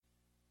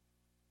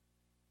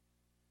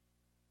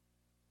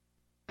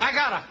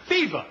got a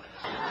fever,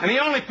 and the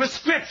only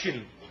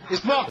prescription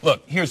is more...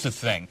 Look, here's the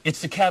thing.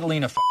 It's the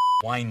Catalina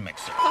wine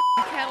mixer.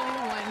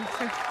 Catalina wine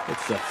mixer.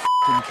 It's the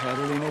f***ing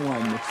Catalina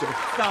wine mixer.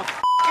 The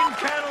f***ing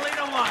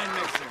Catalina wine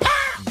mixer.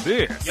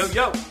 This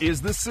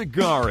is the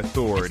Cigar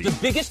Authority. It's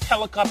the biggest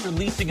helicopter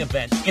leasing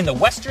event in the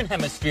Western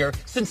Hemisphere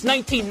since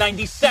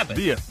 1997.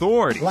 The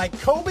Authority. Like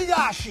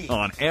Kobayashi.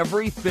 On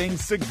everything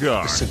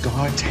cigar. A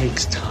cigar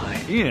takes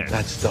time. In.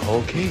 That's the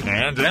whole key.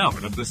 And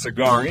out of the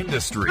cigar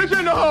industry. It's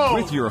in the hole.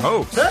 With your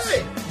host.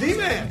 Hey,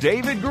 D-Man.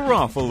 David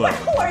Garofalo.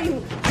 Who are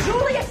you,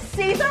 Julius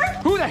Caesar?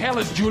 Who the hell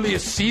is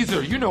Julius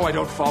Caesar? You know I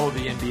don't follow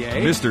the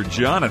NBA. Mr.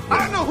 Jonathan.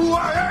 I know who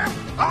I am.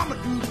 I'm a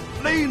dude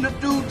playing a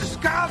dude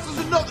disguised as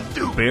another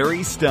dude.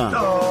 Barry Stein.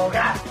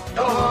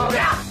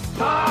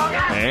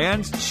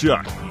 And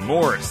Chuck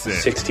Morrison.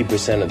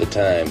 60% of the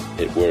time,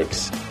 it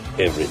works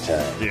every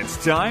time. It's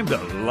time to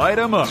light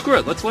them up. Screw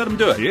it, let's let him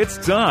do it. It's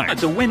time.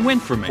 It's a win-win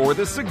for me. For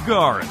the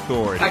Cigar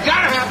Authority. I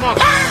gotta have more...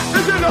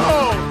 It's in the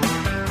hole.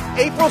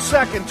 April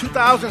 2nd,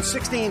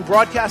 2016,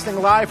 broadcasting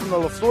live from the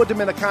La Flor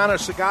Dominicana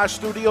Cigar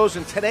Studios,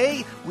 and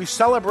today we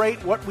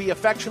celebrate what we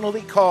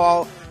affectionately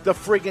call the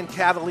friggin'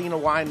 Catalina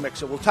wine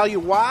mixer. We'll tell you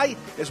why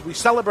as we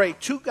celebrate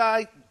two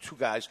guys,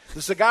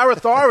 the Cigar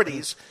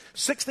Authority's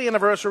 60th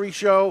anniversary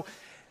show,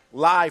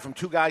 live from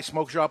Two Guys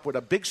Smoke Shop with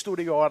a big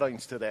studio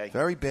audience today.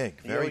 Very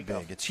big, very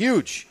big. It's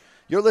huge.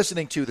 You're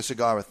listening to the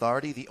Cigar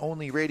Authority, the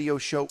only radio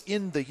show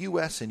in the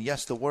U.S. and,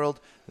 yes, the world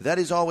that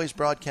is always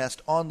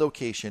broadcast on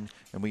location,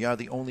 and we are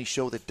the only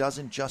show that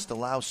doesn't just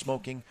allow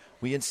smoking.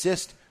 We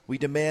insist, we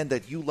demand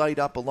that you light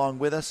up along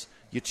with us.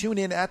 You tune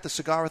in at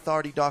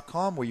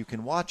thecigarauthority.com where you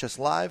can watch us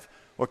live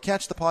or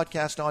catch the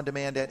podcast on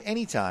demand at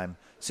any time.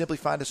 Simply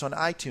find us on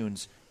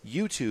iTunes,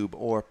 YouTube,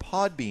 or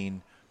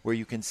Podbean where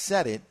you can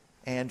set it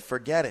and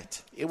forget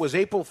it. It was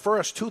April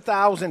 1st,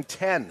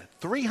 2010,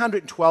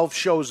 312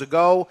 shows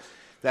ago.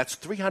 That's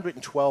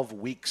 312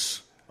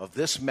 weeks of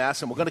this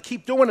mess, and we're going to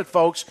keep doing it,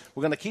 folks.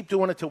 We're going to keep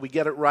doing it till we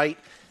get it right.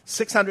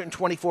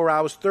 624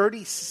 hours,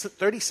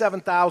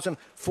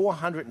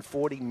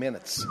 37,440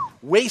 minutes.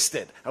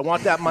 Wasted. I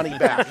want that money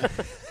back.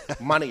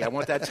 I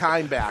want that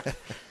time back.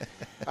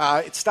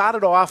 It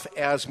started off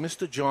as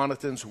Mr.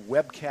 Jonathan's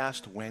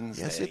Webcast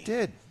Wednesday. Yes, it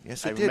did.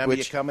 Yes, it did. I remember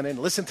you coming in.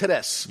 Listen to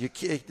this.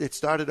 It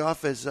started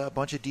off as a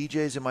bunch of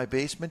DJs in my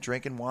basement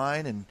drinking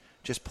wine and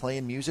just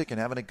playing music and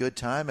having a good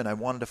time, and I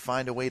wanted to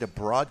find a way to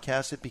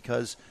broadcast it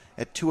because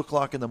at 2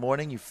 o'clock in the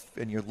morning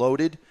you're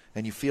loaded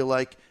and you feel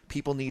like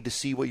people need to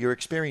see what you're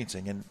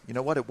experiencing. And you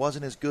know what? It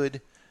wasn't as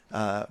good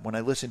when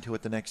I listened to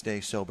it the next day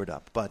sobered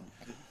up, but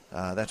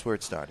that's where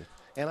it started.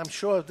 And I'm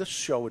sure this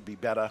show would be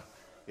better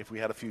if we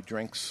had a few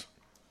drinks.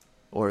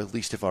 Or at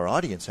least if our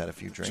audience had a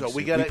few drinks. So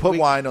we put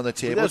wine on the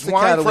table. It's the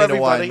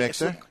Catalina wine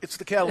mixer. It's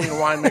the Catalina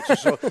wine mixer.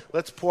 So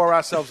let's pour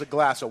ourselves a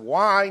glass of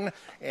wine.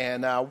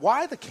 And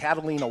why the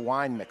Catalina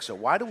wine mixer?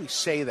 Why do we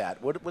say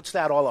that? What's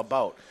that all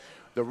about?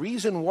 The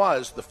reason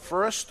was the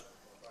first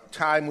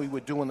time we were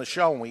doing the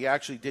show, and we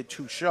actually did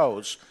 2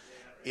 shows,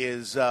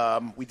 is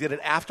we did it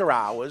after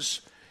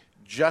hours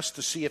just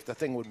to see if the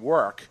thing would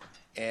work.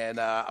 And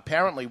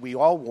apparently we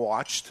all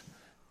watched,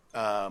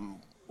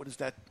 what is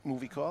that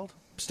movie called?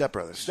 Step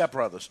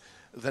Brothers.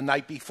 The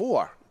night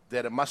before.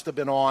 That it must have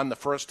been on the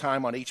first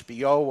time on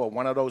HBO or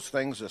one of those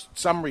things. For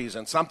some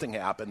reason, something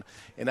happened,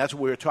 and that's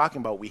what we were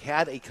talking about. We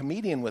had a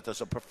comedian with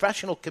us, a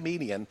professional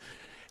comedian,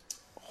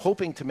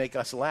 hoping to make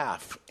us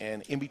laugh.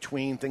 And in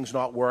between things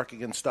not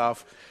working and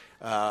stuff,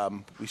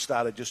 we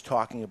started just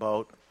talking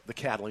about the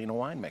Catalina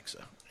wine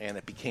mixer. And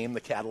it became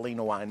the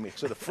Catalina wine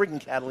mixer, the friggin'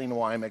 Catalina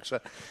wine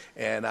mixer.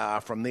 And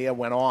from there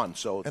went on.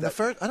 So and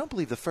I don't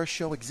believe the first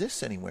show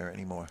exists anywhere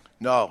anymore.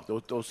 No,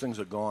 those things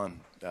are gone.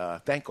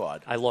 Thank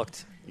God. I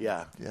looked.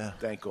 Yeah.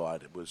 Thank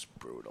God. It was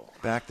brutal.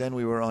 Back then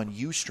we were on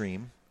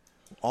Ustream.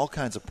 All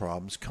kinds of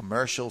problems.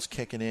 Commercials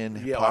kicking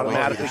in. Yeah,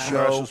 automatically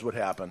commercials would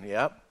happen.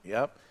 Yep.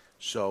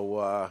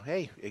 So,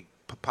 hey,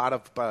 part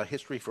of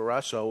history for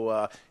us.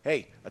 So,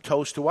 hey, a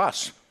toast to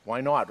us.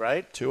 Why not,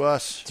 right? To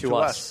us. To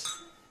us.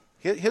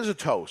 Here's a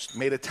toast.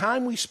 May the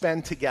time we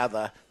spend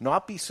together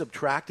not be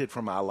subtracted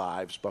from our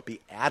lives, but be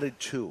added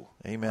to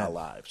our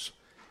lives.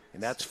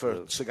 And that's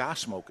for cigar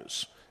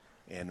smokers.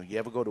 And you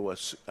ever go to a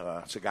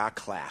cigar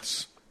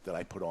class that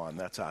I put on,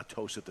 that's our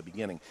toast at the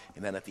beginning.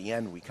 And then at the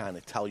end, we kind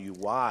of tell you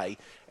why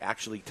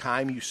actually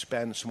time you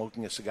spend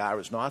smoking a cigar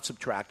is not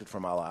subtracted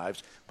from our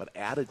lives, but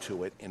added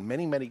to it in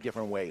many, many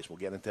different ways. We'll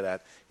get into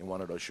that in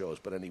one of those shows.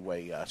 But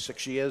anyway,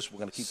 6 years, we're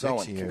going to keep going.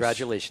 6 years.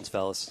 Congratulations,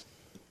 fellas.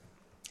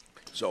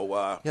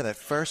 So that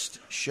first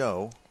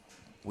show,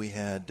 we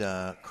had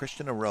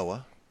Christian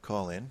Aroa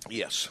call in.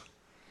 Yes.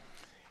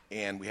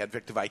 And we had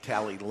Victor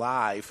Vitale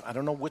live. I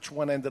don't know which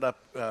one ended up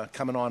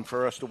coming on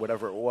first or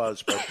whatever it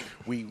was, but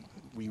we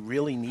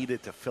really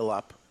needed to fill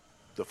up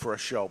the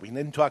first show. We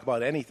didn't talk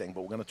about anything,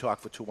 but we're going to talk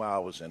for 2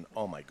 hours, and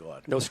oh, my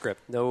God. No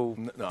script, no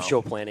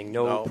show planning,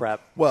 no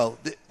prep. Well,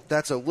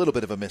 that's a little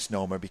bit of a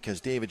misnomer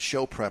because David's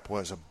show prep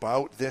was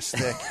about this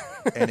thick,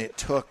 and it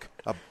took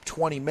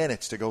 20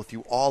 minutes to go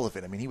through all of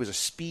it. I mean, he was a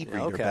speed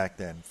reader back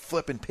then,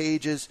 flipping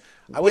pages.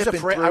 I was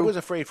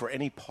afraid for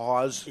any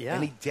pause,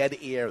 any dead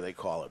air, they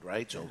call it,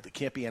 right? So there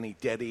can't be any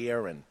dead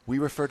air. And we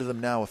refer to them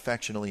now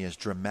affectionately as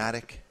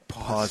dramatic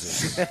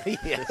pauses.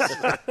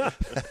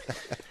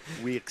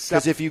 We accept.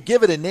 Because if you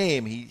give it a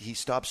name, he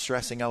stops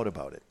stressing out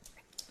about it.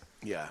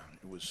 Yeah,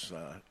 it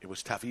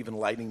was tough. Even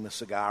lighting the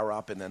cigar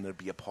up, and then there'd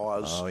be a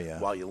pause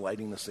while you're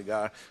lighting the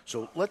cigar.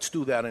 So let's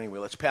do that anyway.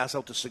 Let's pass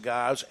out the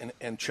cigars,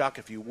 and Chuck,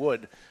 if you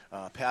would,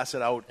 pass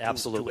it out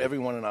to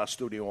everyone in our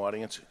studio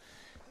audience.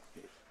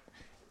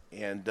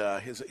 And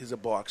here's a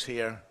box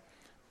here.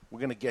 We're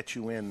going to get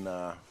you in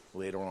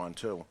later on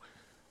too.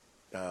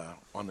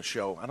 On the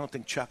show. I don't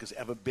think Chuck has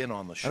ever been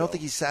on the show. I don't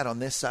think he sat on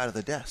this side of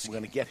the desk. We're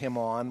going to get him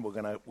on. We're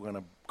going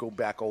to go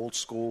back old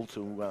school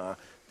to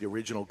the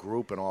original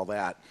group and all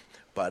that.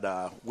 But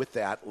with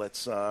that,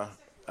 let's we're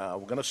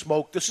going to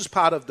smoke. This is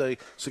part of the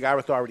Cigar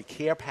Authority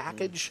care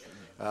package.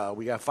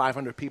 We got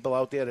 500 people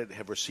out there that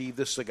have received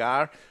this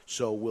cigar,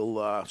 so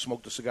we'll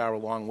smoke the cigar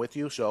along with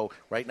you. So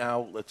right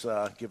now, let's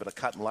give it a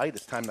cut and light.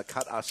 It's time to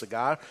cut our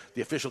cigar.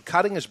 The official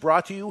cutting is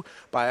brought to you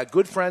by our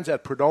good friends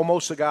at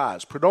Perdomo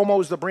Cigars. Perdomo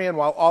is the brand.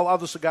 While all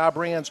other cigar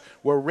brands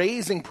were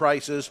raising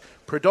prices,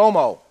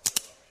 Perdomo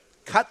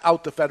cut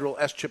out the federal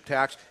S-chip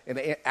tax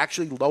and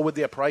actually lowered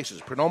their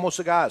prices. Perdomo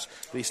Cigars,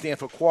 they stand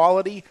for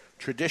quality,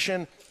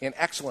 tradition, and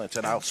excellence.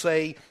 And I'll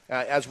say,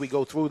 as we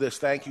go through this,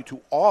 thank you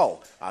to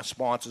all our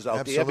sponsors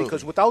out there,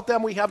 because without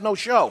them, we have no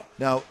show.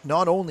 Now,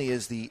 not only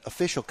is the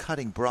official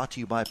cutting brought to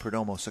you by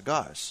Perdomo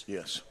Cigars,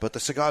 yes, but the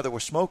cigar that we're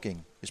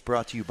smoking is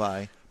brought to you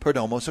by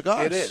Perdomo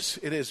Cigars.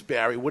 It is,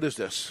 Barry. What is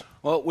this?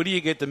 Well, what do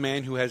you get the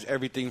man who has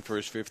everything for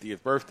his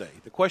 50th birthday?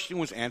 The question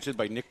was answered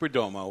by Nick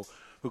Perdomo,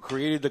 who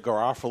created the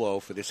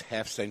Garofalo for this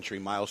half-century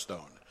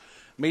milestone.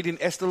 Made in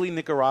Esteli,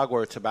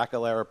 Nicaragua,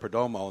 Tabacalera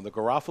Perdomo, the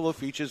Garofalo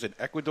features an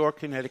Ecuador,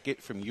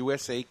 Connecticut from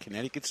USA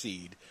Connecticut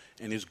seed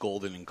and is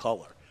golden in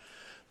color.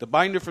 The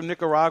binder from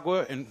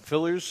Nicaragua and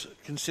fillers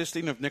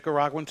consisting of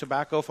Nicaraguan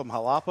tobacco from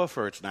Jalapa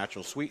for its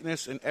natural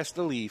sweetness and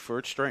Esteli for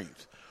its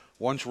strength.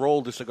 Once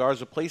rolled, the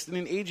cigars are placed in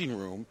an aging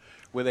room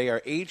where they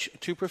are aged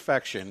to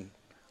perfection,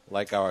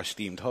 like our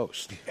esteemed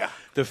host. Yeah.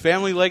 The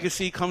family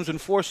legacy comes in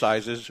 4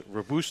 sizes: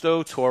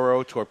 Robusto,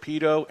 Toro,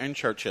 Torpedo, and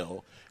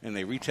Churchill, and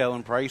they retail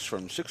in price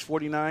from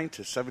 $6.49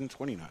 to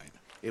 $7.29.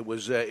 It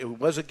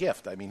was a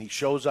gift. I mean, he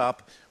shows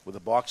up with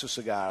a box of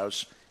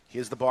cigars.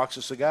 Here's the box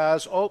of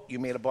cigars. Oh, you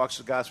made a box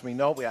of cigars for me?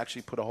 No, we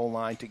actually put a whole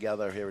line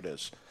together. Here it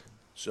is.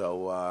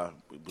 So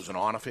it was an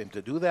honor for him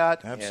to do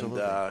that.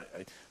 Absolutely.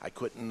 And I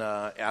couldn't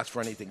ask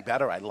for anything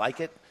better. I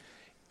like it.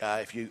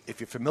 If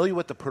you're familiar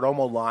with the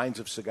Perdomo lines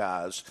of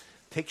cigars,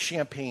 take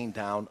Champagne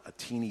down a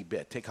teeny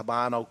bit. Take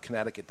Habano,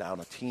 Connecticut down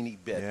a teeny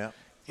bit. Yeah.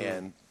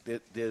 And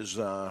there's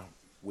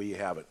where you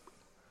have it.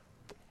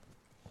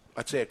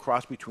 I'd say a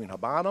cross between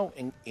Habano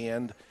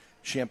and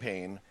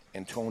Champagne,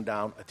 and toned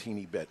down a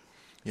teeny bit.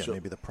 Yeah, so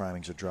maybe the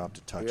primings are dropped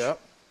a touch. Yep.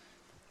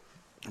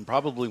 And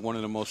probably one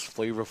of the most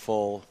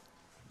flavorful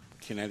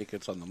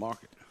Connecticut's on the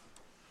market,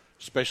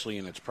 especially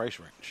in its price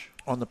range.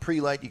 On the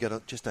pre-light, you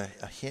got just a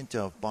hint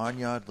of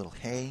barnyard, little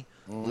hay,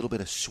 a little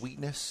bit of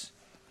sweetness.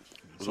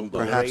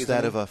 Perhaps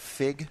that of a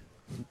fig.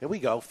 Here we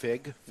go,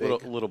 fig.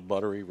 Little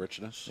buttery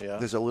richness. Yeah.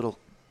 There's a little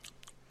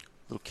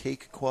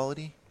cake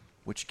quality,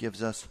 which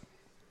gives us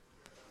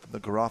the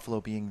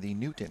Garofalo being the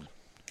Newton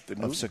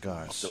of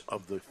cigars.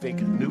 Of the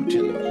fig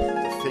Newton.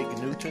 The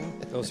fig Newton.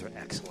 Those are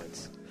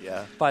excellent.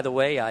 Yeah. By the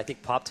way, I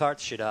think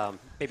Pop-Tarts should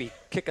maybe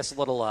kick us a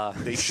little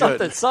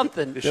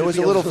something. There was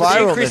a little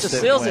viralness. Increase the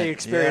sales they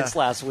experienced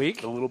last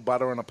week. A little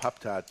butter and a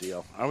Pop-Tart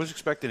deal. I was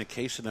expecting a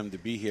case of them to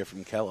be here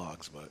from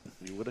Kellogg's, but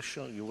you would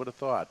have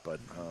thought.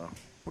 But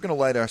we're going to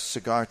light our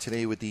cigar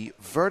today with the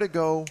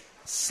Vertigo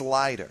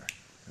Slider.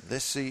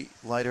 This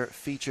lighter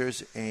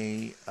features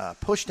a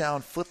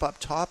push-down, flip-up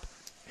top,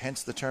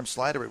 hence the term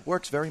slider. It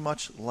works very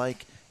much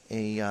like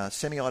a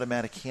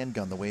semi-automatic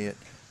handgun, the way it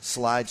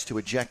slides to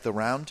eject the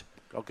round.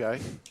 Okay.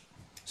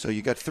 So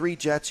you got 3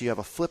 jets. You have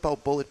a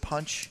flip-out bullet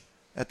punch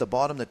at the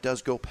bottom that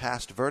does go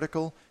past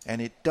vertical,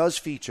 and it does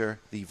feature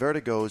the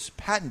Vertigo's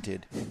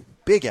patented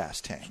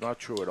big-ass tank. It's not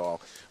true at all.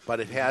 But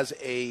it has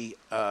a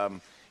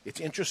it's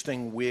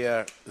interesting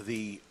where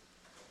the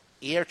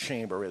air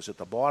chamber is at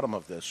the bottom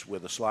of this, where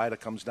the slider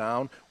comes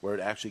down, where it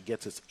actually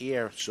gets its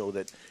air, so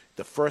that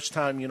the first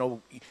time,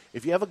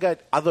 if you ever got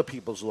other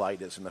people's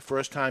lighters and the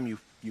first time you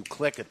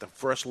click it, the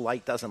first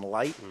light doesn't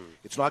light,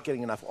 it's not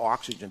getting enough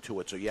oxygen to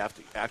it, so you have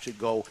to actually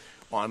go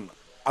on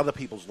other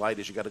people's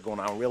lighters. You got to go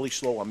down really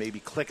slow or maybe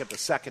click it the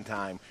second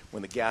time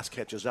when the gas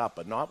catches up,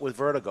 but not with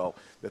Vertigo,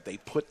 that they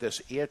put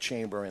this air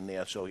chamber in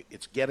there so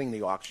it's getting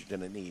the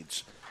oxygen it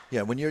needs.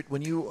 Yeah, when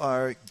you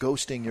are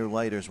ghosting your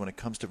lighters when it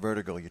comes to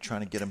Vertigo, you're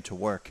trying to get them to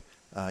work,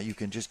 you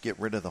can just get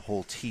rid of the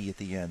whole T at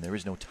the end. There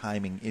is no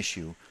timing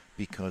issue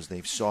because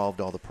they've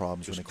solved all the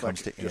problems when it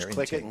comes to air intake. Just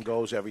click it and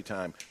goes every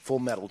time. Full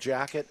metal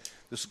jacket.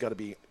 This has got to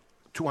be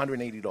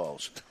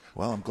 $280.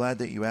 Well, I'm glad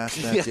that you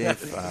asked that, Dave.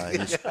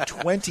 He's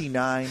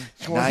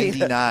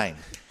 $29.99.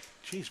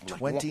 Jeez,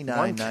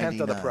 $29.99.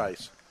 1/10 of the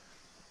price.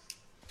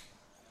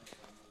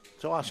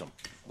 It's awesome.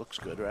 Looks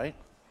good, right?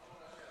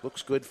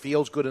 Looks good,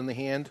 feels good in the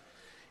hand,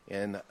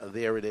 and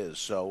there it is.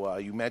 So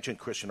you mentioned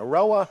Christian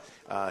Aroa.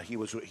 He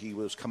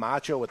was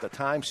Camacho at the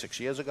time 6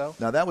 years ago.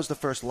 Now, that was the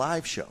first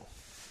live show.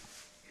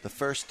 The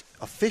first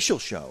official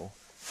show,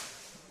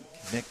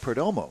 Nick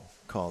Perdomo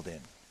called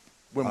in.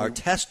 Our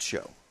test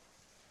show.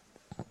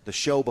 The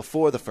show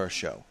before the first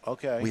show.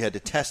 Okay. We had to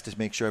test to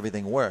make sure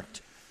everything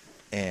worked,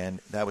 and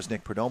that was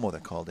Nick Perdomo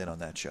that called in on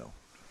that show.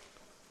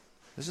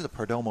 This is a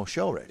Perdomo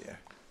show right here.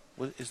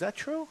 Is that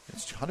true?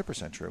 It's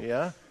 100% true.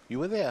 Yeah? You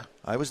were there.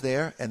 I was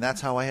there, and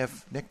that's how I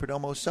have Nick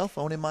Perdomo's cell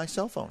phone in my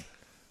cell phone.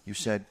 You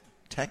said,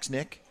 text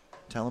Nick,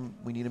 tell him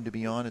we need him to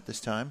be on at this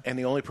time. And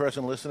the only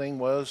person listening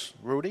was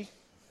Rudy?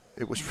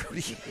 It was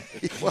Rudy.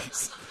 He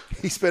was.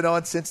 He's been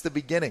on since the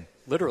beginning.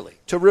 Literally.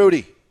 To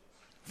Rudy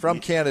from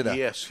Canada.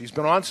 Yes, he's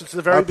been on since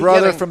the very Our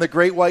beginning. brother from the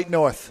Great White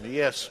North.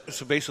 Yes.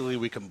 So basically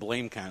we can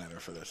blame Canada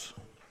for this.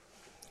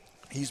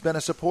 He's been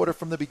a supporter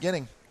from the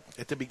beginning.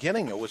 At the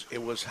beginning, it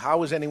was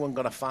how is anyone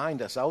going to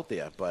find us out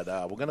there? But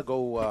we're going to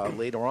go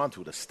later on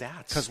through the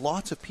stats. Because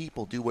lots of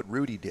people do what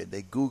Rudy did.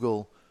 They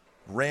Google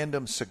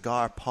random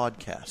cigar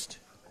podcast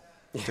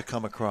to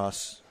come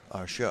across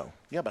our show.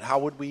 Yeah, but how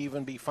would we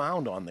even be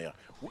found on there?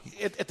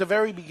 At the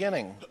very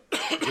beginning,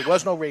 there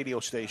was no radio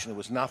station. It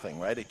was nothing,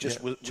 right? It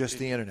just was just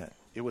the internet.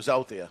 It was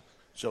out there.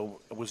 So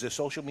was there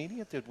social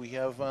media? Did we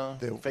have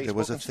Facebook? There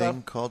was a and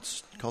thing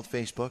stuff? called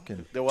Facebook,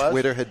 and There was?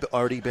 Twitter had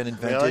already been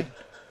invented. Really?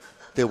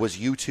 There was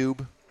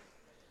YouTube.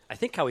 I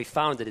think how we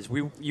found it is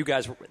you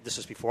guys, this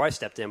was before I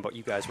stepped in, but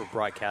you guys were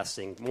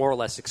broadcasting more or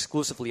less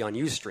exclusively on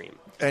Ustream.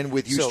 And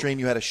with Ustream,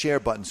 you had a share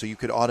button, so you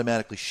could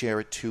automatically share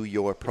it to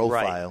your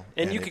profile.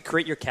 Right. And you could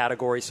create your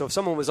category. So if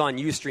someone was on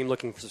Ustream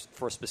looking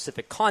for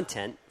specific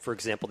content, for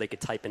example, they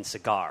could type in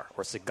cigar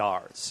or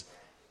cigars,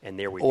 and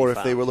there we. Or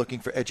if they were looking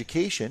for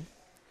education,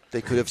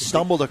 they could have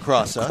stumbled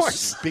across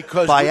us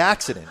because by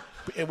accident.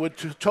 It would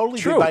totally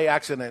True. be by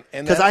accident.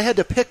 Because I had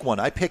to pick one.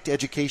 I picked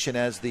education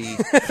as the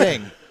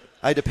thing.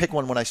 I had to pick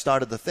one when I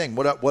started the thing.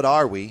 What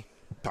are we?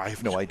 I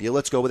have no idea.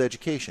 Let's go with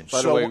education.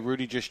 By the way,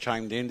 Rudy just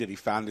chimed in that he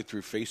found it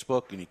through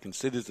Facebook, and he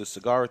considers the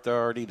Cigar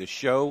Authority, the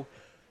show,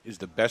 is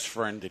the best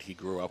friend that he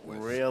grew up with.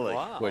 Really?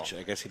 Wow. Which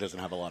I guess he doesn't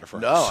have a lot of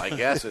friends. No, I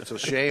guess it's a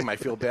shame. I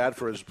feel bad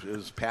for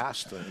his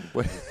past.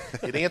 And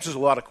it answers a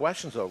lot of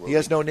questions, though, Rudy. He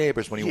has no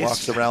neighbors when he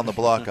walks around the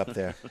block up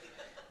there.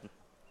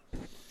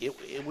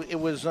 It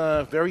was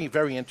a very,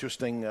 very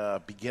interesting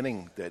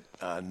beginning that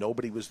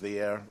nobody was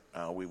there.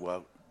 We were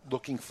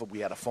looking for, we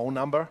had a phone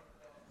number.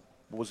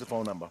 What was the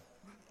phone number?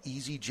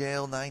 Easy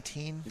Jail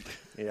 19?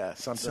 Yeah,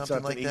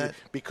 something like easy. that.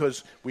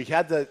 Because we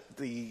had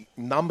the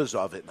numbers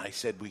of it, and I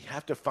said we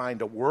have to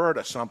find a word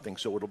or something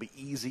so it'll be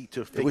easy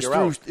to figure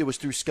out. It was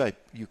through Skype.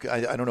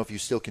 I don't know if you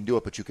still can do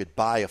it, but you could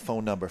buy a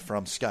phone number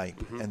from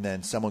Skype, and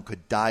then someone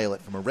could dial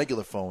it from a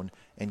regular phone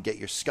and get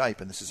your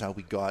Skype, and this is how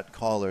we got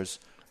callers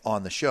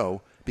on the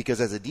show.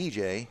 Because as a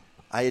DJ,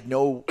 I didn't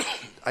know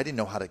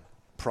how to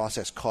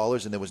process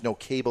callers, and there was no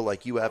cable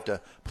like you have to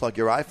plug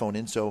your iPhone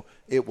in. So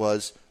it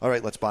was, all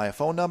right, let's buy a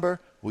phone number.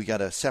 We got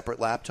a separate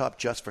laptop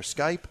just for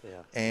Skype.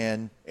 Yeah.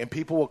 And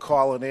people were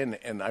calling in,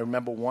 and I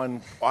remember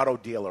one auto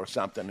dealer or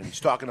something, and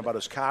he's talking about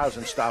his cars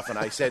and stuff, and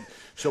I said,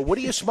 so what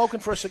are you smoking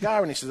for a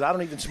cigar? And he says, I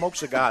don't even smoke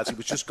cigars. He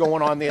was just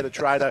going on there to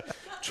try to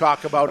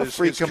talk about his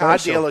car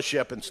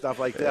dealership and stuff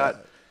like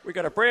that. We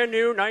got a brand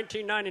new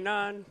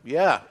 1999.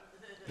 Yeah.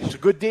 It's a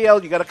good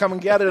deal. You got to come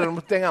and get it.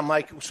 And I'm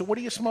like, so what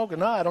are you smoking?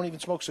 No, I don't even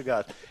smoke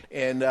cigars.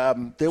 And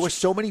there were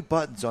so many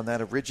buttons on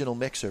that original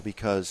mixer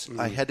because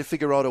I had to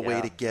figure out a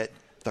way to get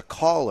the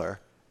caller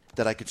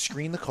that I could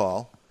screen the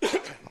call.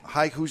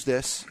 Hi, who's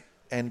this?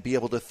 And be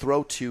able to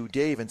throw to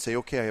Dave and say,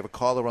 okay, I have a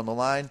caller on the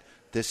line.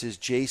 This is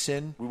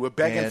Jason. We were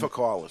begging for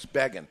callers,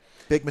 begging.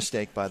 Big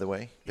mistake, by the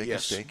way. Big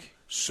mistake.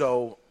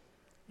 So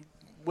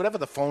whatever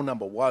the phone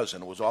number was,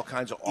 and it was all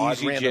kinds of odd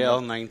Easy random.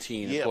 Jail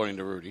 19, according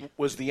to Rudy.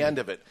 Was the end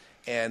of it.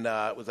 And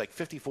it was like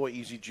 54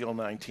 Easy Jill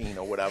 19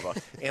 or whatever.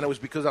 And it was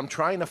because I'm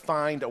trying to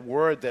find a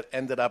word that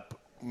ended up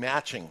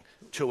matching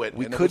to it.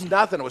 It was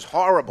nothing. It was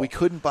horrible. We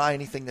couldn't buy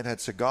anything that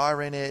had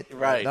cigar in it.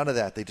 Right. None of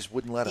that. They just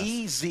wouldn't let us.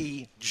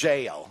 Easy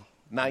Jail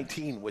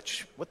 19,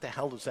 which what the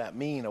hell does that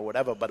mean or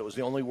whatever? But it was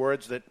the only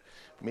words that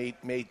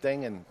made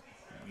thing, and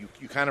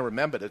you kind of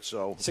remembered it.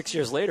 So 6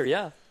 years later,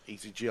 yeah.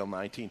 Easy Jail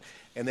 19.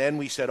 And then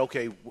we said,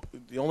 okay,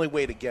 the only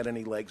way to get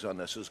any legs on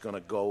this is going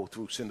to go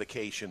through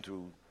syndication,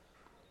 through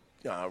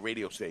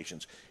radio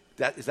stations.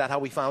 Is that how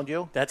we found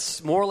you?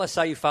 That's more or less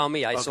how you found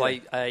me. So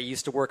I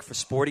used to work for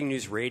Sporting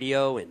News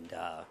Radio, and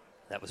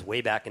that was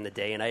way back in the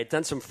day. And I had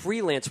done some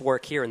freelance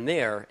work here and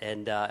there.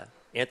 And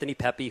Anthony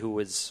Pepe, who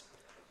was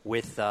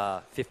with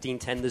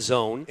 1510 The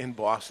Zone in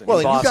Boston. Well,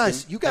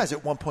 and you guys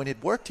at one point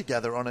had worked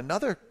together on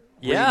another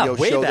radio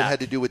show that had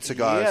to do with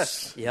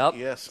cigars.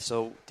 Yes.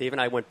 So Dave and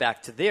I went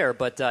back to there.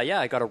 But,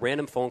 I got a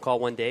random phone call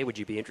one day. Would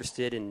you be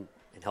interested in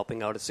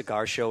helping out a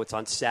cigar show? It's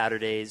on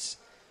Saturdays.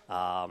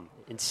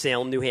 in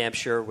Salem, New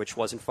Hampshire, which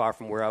wasn't far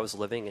from where I was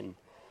living. And,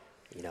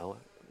 you know,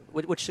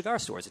 which cigar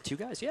store? Is it Two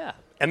Guys? Yeah.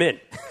 I'm in.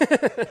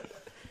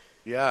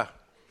 Yeah.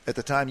 At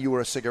the time, you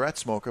were a cigarette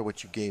smoker,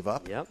 which you gave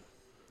up. Yep.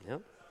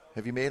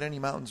 Have you made any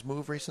mountains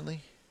move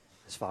recently?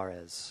 As far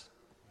as...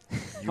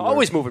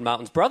 Always moving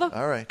mountains, brother.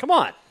 All right. Come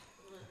on.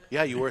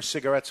 Yeah, you were a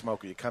cigarette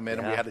smoker. You come in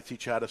and we had to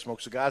teach you how to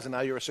smoke cigars, and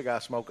now you're a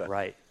cigar smoker.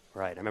 Right.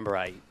 I remember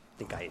I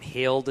think I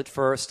inhaled at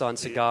first on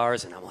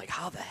cigars, and I'm like,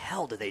 how the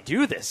hell do they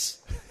do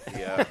this?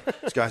 Yeah.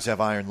 These guys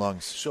have iron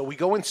lungs. So we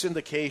go in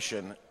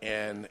syndication,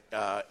 and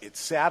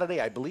it's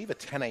Saturday, I believe, at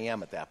 10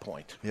 a.m. at that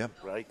point. Yep.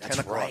 Right? That's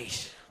 10 o'clock.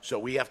 right. So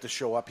we have to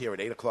show up here at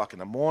 8 o'clock in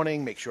the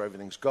morning, make sure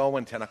everything's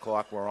going. 10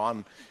 o'clock, we're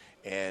on.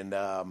 And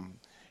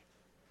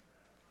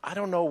I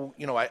don't know,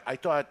 I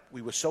thought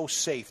we were so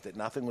safe that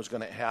nothing was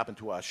going to happen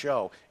to our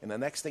show. And the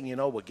next thing you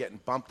know, we're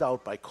getting bumped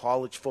out by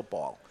college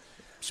football.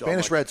 So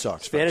Spanish Red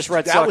Sox.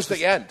 That was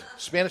the end.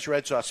 Spanish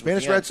Red Sox.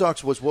 Spanish Red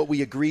Sox was what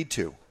we agreed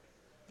to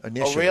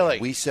initially. Oh,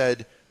 really?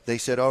 They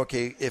said,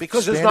 okay, if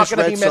because there's Spanish not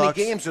going to be Red many Sox,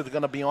 games that are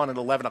going to be on at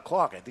 11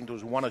 o'clock. I think there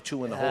was one or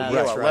two in the whole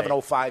year, that's or right.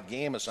 11:05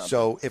 game or something.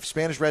 So if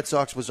Spanish Red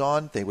Sox was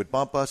on, they would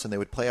bump us, and they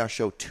would play our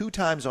show 2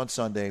 times on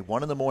Sunday,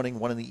 one in the morning,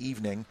 one in the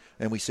evening.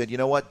 And we said, you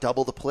know what,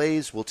 double the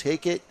plays, we'll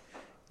take it.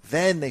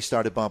 Then they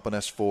started bumping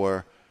us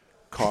for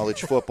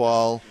college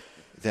football.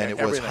 Then it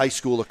was everything. high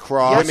school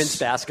lacrosse. Women's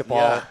basketball.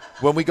 Yeah.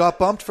 When we got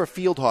bumped for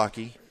field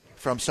hockey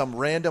from some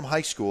random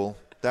high school,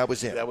 that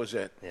was it. That was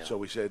it. Yeah. So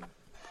we said,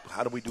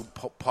 how do we do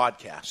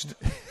podcast?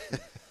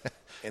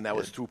 And that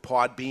was through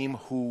Podbeam,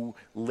 who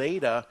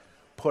later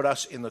put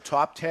us in the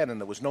top 10, and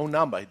there was no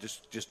number,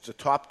 just the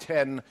top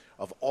 10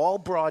 of all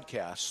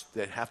broadcasts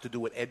that have to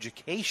do with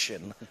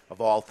education of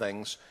all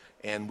things,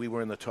 and we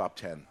were in the top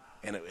 10.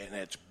 And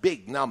it's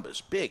big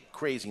numbers, big,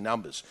 crazy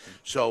numbers.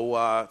 So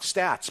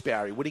stats,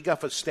 Barry. What do you got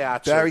for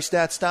stats? Barry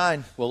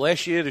Statstein. Well,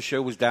 last year the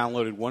show was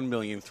downloaded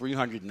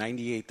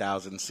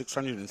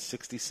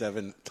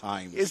 1,398,667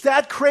 times. Is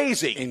that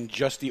crazy? In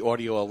just the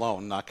audio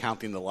alone, not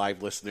counting the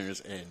live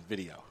listeners and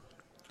video.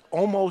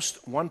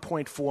 Almost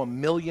 1.4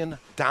 million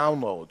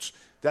downloads.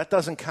 That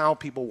doesn't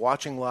count people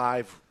watching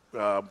live,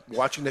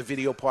 watching the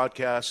video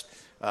podcast,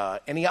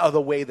 any other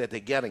way that they're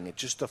getting it.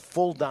 Just a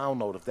full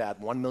download of that,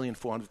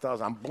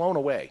 1,400,000. I'm blown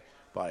away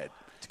by it.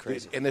 It's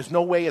crazy. And there's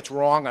no way it's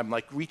wrong. I'm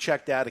like,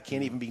 recheck that. It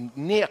can't even be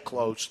near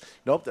close.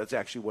 Nope, that's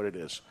actually what it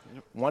is.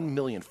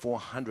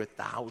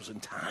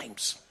 1,400,000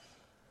 times.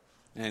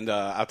 And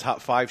our top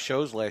 5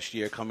 shows last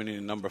year, coming in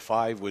at number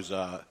 5, was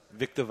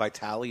Victor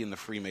Vitale and the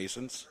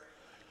Freemasons.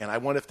 And I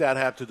wonder if that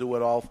had to do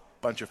with all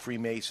bunch of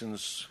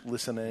Freemasons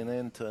listening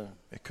in to...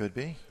 It could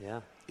be.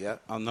 Yeah. Yeah.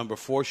 Our number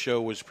 4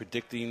 show was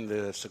Predicting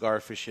the Cigar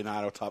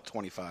Aficionado Top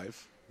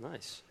 25.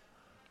 Nice.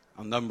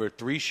 Our number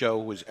 3 show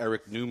was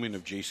Eric Newman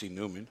of J.C.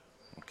 Newman.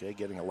 Okay,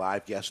 getting a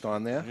live guest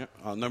on there. Yep.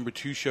 Our number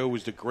 2 show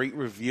was The Great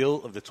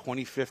Reveal of the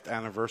 25th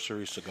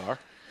Anniversary Cigar.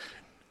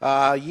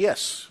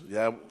 Yes.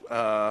 Yeah,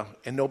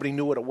 and nobody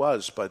knew what it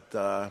was,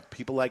 but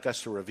people like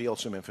us to reveal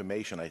some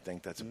information. I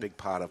think that's a big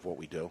part of what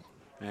we do.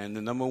 And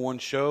the number 1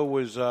 show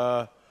was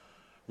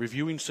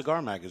reviewing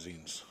cigar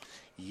magazines.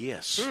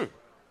 Yes.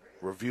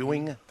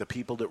 Reviewing the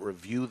people that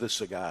review the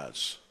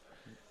cigars.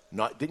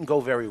 Didn't go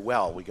very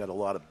well. We got a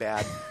lot of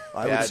bad...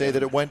 I would say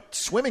that it went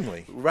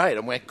swimmingly. Right.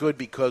 It went good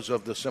because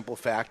of the simple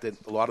fact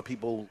that a lot of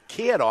people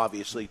cared,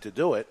 obviously, to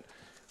do it.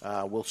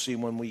 We'll see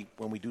when we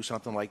do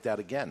something like that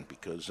again,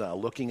 because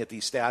looking at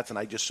these stats, and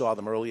I just saw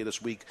them earlier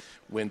this week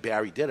when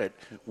Barry did it,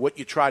 what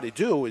you try to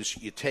do is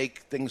you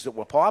take things that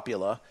were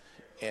popular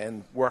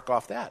and work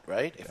off that,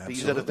 right? If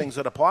these are the things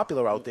that are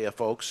popular out there,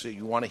 folks,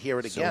 you want to hear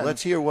it again. So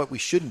let's hear what we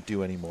shouldn't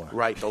do anymore.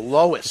 Right, the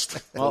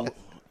lowest. Well,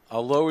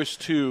 our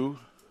lowest 2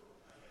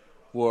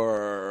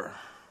 were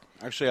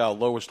actually our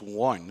lowest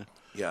 1.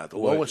 Yeah, the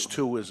lowest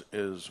 2 is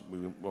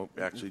we won't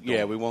actually do.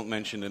 Yeah, we won't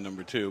mention the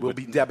number 2. We'll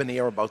be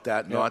debonair about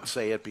that, not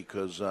say it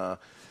because...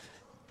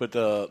 But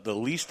the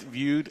least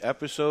viewed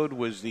episode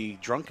was the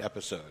drunk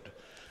episode,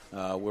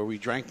 where we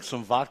drank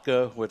some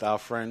vodka with our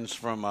friends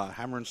from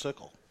Hammer and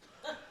Sickle.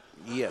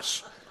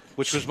 Yes.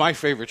 Which was my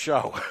favorite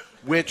show.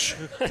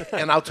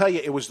 And I'll tell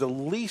you, it was the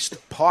least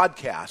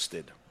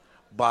podcasted,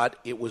 but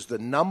it was the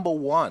number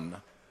 1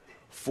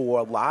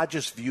 for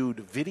largest viewed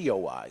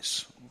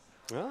video-wise.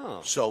 Oh.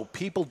 So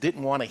people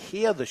didn't want to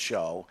hear the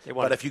show,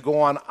 but if you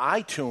go on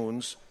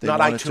iTunes, you go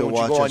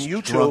on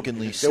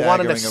YouTube, they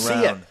wanted to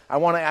see it. I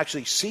want to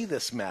actually see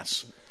this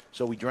mess.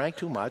 So we drank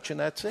too much, and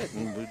that's it.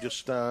 And we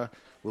just we'll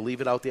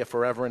leave it out there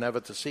forever and ever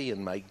to see.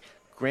 And my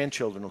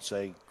grandchildren will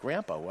say,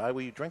 Grandpa, why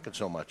were you drinking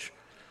so much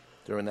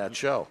during that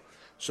show?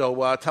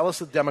 So tell us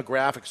the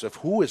demographics of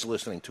who is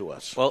listening to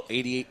us. Well,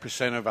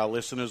 88% of our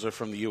listeners are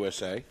from the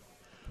USA,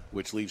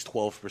 which leaves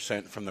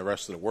 12% from the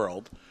rest of the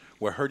world.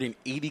 We're heard in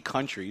 80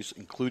 countries,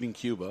 including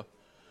Cuba.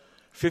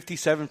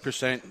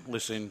 57%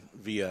 listen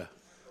via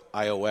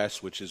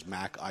iOS, which is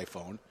Mac,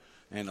 iPhone,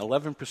 and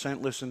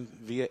 11% listen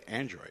via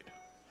Android.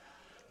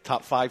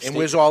 Top 5 states. And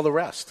where's all the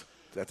rest?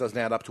 That doesn't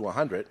add up to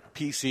 100.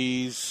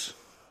 PCs.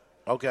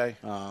 Okay.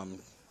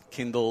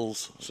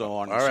 Kindles, so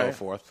on and so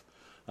forth.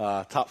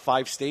 Top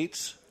 5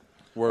 states.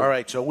 All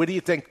right, so what do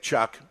you think,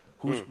 Chuck?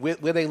 Where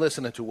are they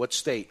listening to? What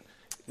state?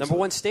 Number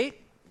one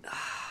state?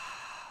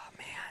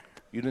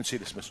 You didn't see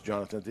this, Mr.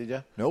 Jonathan, did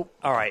you? Nope.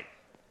 All right.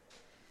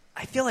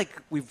 I feel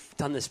like we've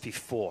done this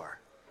before,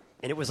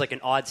 and it was like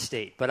an odd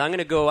state. But I'm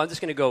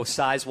just going to go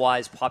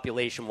size-wise,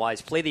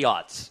 population-wise, play the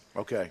odds.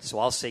 Okay. So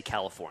I'll say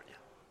California.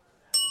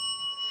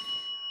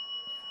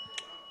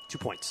 2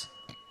 points.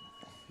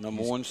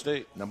 Number one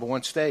state. Number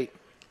one state.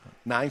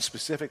 9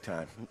 specific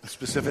time.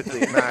 Specifically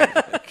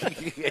 9.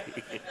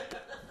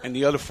 And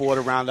the other 4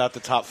 to round out the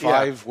top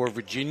 5 were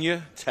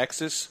Virginia,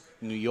 Texas,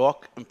 New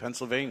York, and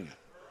Pennsylvania.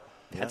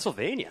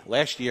 Pennsylvania.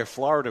 Last year,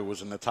 Florida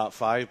was in the top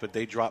 5, but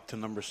they dropped to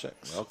number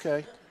 6.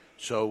 Okay.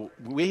 So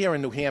we're here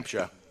in New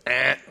Hampshire.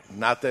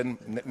 Nothing.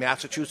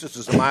 Massachusetts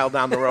is a mile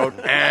down the road.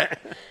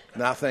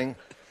 Nothing.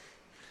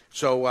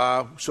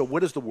 So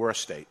what is the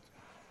worst state?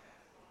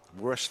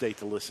 Worst state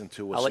to listen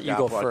to? I'll let you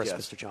go first,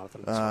 Mr.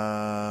 Jonathan.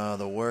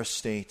 The worst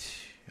state.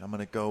 I'm going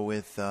to go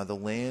with the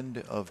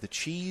land of the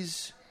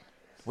cheese,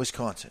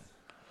 Wisconsin.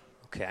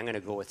 Okay, I'm going to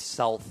go with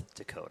South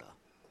Dakota.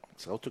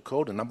 South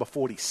Dakota, number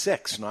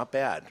 46. Not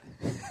bad.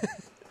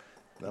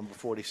 Number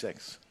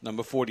 46.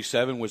 Number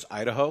 47 was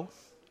Idaho.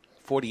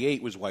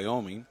 48 was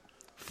Wyoming.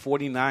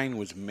 49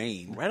 was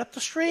Maine. Right up the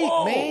street,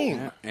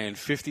 Maine. And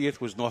 50th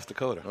was North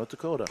Dakota. North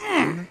Dakota.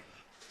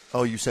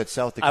 Oh, you said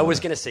South Dakota. I was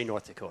going to say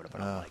North Dakota, but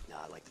I'm like, no,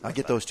 I like the I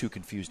get those two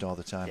confused all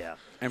the time. Yeah.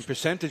 And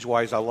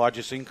percentage-wise, our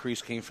largest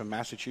increase came from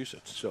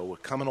Massachusetts. So we're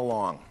coming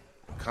along.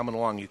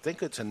 You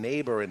think it's a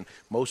neighbor, and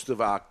most of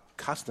our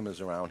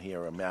customers around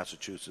here are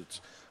Massachusetts,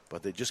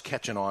 but they're just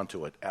catching on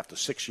to it. After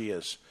 6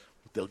 years,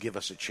 they'll give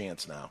us a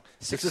chance now.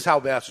 This is how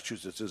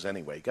Massachusetts is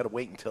anyway. You got to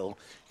wait until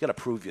you got to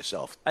prove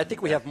yourself. I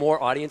think we have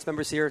more audience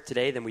members here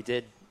today than we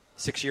did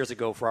 6 years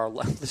ago for our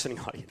listening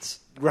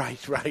audience.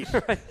 Right.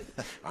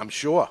 I'm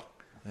sure.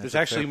 There's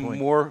actually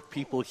more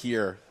people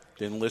here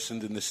than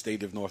listened in the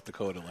state of North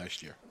Dakota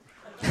last year.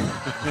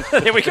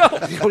 There we go.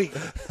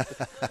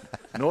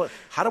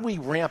 How do we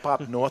ramp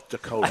up North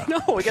Dakota? I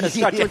know. We got to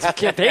start doing some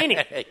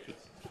campaigning.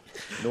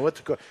 North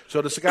Dakota.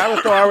 So the Cigar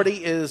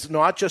Authority is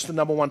not just the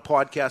number one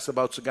podcast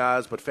about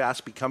cigars, but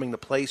fast becoming the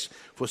place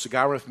for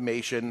cigar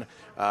information.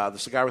 The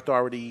Cigar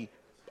Authority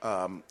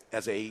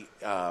has a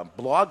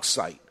blog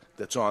site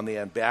that's on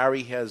there, and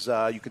Barry has.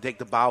 You can take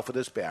the bow for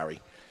this,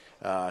 Barry.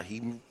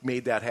 He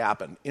made that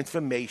happen.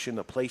 Information,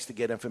 a place to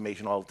get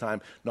information all the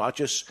time, not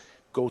just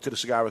go to the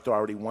Cigar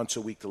Authority once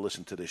a week to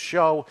listen to this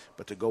show,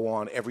 but to go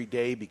on every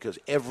day, because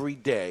every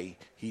day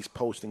he's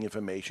posting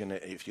information.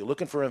 If you're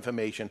looking for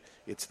information,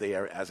 it's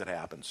there as it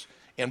happens.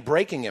 And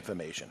breaking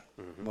information.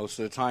 Mm-hmm. Most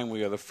of the time,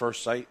 we are the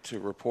first site to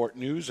report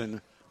news,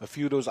 and a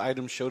few of those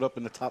items showed up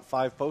in the top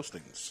 5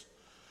 postings.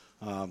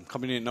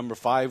 Coming in at number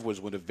 5 was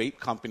when a vape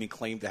company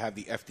claimed to have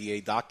the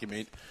FDA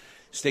document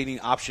stating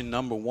option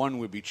number 1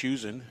 would be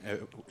chosen.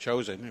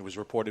 It was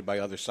reported by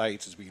other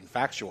sites as being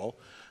factual,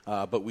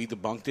 but we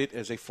debunked it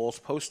as a false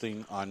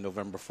posting on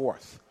November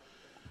 4th.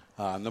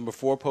 Number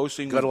 4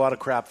 posting. Got a lot of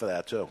crap for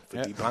that, too, for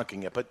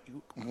debunking it. But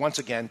once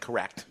again,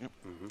 correct. Yep.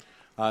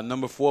 Mm-hmm.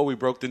 Number 4, we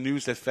broke the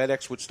news that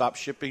FedEx would stop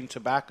shipping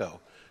tobacco,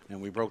 and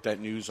we broke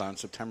that news on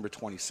September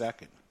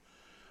 22nd.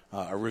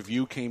 A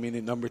review came in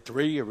at number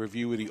 3, a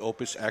review of the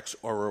Opus X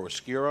Oro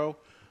Oscuro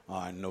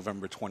on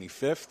November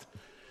 25th.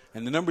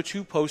 And the number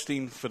 2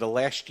 posting for the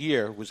last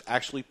year was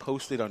actually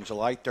posted on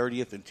July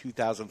 30th in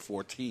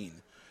 2014.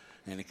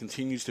 And it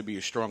continues to be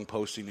a strong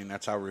posting, and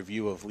that's our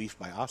review of Leaf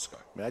by Oscar.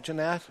 Imagine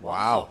that.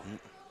 Wow.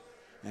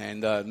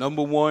 And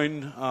number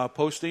 1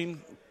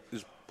 posting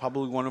is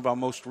probably one of our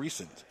most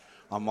recent.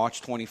 On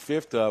March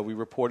 25th, we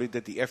reported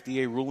that the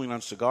FDA ruling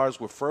on cigars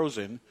were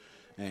frozen,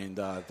 and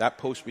that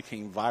post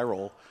became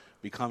viral,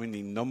 becoming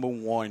the number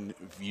 1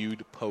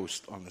 viewed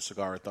post on the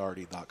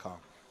cigarauthority.com.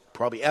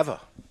 Probably ever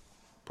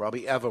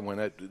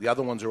when the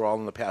other ones are all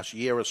in the past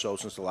year or so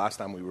since the last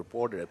time we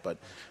reported it. But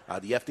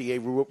the FDA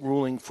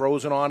ruling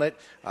frozen on it.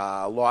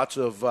 Lots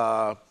of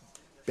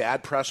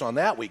bad press on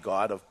that we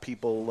got of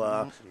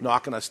people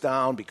knocking us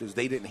down because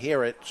they didn't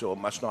hear it, so it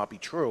must not be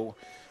true.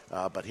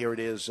 But here it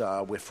is.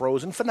 We're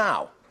frozen for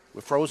now.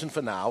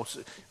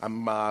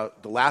 I'm the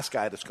last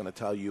guy that's going to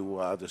tell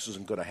you this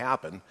isn't going to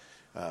happen.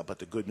 But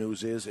the good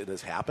news is it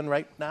has happened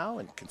right now,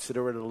 and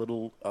consider it a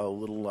little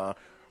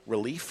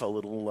relief, a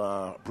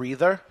little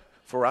breather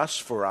for us,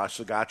 for our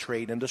cigar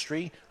trade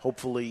industry.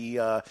 Hopefully,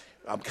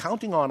 I'm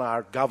counting on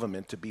our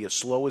government to be as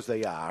slow as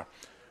they are.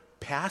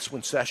 Pass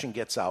when session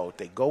gets out.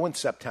 They go in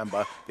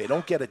September. They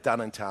don't get it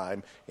done in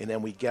time, and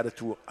then we get it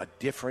to a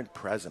different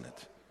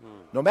president.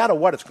 No matter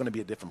what, it's going to be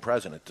a different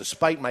president,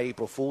 despite my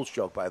April Fool's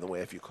joke, by the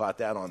way, if you caught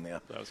that on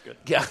there. That was good.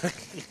 Yeah.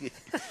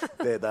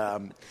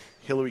 That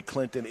Hillary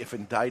Clinton, if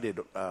indicted,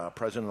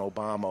 President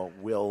Obama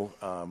will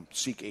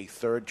seek a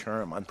third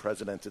term,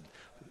 unprecedented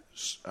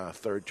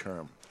third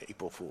term,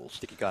 April Fool's. I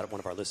think you got one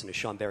of our listeners,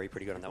 Sean Berry,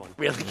 pretty good on that one.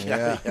 Really?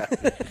 Yeah.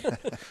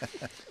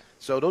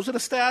 So those are the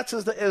stats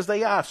as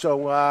they are.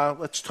 So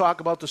let's talk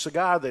about the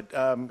cigar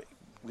that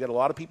we got a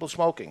lot of people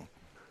smoking.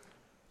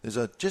 There's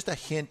just a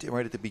hint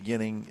right at the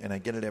beginning, and I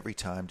get it every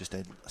time, just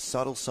a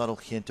subtle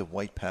hint of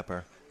white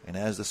pepper. And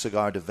as the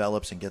cigar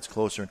develops and gets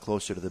closer and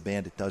closer to the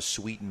band, it does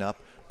sweeten up,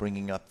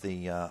 bringing up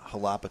the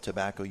jalapa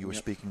tobacco you were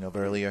speaking of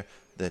earlier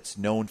that's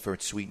known for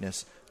its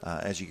sweetness.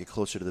 As you get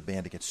closer to the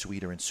band, it gets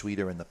sweeter and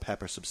sweeter, and the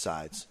pepper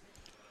subsides.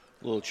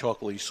 A little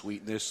chocolatey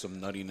sweetness,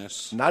 some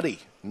nuttiness. Nutty.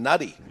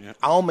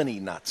 Yep.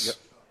 Almondy nuts. Yep.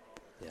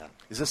 Yeah.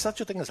 Is there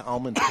such a thing as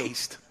almond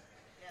paste?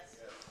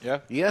 Yeah.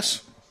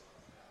 Yes?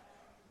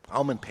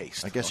 Almond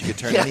paste. I guess you could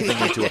turn anything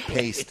into a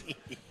paste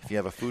if you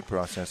have a food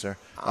processor.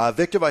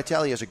 Victor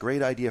Vitale has a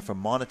great idea for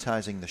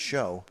monetizing the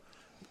show.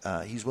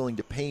 He's willing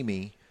to pay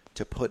me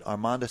to put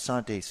Armando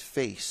Sante's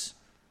face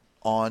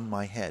on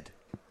my head.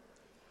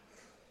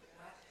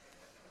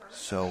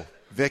 So,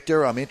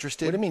 Victor, I'm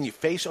interested. What do you mean, your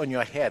face on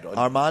your head?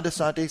 Armando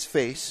Sante's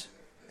face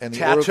and the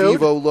Tattooed?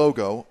 Orovivo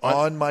logo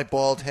on my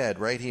bald head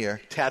right here.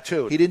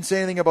 Tattooed. He didn't say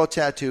anything about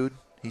tattooed.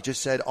 He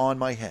just said on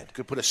my head.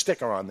 Could put a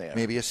sticker on there.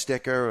 Maybe a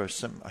sticker or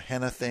a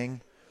henna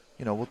thing.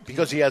 You know,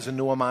 because he has a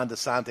new Armando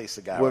Sante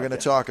cigar. We're going to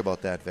talk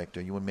about that,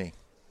 Victor, you and me.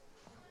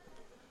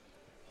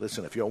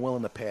 Listen, if you're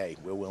willing to pay,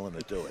 we're willing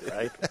to do it,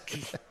 right?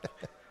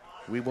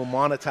 We will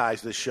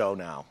monetize this show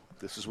now.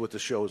 This is what the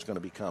show is going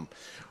to become.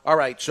 All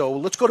right, so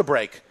let's go to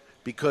break.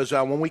 Because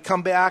when we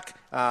come back,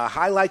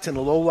 highlights and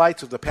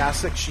lowlights of the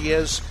past 6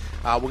 years,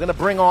 we're going to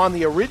bring on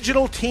the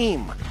original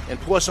team and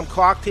pour some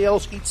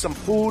cocktails, eat some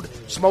food,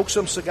 smoke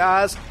some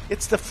cigars.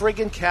 It's the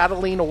friggin'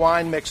 Catalina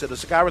Wine Mixer, the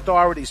Cigar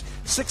Authority's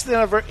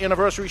 6th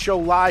anniversary show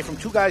live from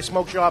Two Guys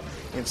Smoke Shop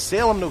in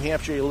Salem, New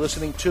Hampshire. You're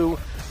listening to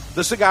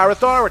the Cigar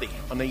Authority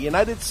on the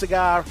United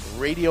Cigar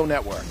Radio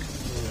Network.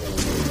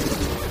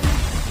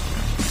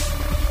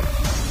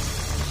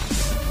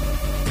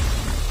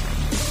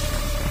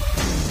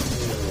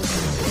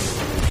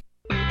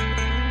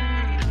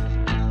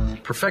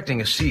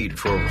 Perfecting a seed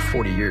for over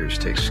 40 years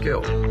takes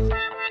skill.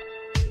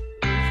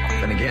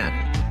 Then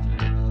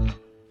again,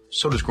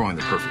 so does growing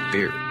the perfect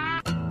beard.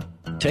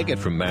 Take it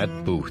from Matt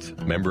Booth,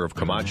 member of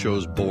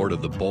Camacho's board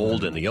of the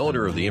Bold and the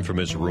owner of the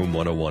infamous Room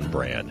 101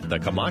 brand. The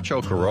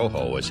Camacho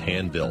Corojo is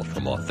hand-built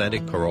from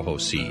authentic Corojo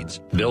seeds,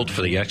 built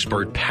for the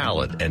expert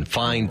palate and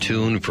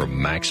fine-tuned for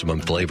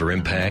maximum flavor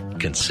impact,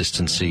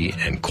 consistency,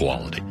 and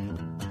quality.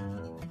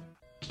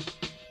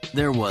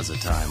 There was a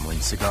time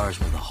when cigars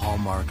were the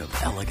hallmark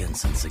of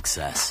elegance and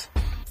success.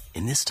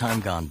 In this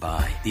time gone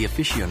by, the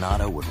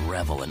aficionado would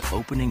revel in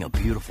opening a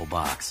beautiful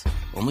box,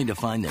 only to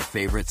find their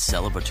favorite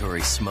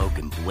celebratory smoke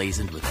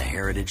emblazoned with a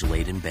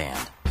heritage-laden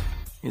band.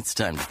 It's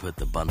time to put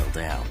the bundle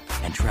down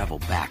and travel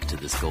back to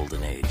this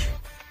golden age.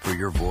 For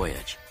your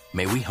voyage,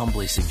 may we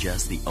humbly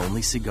suggest the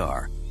only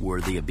cigar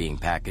worthy of being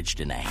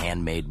packaged in a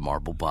handmade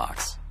marble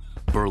box.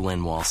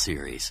 Berlin Wall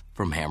Series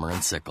from Hammer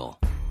 & Sickle.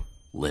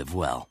 Live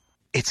well.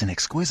 It's an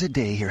exquisite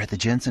day here at the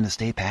Jensen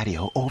Estate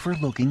patio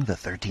overlooking the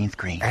 13th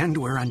green. And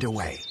we're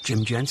underway.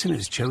 Jim Jensen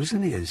has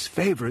chosen his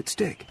favorite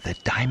stick. The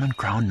Diamond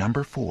Crown No.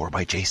 4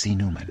 by J.C.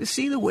 Newman.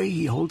 See the way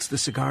he holds the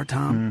cigar,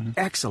 Tom?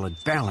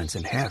 Excellent balance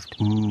and heft.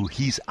 Ooh,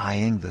 he's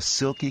eyeing the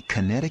silky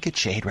Connecticut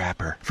shade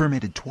wrapper,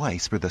 fermented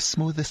twice for the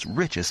smoothest,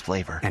 richest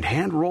flavor. And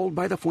hand-rolled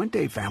by the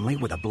Fuente family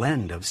with a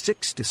blend of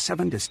 6 to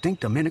 7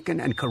 distinct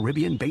Dominican and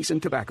Caribbean basin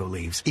tobacco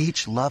leaves.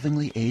 Each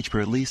lovingly aged for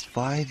at least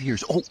 5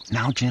 years. Oh,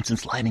 now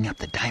Jensen's lighting up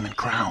the Diamond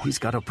Crown. He's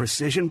got a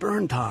precision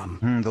burn, Tom.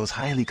 Those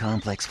highly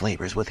complex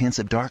flavors with hints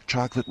of dark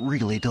chocolate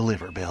really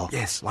deliver, Bill.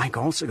 Yes, like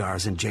all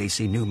cigars in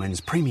J.C.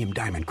 Newman's premium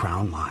Diamond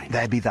Crown line.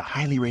 That'd be the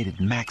highly rated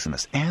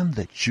Maximus and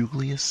the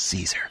Julius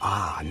Caesar.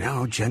 Ah,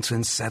 now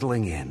Jensen's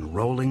settling in,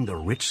 rolling the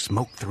rich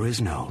smoke through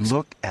his nose.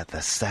 Look at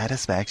the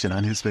satisfaction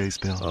on his face,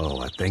 Bill.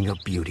 Oh, a thing of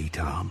beauty,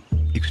 Tom.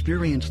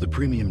 Experience the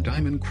premium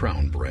Diamond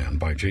Crown brand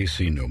by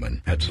J.C.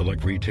 Newman at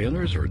select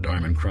retailers or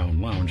Diamond Crown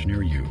Lounge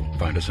near you.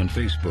 Find us on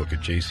Facebook at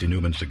J.C.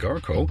 Newman Cigar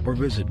Co. or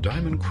visit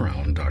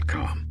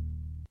DiamondCrown.com.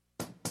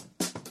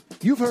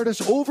 You've heard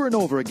us over and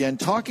over again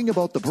talking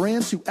about the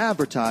brands who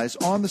advertise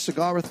on the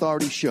Cigar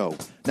Authority show.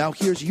 Now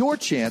here's your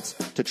chance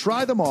to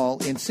try them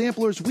all in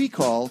samplers we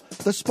call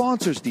the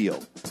Sponsors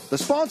Deal. The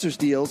Sponsors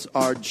Deals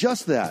are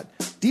just that,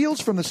 deals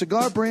from the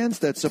cigar brands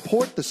that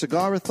support the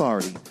Cigar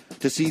Authority.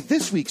 To see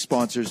this week's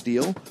Sponsors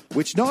Deal,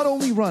 which not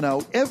only run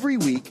out every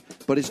week,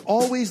 but is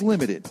always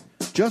limited,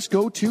 just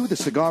go to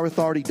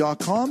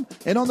thecigarauthority.com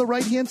and on the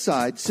right-hand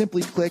side,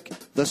 simply click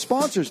the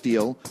Sponsors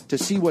Deal to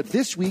see what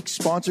this week's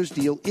Sponsors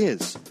Deal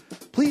is.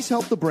 Please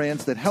help the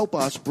brands that help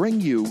us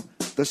bring you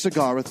the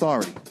Cigar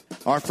Authority.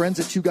 Our friends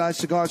at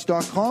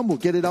twoguyscigars.com will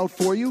get it out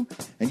for you,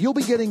 and you'll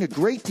be getting a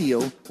great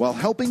deal while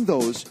helping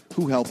those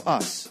who help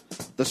us.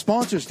 The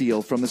Sponsors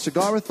Deal from the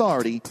Cigar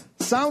Authority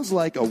sounds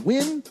like a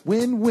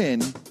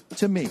win-win-win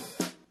to me.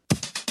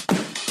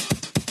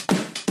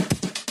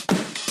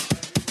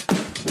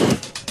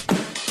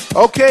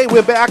 Okay,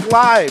 we're back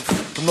live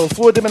from the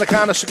Flor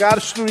Dominicana Cigar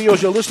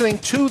Studios. You're listening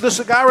to the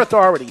Cigar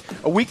Authority,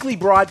 a weekly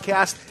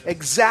broadcast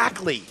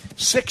exactly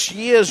 6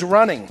 years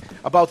running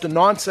about the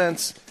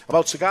nonsense,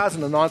 about cigars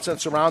and the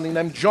nonsense surrounding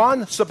them.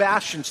 John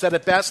Sebastian said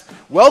it best.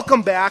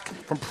 Welcome back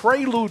from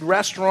Prelude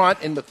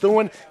Restaurant in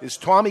Methuen is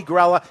Tommy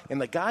Grella,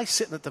 and the guy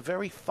sitting at the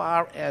very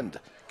far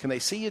end. Can they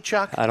see you,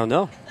 Chuck? I don't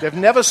know. They've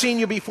never seen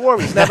you before.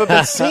 He's never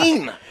been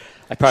seen.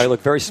 I probably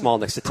look very small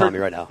next to Tommy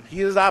right now.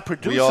 He is our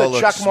producer,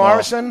 Chuck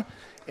Morrison,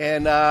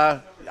 and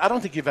I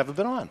don't think you've ever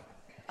been on.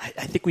 I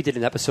think we did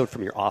an episode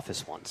from your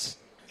office once.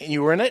 And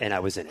you were in it? And I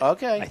was in it.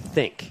 Okay. I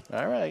think.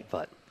 All right.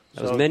 But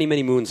that was many,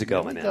 many moons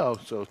ago, my man.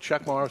 So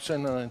Chuck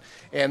Morrison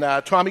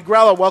and Tommy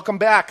Grella, welcome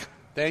back.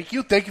 Thank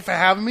you. Thank you for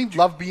having me.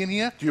 Love being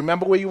here. Do you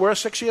remember where you were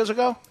 6 years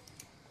ago?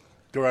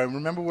 Do I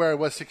remember where I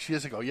was 6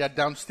 years ago? Yeah,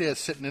 downstairs,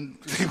 sitting in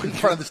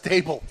front of this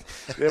table.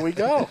 There we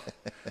go.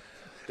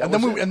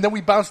 And then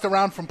we bounced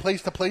around from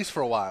place to place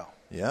for a while.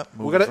 Yeah,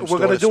 we're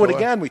gonna do it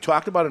again. We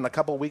talked about it in a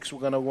couple of weeks. We're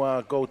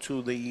gonna go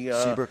to the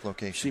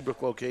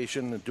Seabrook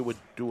location and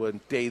do a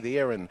day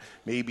there, and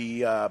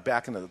maybe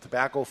back into the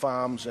tobacco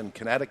farms in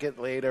Connecticut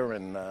later,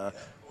 and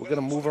we're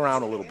gonna move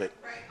around a little bit.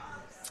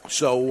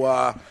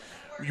 So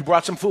you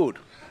brought some food.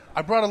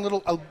 I brought a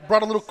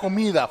little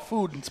comida,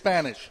 food in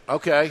Spanish.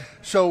 Okay.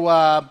 So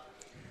a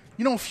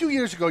few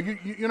years ago,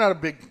 you're not a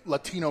big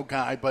Latino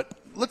guy, but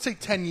let's say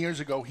 10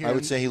 years ago here. I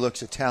would say he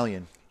looks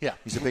Italian. Yeah.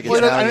 He's a big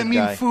Italian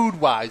guy.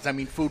 I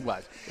mean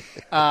food-wise.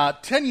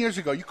 10 years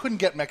ago, you couldn't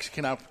get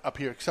Mexican up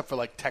here except for,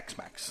 like,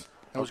 Tex-Mex.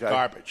 That was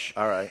garbage.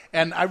 All right.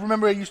 And I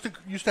remember I used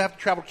to have to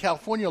travel to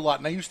California a lot,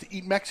 and I used to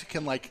eat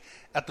Mexican, like,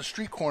 at the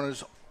street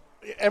corners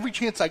every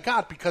chance I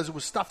got because it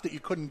was stuff that you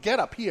couldn't get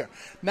up here.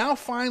 Now,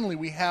 finally,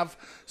 we have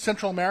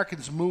Central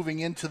Americans moving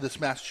into this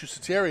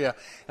Massachusetts area,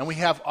 and we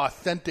have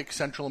authentic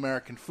Central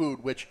American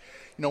food, which,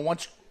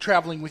 once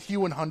traveling with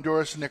you in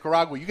Honduras and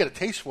Nicaragua, you get a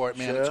taste for it,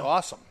 man. Sure. It's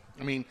awesome.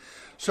 I mean,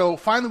 so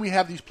finally we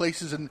have these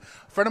places, and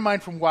a friend of mine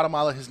from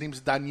Guatemala, his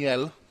name's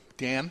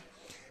Dan,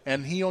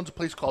 and he owns a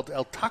place called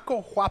El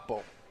Taco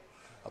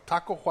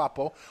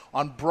Huapo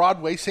on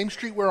Broadway, same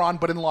street we're on,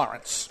 but in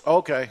Lawrence.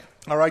 Okay.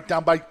 All right,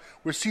 down by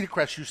where Cedar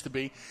Crest used to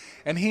be.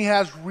 And he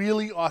has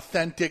really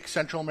authentic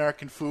Central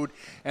American food,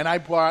 and I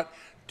brought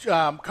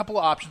a couple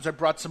of options. I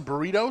brought some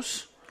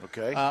burritos.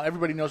 Okay.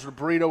 Everybody knows what a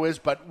burrito is,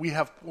 but we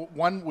have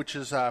one which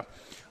is a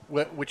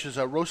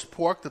roast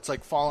pork that's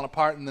like falling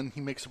apart, and then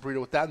he makes a burrito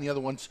with that. And the other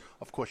one's,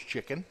 of course,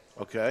 chicken.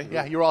 Okay.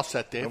 Yeah, you're all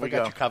set, Dave. I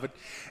got you covered.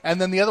 And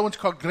then the other one's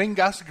called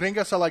gringas.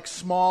 Gringas are like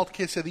small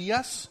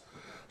quesadillas.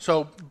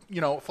 So,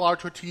 flour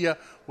tortilla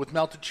with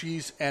melted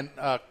cheese and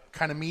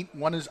kind of meat.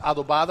 One is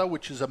adobada,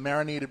 which is a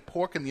marinated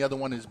pork, and the other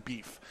one is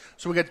beef.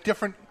 So we got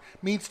different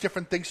meats,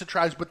 different things to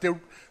try, but they're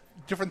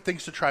different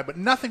things to try, but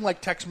nothing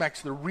like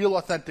Tex-Mex, the real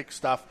authentic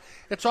stuff.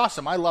 It's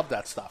awesome. I love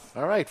that stuff.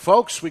 All right,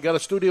 folks, we got a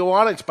studio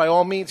audience. By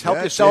all means,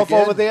 help yourself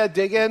over there.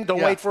 Dig in.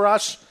 Don't wait for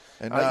us.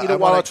 And eat it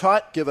while it's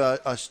hot. Give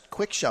a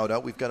quick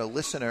shout-out. We've got a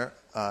listener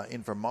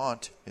in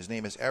Vermont. His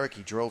name is Eric.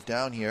 He drove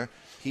down here.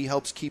 He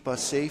helps keep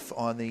us safe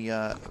on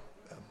the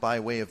by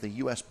way of the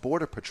U.S.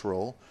 Border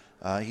Patrol.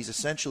 He's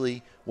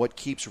essentially what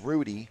keeps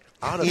Rudy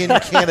in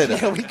Canada.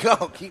 Here we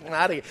go. Keep him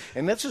out of here.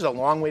 And this is a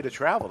long way to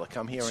travel to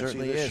come here and see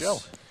this show.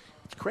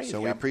 It's crazy.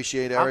 So we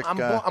appreciate Eric.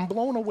 I'm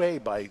blown away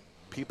by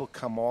people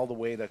come all the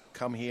way to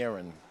come here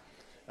and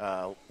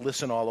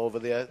listen all over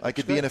there. I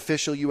could be an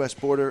official U.S.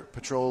 Border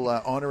Patrol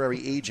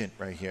honorary agent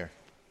right here.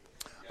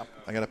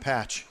 I got a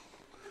patch.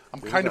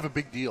 I'm kind of a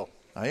big deal.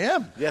 I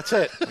am. That's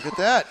it. Look at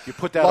that. You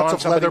put that on,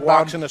 somebody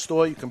walks in the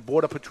store, you can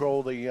Border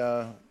Patrol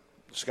the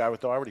Cigar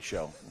Authority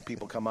show.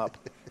 People come up,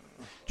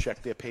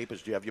 check their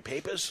papers. Do you have your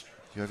papers?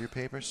 Do you have your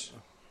papers?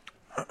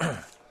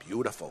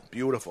 Beautiful,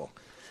 beautiful.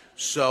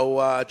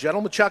 So,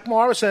 gentleman Chuck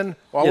Morrison,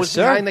 always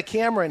Yes, behind the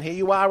camera, and here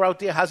you are out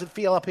there. How's it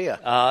feel up here?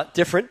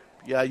 Different.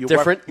 Yeah, you're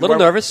different. A little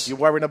nervous. You're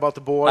worrying about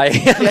the board? I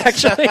am,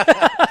 actually.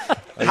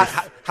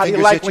 How do you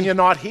like when you're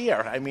not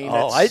here? I mean,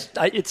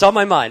 it's on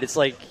my mind. It's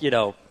like,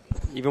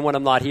 even when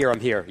I'm not here, I'm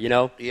here,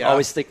 Yeah.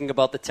 Always thinking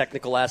about the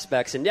technical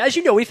aspects. And as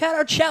you know, we've had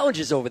our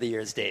challenges over the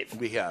years, Dave.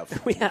 We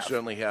have. We have.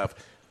 Certainly have.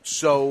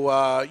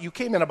 So you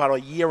came in about a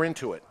year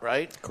into it,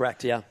 right?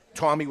 Correct, yeah.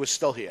 Tommy was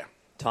still here.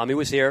 Tommy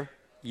was here.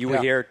 You were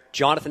here.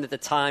 Jonathan at the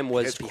time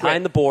was behind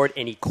quit. the board,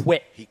 and he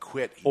quit. He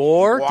quit.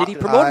 Or did he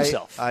promote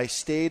himself? I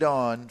stayed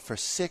on for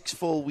 6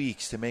 full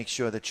weeks to make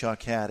sure that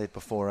Chuck had it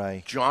before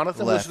I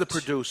Jonathan left. was the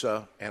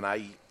producer, and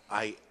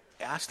I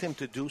asked him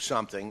to do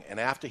something, and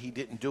after he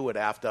didn't do it,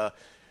 after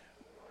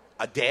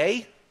a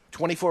day,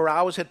 24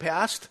 hours had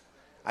passed,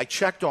 I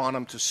checked on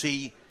him to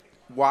see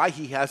why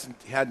he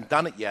hadn't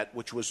done it yet,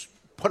 which was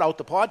put out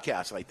the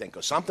podcast, I think,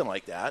 or something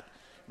like that.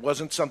 It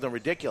wasn't something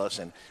ridiculous,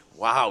 and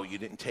wow, you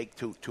didn't take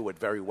to it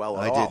very well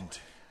at all.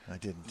 I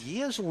didn't.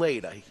 Years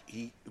later,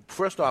 he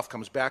first off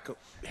comes back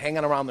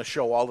hanging around the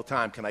show all the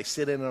time. Can I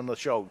sit in on the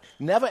show?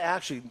 Never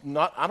actually,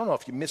 I don't know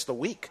if you missed a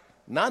week.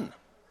 None.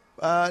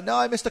 No,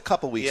 I missed a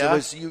couple weeks. Yeah. It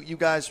was you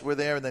guys were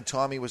there, and then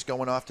Tommy was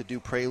going off to do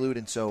Prelude,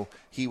 and so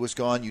he was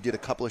gone. You did a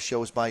couple of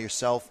shows by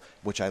yourself,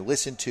 which I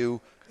listened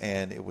to,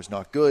 and it was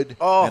not good.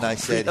 Oh, and I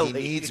said,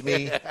 really? he needs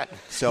me.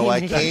 So I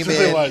came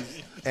in,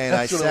 and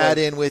I sat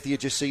in with you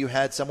just so you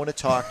had someone to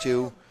talk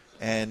to,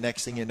 and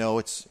next thing you know,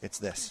 it's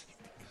this.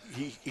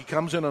 He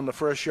comes in on the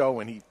first show,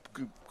 and he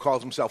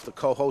calls himself the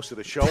co-host of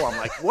the show. I'm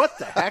like, what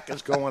the heck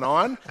is going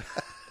on?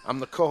 I'm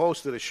the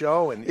co-host of the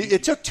show, and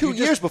it took 2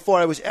 years before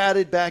I was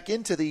added back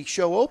into the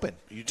show open.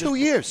 2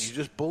 years. You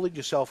just bullied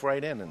yourself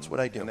right in, and that's what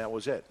I do, and that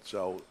was it.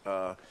 So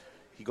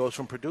he goes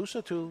from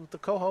producer to the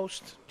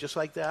co-host, just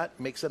like that,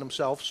 makes it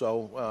himself.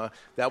 So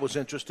that was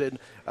interesting.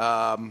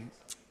 I'm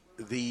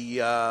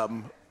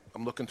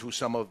looking through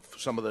some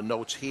of the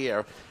notes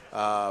here.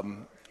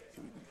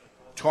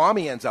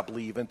 Tommy ends up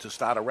leaving to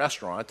start a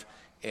restaurant,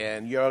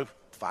 and you're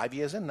 5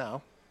 years in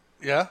now.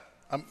 Yeah.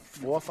 I'm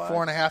 4 or 5?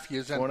 4.5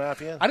 years in.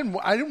 4.5 years. I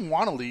didn't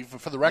want to leave,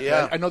 for the record.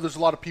 Yeah. I know there's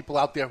a lot of people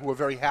out there who are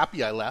very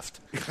happy I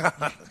left.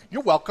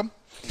 You're welcome.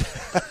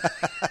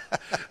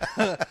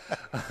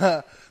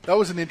 That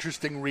was an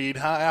interesting read,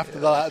 huh? After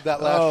that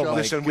last show.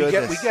 Listen, we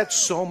get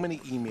so many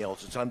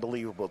emails. It's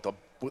unbelievable.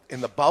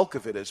 And the bulk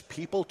of it is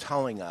people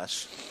telling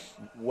us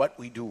what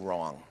we do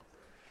wrong.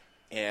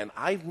 And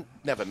I've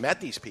never met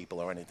these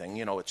people or anything.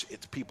 You know, it's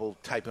people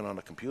typing on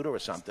a computer or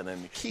something,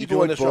 and you're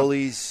doing this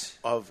bullies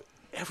of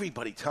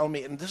everybody telling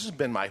me, and this has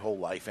been my whole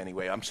life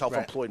anyway. I'm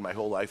self-employed my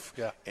whole life,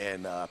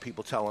 and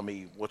people telling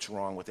me what's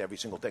wrong with every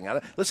single thing.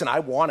 Listen, I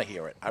want to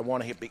hear it. I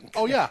want to hear.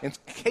 In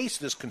case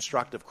there's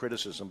constructive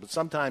criticism, but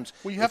sometimes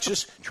it's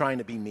just trying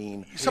to be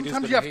mean.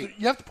 Sometimes you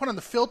have to put on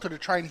the filter to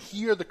try and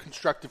hear the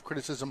constructive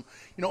criticism.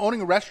 You know,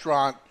 owning a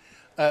restaurant,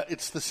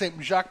 it's the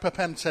same. Jacques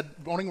Pepin said,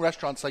 owning a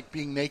restaurant's like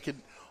being naked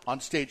on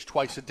stage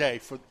twice a day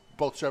for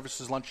both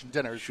services, lunch and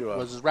dinner,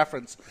 was his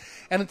reference.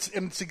 And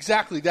it's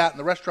exactly that in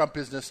the restaurant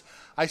business.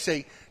 I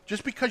say,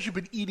 just because you've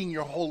been eating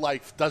your whole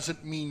life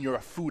doesn't mean you're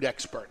a food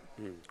expert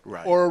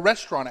or a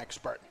restaurant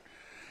expert.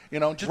 You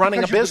know, just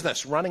running a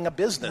business. Run the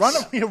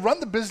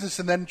business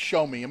and then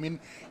show me. I mean,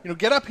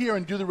 get up here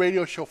and do the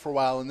radio show for a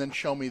while and then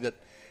show me that.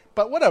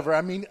 But whatever.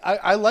 I mean,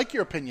 I like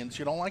your opinions.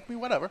 You don't like me,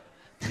 whatever.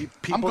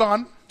 I'm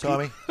gone.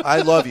 Tommy,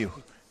 I love you.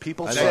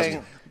 People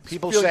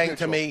saying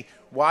to me,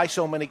 why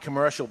so many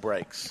commercial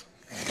breaks?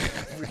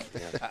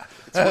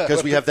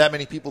 Because we have that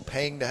many people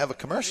paying to have a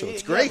commercial.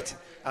 It's great.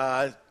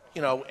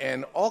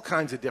 And all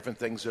kinds of different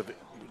things of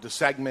the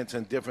segments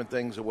and different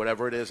things or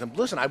whatever it is. And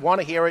listen, I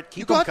want to hear it.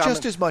 You got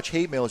just as much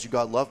hate mail as you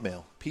got love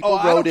mail. People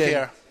wrote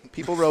in.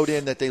 People wrote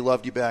in that they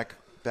loved you back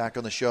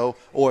on the show,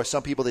 or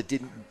some people that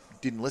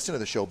didn't listen to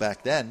the show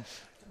back then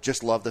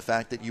just loved the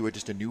fact that you were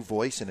just a new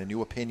voice and a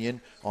new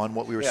opinion on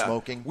what we were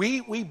smoking.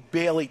 We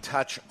barely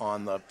touch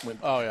on the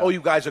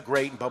you guys are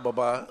great and blah blah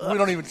blah. We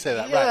don't even say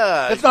that,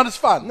 right? It's not as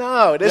fun.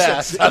 No, it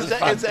isn't.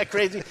 It's that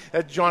crazy?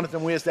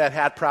 Jonathan wears that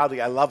hat proudly.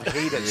 I love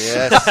haters.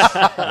 Yes,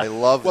 I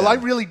love that. Well, I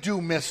really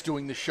do miss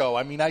doing the show.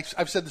 I mean, I've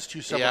said this to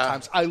you several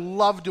times. I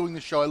love doing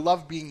the show. I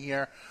love being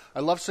here. I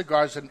love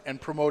cigars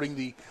and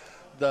promoting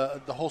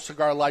the whole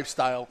cigar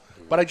lifestyle.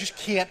 But I just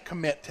can't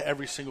commit to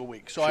every single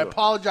week. So I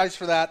apologize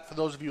for that, for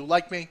those of you who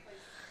like me.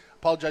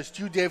 Apologize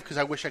to you, Dave, because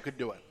I wish I could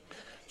do it.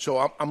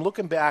 So I'm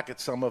looking back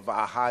at some of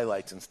our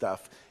highlights and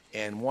stuff,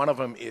 and one of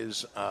them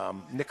is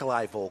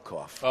Nikolai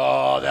Volkov.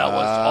 Oh, that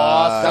was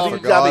awesome.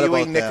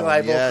 WWE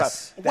Nikolai Volkov.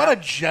 Yes. What a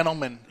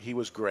gentleman. He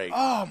was great.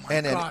 Oh, my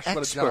gosh,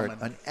 what a gentleman.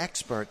 An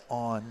expert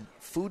on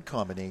food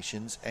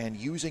combinations and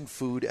using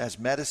food as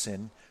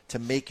medicine to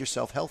make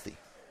yourself healthy.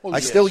 Well, I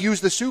still use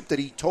the soup that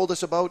he told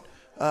us about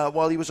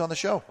while he was on the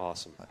show.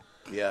 Awesome.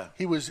 Yeah.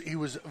 He was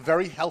a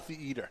very healthy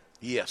eater.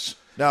 Yes.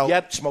 Now,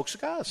 yet smoked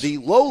cigars. The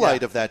low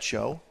light of that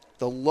show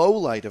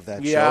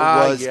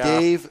was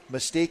Dave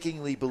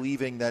mistakenly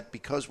believing that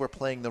because we're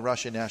playing the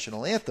Russian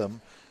national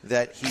anthem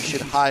that he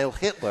should Heil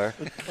Hitler.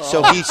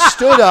 So he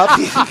stood up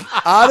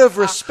out of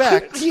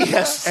respect,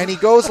 and he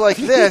goes like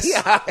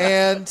this,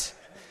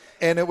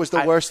 and it was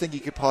the worst thing he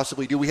could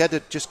possibly do. We had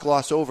to just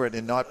gloss over it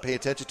and not pay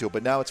attention to it,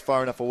 but now it's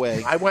far enough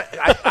away.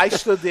 I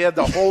stood there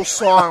the whole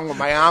song with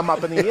my arm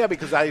up in the air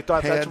because I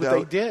thought that's what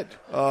they did.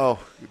 Oh,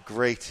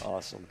 great.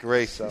 Awesome.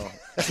 Great. So,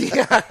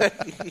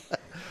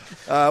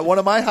 one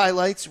of my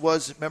highlights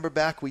was, remember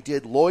back, we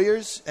did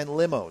lawyers and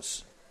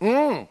limos.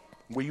 Where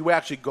you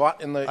actually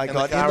got in the I in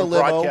got the car in the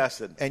limo,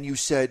 broadcasted. and you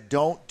said,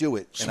 don't do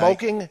it.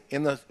 Smoking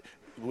it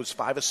was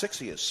 5 or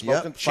 6 years.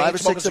 Smoking, 5 or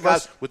 6 of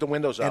us with the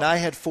windows up. And I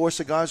had 4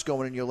 cigars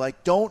going, and you're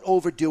like, don't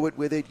overdo it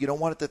with it. You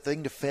don't want the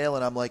thing to fail.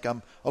 And I'm like,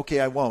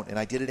 okay, I won't. And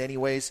I did it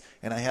anyways,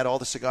 and I had all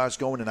the cigars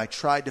going, and I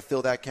tried to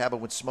fill that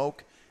cabin with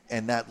smoke,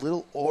 and that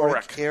little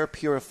Auric air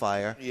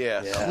purifier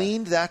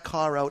cleaned that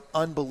car out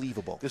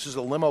unbelievable. This is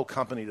a limo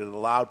company that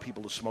allowed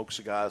people to smoke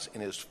cigars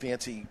in his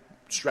fancy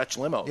stretch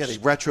limos. Yeah, they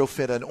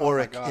retrofit an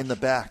Auric in the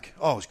back.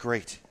 Oh, it was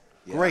great.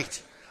 Yeah.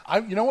 Great.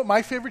 You know what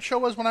my favorite show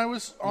was when I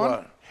was on?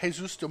 What?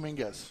 Jesus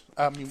Dominguez.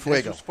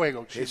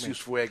 Fuego. Jesus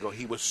Fuego.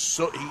 He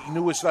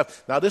knew his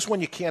stuff. Now this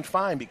one you can't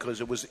find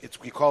because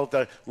we call it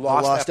the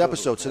lost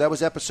episode. So that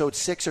was episode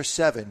 6 or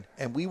 7,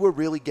 and we were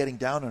really getting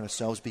down on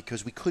ourselves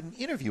because we couldn't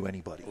interview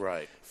anybody.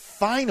 Right.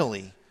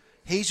 Finally,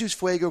 Jesus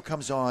Fuego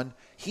comes on.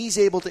 He's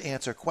able to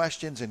answer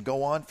questions and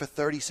go on for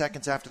 30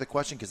 seconds after the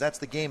question, because that's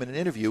the game in an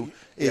interview,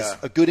 is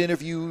a good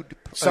interview.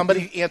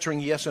 Somebody answering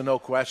yes or no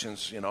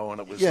questions, and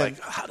it was like,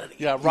 how did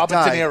he? Yeah, Robert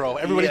De Niro.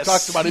 Everybody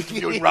talks about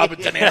interviewing Robert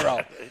De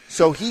Niro.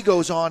 So he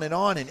goes on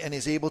and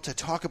is able to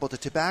talk about the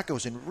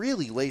tobaccos and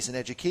really lays an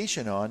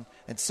education on,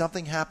 and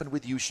something happened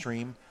with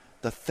Ustream.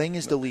 The thing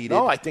is deleted.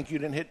 No, I think you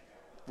didn't hit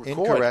record.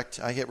 Incorrect.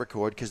 I hit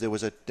record because there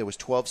was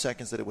 12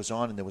 seconds that it was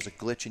on, and there was a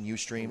glitch in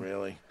Ustream.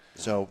 Really?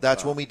 So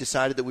that's when we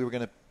decided that we were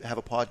going to have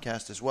a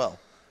podcast as well.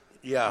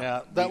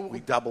 Yeah, we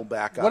double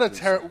back up.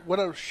 What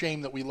a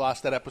shame that we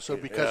lost that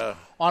episode because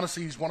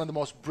honestly, he's one of the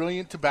most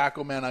brilliant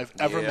tobacco men I've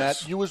ever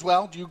met. You as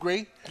well? Do you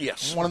agree?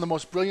 Yes. One of the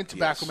most brilliant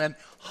tobacco men.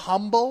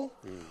 Humble,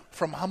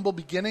 from humble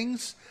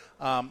beginnings.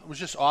 It was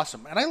just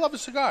awesome. And I love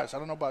his cigars. I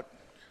don't know about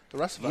the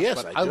rest of us,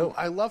 Yes, but I do.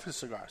 I love his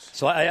cigars.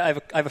 So I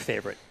have a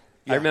favorite.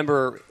 I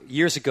remember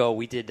years ago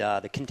we did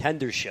the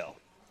Contenders show.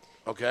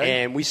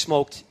 Okay. And we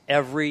smoked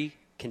every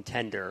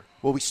Contender.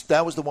 Well,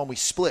 that was the one we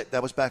split.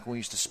 That was back when we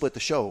used to split the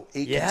show.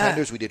 8 Yeah.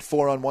 Contenders. We did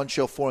 4 on one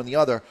show, 4 on the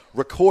other.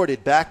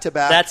 Recorded back to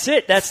back. That's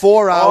it. That's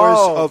 4 hours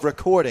of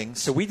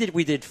recordings. So we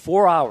did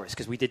 4 hours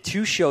because we did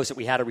 2 shows that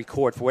we had to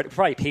record for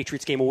probably a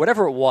Patriots game or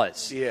whatever it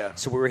was. Yeah.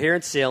 So we were here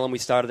in Salem. We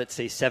started at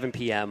say 7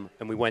 p.m.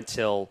 and we went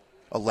till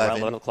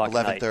 11 o'clock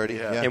at night. 11:30.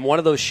 Yeah. And one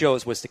of those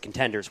shows was the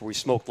Contenders, where we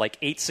smoked like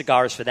 8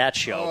 cigars for that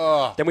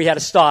show. Then we had to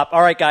stop.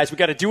 All right, guys, we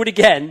got to do it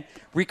again,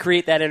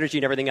 recreate that energy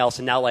and everything else,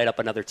 and now light up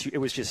another 2. It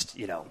was just,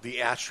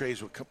 the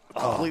ashtrays were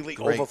completely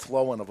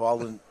overflowing of all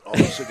the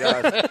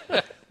cigars.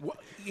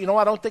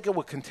 I don't think it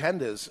were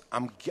Contenders.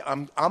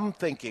 I'm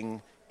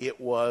thinking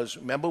it was.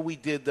 Remember, we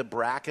did the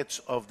brackets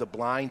of the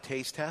blind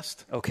taste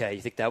test. Okay,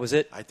 you think that was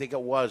it? I think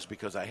it was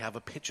because I have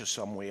a picture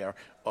somewhere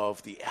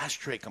of the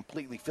ashtray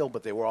completely filled,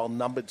 but they were all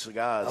numbered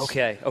cigars.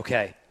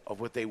 Okay. Of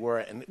what they were,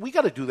 and we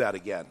got to do that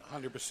again.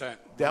 100%.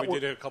 That We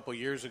did it a couple of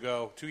years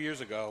ago, 2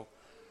 years ago.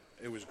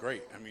 It was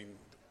great. I mean,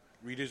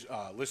 readers,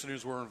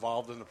 listeners were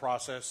involved in the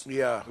process.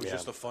 Yeah. It was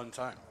just a fun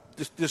time.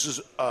 This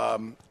is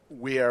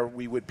where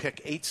we would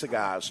pick 8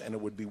 cigars, and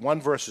it would be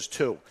 1 versus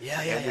 2.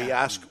 And we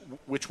ask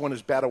which one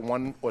is better,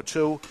 1 or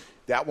 2.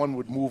 That one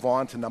would move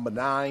on to number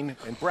 9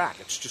 and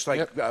brackets, just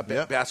like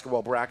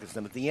basketball brackets.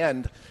 And at the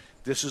end,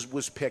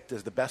 was picked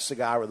as the best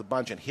cigar of the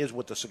bunch, and here's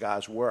what the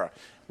cigars were,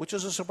 which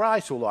is a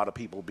surprise to a lot of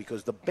people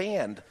because the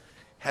band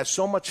has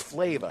so much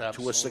flavor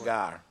to a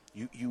cigar.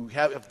 You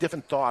have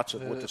different thoughts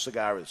of what the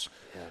cigar is.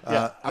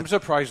 I'm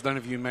surprised none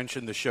of you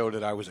mentioned the show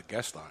that I was a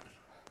guest on.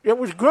 It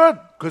was good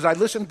because I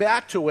listened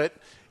back to it,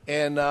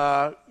 and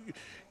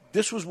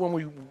this was when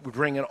we would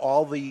bring in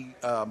all the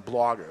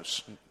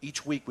bloggers.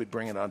 Each week we'd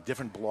bring in a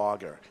different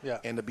blogger. Yeah.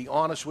 And to be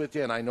honest with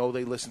you, and I know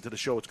they listen to the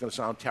show, it's going to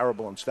sound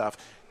terrible and stuff,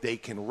 they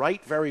can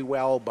write very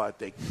well, but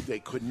they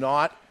could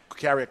not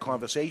carry a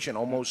conversation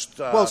almost.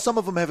 Well, some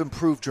of them have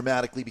improved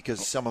dramatically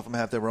because some of them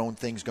have their own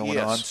things going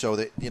on, so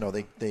that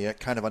they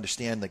kind of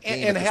understand the game.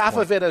 And at this half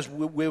point. of it is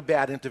we're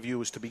bad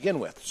interviewers to begin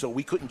with, so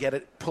we couldn't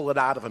pull it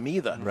out of them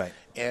either. Right.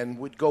 And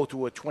we'd go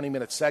through a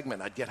 20-minute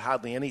segment. I'd get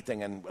hardly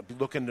anything, and I'd be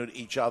looking at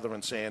each other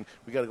and saying,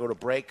 "We got to go to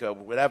break or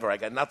whatever." I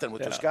got nothing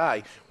with this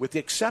guy, with the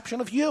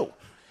exception of you.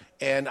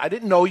 And I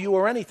didn't know you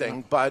or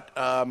anything, but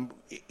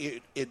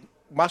it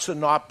must have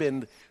not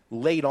been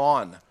late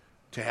on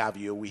to have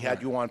you. We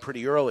had you on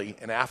pretty early,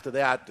 and after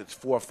that, it's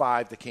 4 or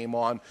 5 that came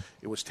on.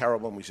 It was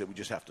terrible, and we said we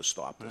just have to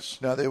stop this.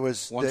 No, there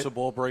was once a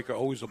ball breaker,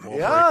 always a ball breaker.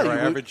 Yeah, I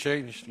haven't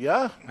changed.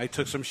 Yeah, I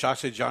took some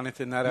shots at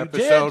Jonathan that You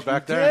episode did,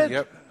 back you there. did.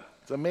 Yep,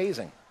 it's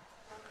amazing.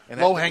 And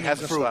Low-hanging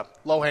fruit.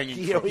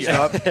 Low-hanging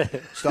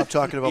fruit. Stop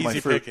talking about my Easy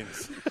fruit.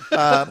 pickings.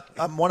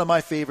 One of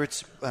my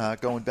favorites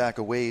going back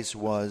a ways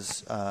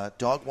was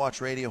Dog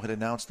Watch Radio had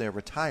announced their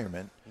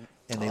retirement,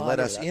 and they let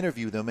us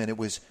interview them, and it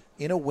was,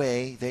 in a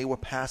way, they were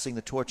passing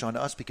the torch on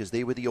us because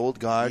they were the old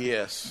guard,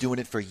 doing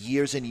it for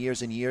years and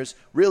years and years.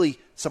 Really,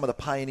 some of the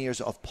pioneers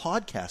of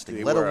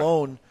podcasting, let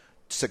alone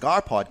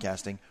cigar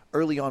podcasting,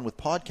 early on with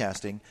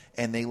podcasting,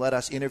 and they let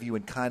us interview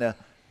and kind of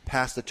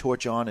pass the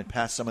torch on and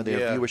pass some of their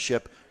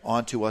viewership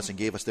on to us and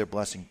gave us their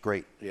blessing.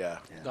 Great. Yeah.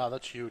 No,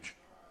 that's huge.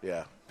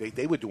 Yeah.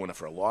 They were doing it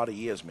for a lot of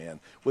years, man.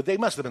 Well, they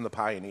must have been the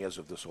pioneers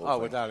of this whole thing. Oh,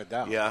 without a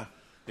doubt. Yeah.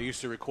 They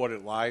used to record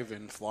it live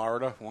in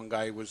Florida. One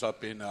guy was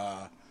up in,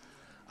 I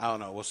don't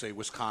know, we'll say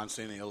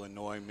Wisconsin,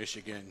 Illinois,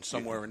 Michigan,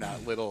 somewhere in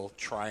that little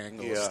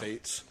triangle of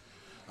states.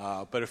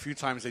 But a few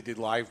times they did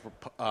live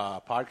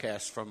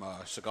podcasts from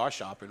a cigar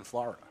shop in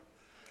Florida.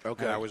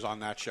 Okay. And I was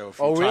on that show a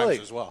few times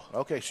as well.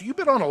 Okay, so you've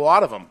been on a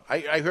lot of them.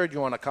 I heard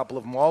you on a couple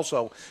of them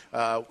also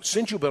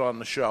since you've been on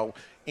the show,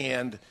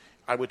 and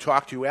I would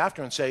talk to you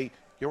after and say,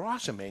 "You're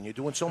awesome, man. You're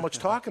doing so much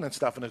talking and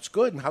stuff, and it's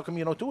good. And how come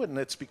you don't do it?" And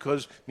it's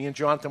because me and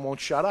Jonathan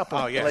won't shut up.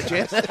 Oh, yeah. Let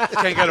you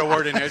Can't get a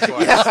word in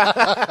edgewise.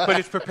 But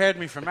it's prepared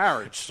me for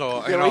marriage, so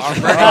I'm ready.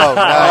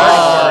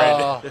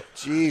 Oh, nice.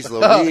 Jeez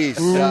Louise.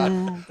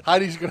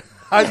 Heidi's going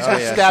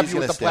to stab you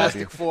with a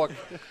plastic fork.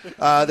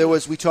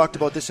 We talked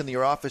about this in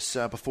your office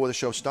before the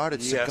show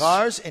started. Yes.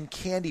 Cigars and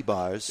candy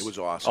bars. It was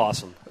awesome.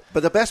 Awesome.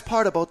 But the best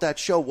part about that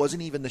show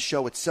wasn't even the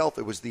show itself.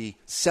 It was the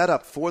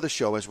setup for the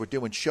show as we're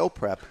doing show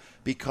prep,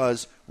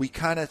 because we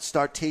kind of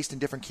start tasting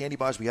different candy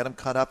bars. We had them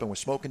cut up, and we're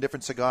smoking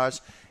different cigars.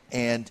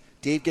 And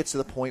Dave gets to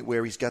the point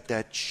where he's got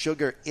that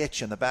sugar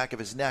itch in the back of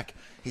his neck.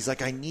 He's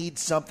like, I need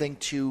something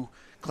to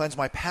cleanse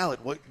my palate.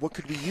 What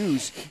could we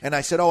use? And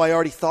I said, I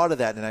already thought of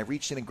that. And I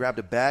reached in and grabbed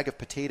a bag of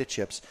potato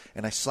chips,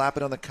 and I slap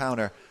it on the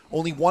counter.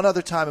 Only one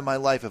other time in my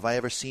life have I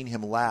ever seen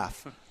him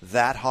laugh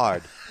that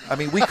hard. I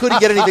mean, we couldn't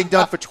get anything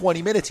done for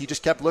 20 minutes. He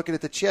just kept looking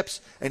at the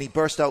chips, and he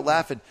burst out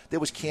laughing. There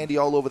was candy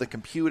all over the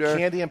computer.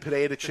 Candy and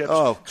potato chips.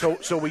 Oh.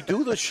 So we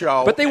do the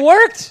show. But they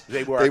worked.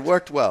 They worked. They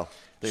worked well.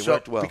 They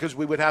worked well. Because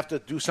we would have to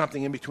do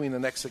something in between the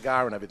next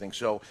cigar and everything.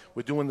 So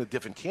we're doing the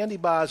different candy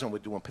bars, and we're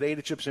doing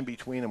potato chips in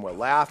between, and we're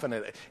laughing.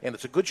 And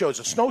it's a good show.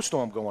 There's a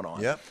snowstorm going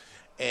on. Yep.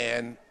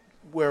 And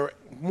we're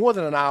more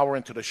than an hour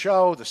into the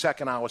show. The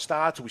second hour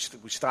starts.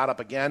 We start up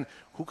again.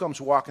 Who comes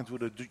walking through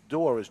the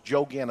door is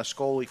Joe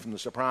Ganascoli from The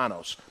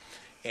Sopranos.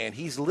 And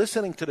he's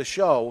listening to the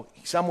show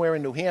somewhere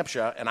in New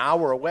Hampshire, an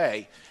hour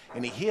away,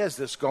 and he hears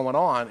this going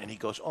on, and he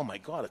goes, oh, my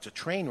God, it's a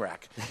train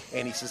wreck.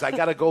 And he says, I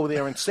got to go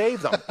there and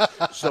save them.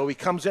 So he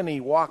comes in, and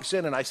he walks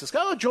in, and I says,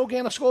 Joe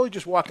Ganascoli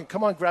just walking.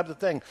 Come on, grab the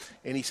thing.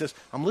 And he says,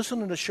 I'm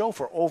listening to the show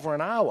for over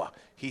an hour.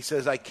 He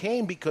says, I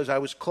came because I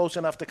was close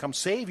enough to come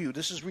save you.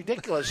 This is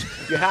ridiculous.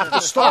 You have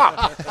to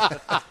stop.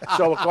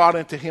 So it got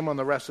into him on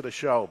the rest of the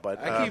show. But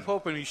I keep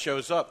hoping he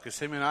shows up because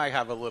him and I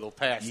have a little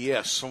past.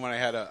 Yes. From when I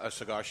had a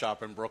cigar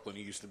shop in Brooklyn,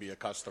 he used to be a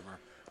customer.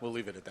 We'll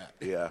leave it at that.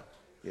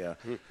 Yeah.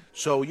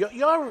 So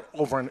you're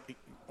over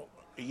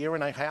a year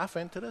and a half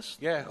into this?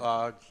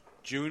 Yeah.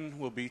 June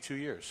will be 2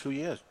 years. 2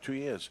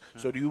 years.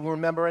 So do you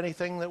remember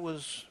anything that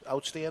was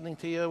outstanding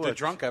to you? The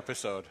drunk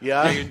episode.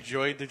 Yeah. I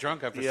enjoyed the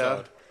drunk episode.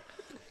 Yeah.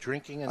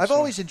 Drinking and I've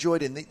always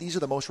enjoyed, and these are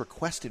the most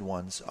requested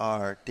ones,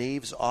 are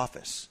Dave's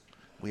Office.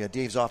 We had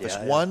Dave's Office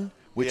 1,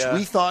 which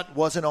we thought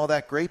wasn't all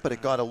that great, but it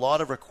got a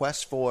lot of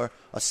requests for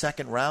a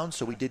second round,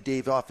 so we did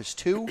Dave's Office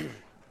 2.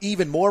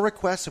 Even more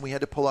requests, and we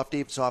had to pull off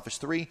Dave's Office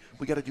 3.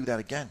 We got to do that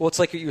again. Well, it's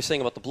like what you were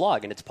saying about the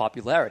blog and its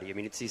popularity. I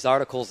mean, it's these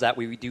articles that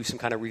we do some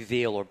kind of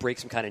reveal or break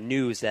some kind of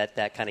news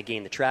that kind of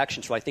gain the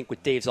traction. So I think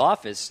with Dave's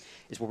Office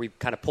is where we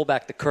kind of pull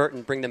back the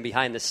curtain, bring them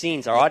behind the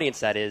scenes. Our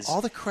audience, that is.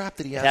 All the crap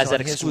that he has that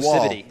on his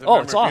exclusivity. wall.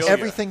 Oh, it's awesome.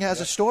 Everything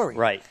has a story.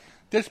 Right.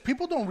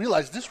 People don't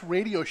realize this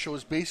radio show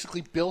is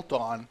basically built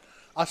on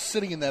us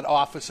sitting in that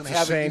office and It's the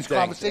having same these thing.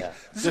 conversations.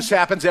 Yeah. This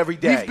happens every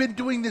day. We've been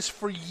doing this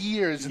for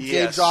years in Yes.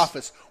 Dave's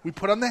office. We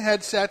put on the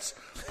headsets,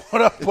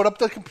 put up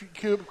the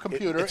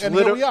computer, and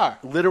here we are.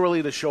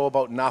 Literally the show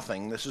about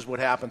nothing. This is what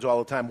happens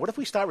all the time. What if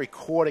we start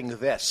recording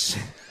this?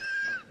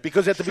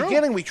 Because at the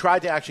beginning we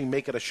tried to actually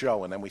make it a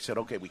show, and then we said,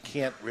 okay, we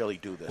can't really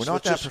do this. We're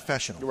not that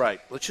professional. Right.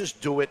 Let's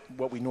just do it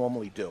what we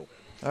normally do.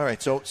 All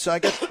right, so I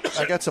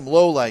got some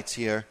lowlights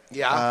here.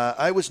 Yeah.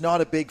 I was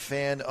not a big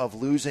fan of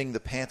losing the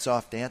pants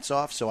off dance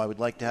off, so I would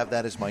like to have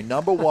that as my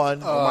number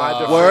one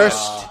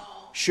worst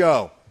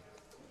show.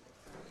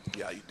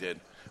 Yeah, you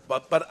did,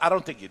 but I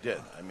don't think you did.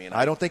 I mean,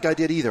 I don't think I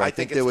did either. I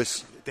think there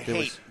was the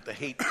hate.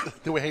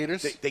 There were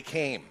haters. They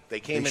came. They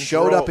They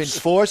showed up in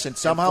force and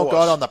somehow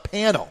got on the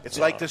panel. It's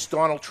like this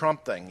Donald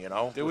Trump thing, you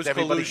know. There was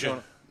Everybody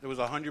collusion. There was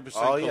 100%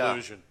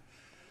 collusion.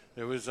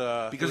 There was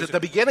because at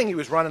the beginning he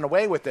was running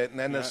away with it, and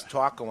then there's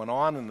talk going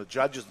on, and the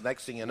judges.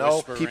 Next thing you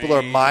know, people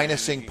are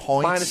minusing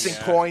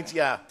points.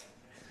 Yeah.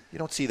 You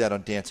don't see that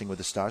on Dancing with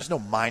the Stars. There's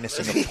no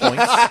minusing of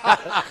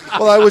points.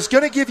 Well, I was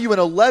going to give you an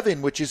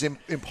 11, which is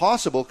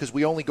impossible because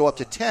we only go up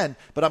to 10,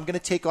 but I'm going to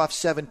take off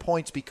 7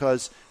 points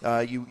because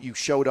you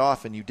showed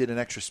off and you did an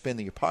extra spin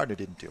that your partner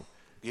didn't do.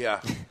 Yeah,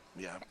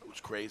 it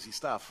was crazy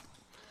stuff.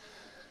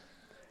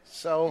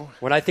 So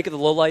when I think of the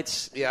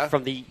lowlights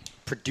from the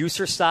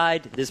producer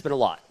side, there's been a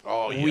lot.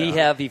 Oh, yeah. We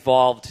have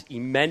evolved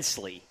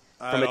immensely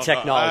from a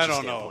technology I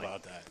don't standpoint. know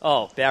about that.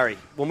 Oh, Barry,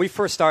 when we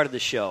first started the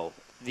show,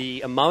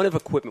 the amount of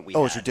equipment we had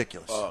was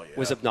ridiculous.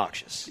 was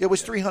obnoxious. It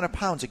was 300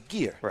 pounds of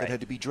gear Right. that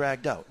had to be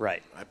dragged out.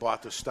 Right. I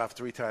bought this stuff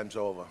 3 times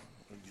over.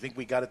 You think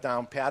we got it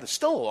down pat? It's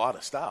still a lot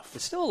of stuff.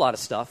 There's still a lot of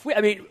stuff. Do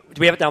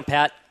we have it down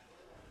pat?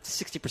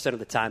 60% of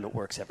the time, it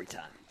works every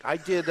time. I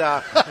did. You're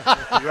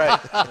right.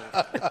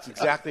 That's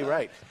exactly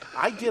right.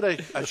 I did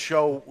a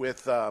show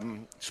with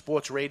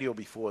sports radio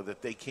before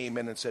that they came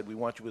in and said, we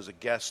want you as a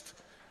guest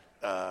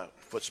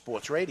for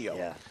sports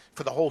radio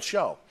for the whole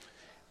show.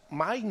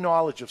 My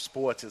knowledge of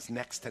sports is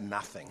next to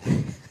nothing.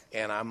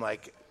 And I'm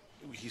like,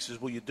 he says,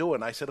 will you do it?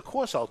 And I said, of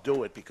course I'll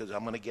do it because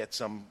I'm going to get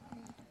some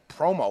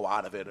promo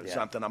out of it or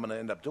something. I'm going to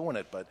end up doing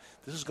it. But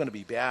this is going to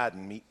be bad.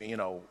 And,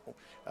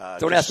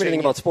 don't ask me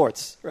anything about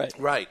sports. Right.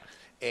 Right.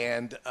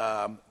 And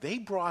they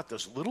brought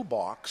this little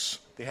box.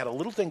 They had a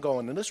little thing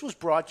going, and this was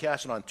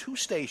broadcasted on 2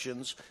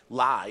 stations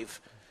live.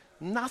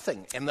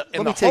 Nothing. And the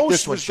Let me take host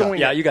this one, was Chuck.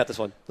 doing Yeah, it. you got this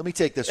one. Let me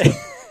take this one.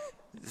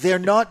 They're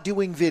not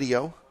doing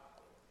video.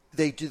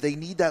 They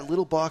need that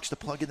little box to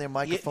plug in their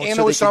microphone. and so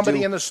there was they can somebody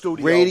do in the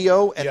studio.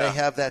 radio, and Yeah. they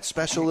have that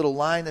special little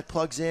line that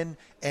plugs in.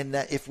 And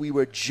that if we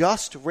were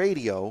just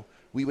radio,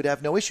 we would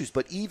have no issues.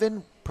 But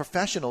even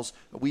professionals,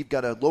 we've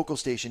got a local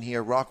station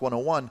here, Rock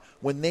 101.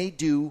 When they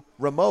do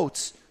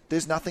remotes,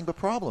 there's nothing but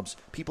problems.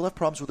 People have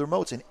problems with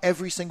remotes, and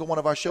every single one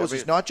of our shows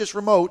is not just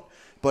remote,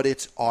 but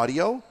it's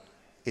audio,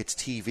 It's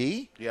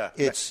TV. Yeah.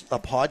 It's a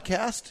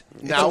podcast.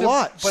 Now, it's a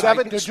lot.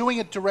 But they're doing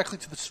it directly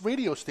to the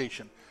radio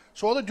station.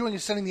 So all they're doing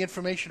is sending the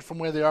information from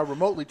where they are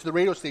remotely to the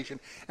radio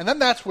station, and then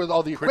that's where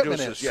all the equipment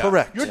is. Yeah.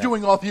 Correct. You're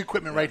doing all the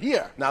equipment right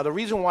here. Now, the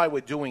reason why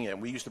we're doing it,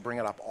 and we used to bring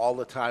it up all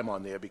the time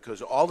on there,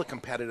 because all the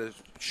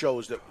competitive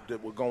shows that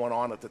were going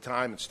on at the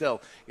time and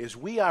still, is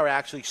we are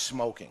actually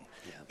smoking.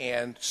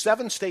 Yeah. And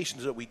 7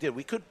 stations that we did,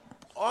 we could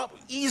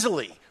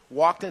easily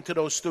walked into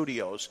those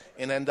studios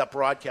and end up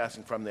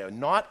broadcasting from there.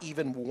 Not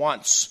even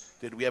once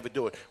did we ever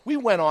do it. We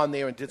went on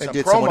there and did some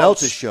promos. Someone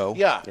else's show.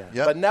 Yeah,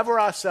 Yep. But never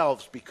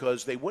ourselves,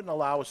 because they wouldn't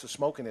allow us to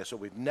smoke in there. So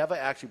we've never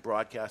actually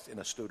broadcast in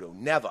a studio.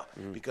 Never.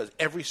 Because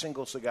every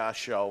single cigar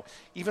show,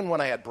 even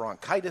when I had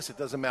bronchitis, it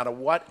doesn't matter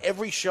what,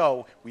 every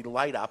show we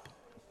light up.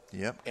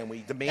 Yep. And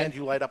we demand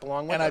you light up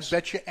along with us. us. And I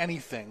bet you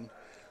anything,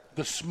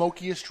 the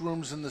smokiest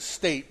rooms in the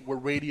state were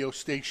radio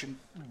station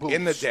booths.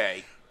 In the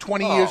day.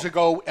 20 years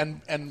ago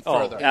and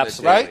further.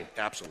 Absolutely. Right?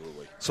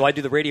 Absolutely. So I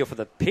do the radio for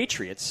the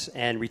Patriots,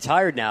 and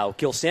retired now,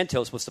 Gil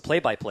Santos was the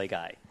play-by-play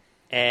guy.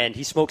 And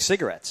he smoked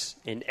cigarettes.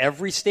 In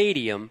every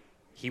stadium,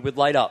 he would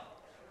light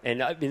up.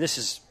 And, I mean, this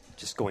is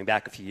just going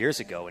back a few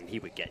years ago, and he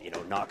would get,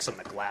 knocks on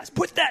the glass,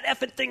 put that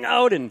effing thing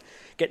out, and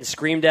getting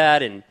screamed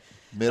at, and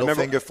middle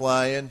finger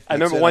flying. I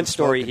remember one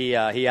story, he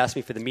asked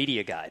me for the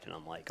media guide, and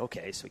I'm like,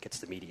 okay, so he gets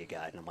the media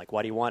guide, and I'm like,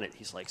 why do you want it?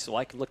 He's like, so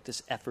I can look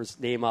this effer's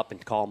name up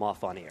and call him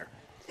off on air.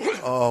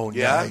 Oh,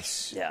 yeah?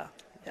 Nice. Yeah.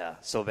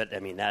 So, but, I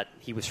mean,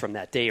 he was from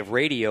that day of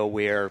radio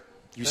where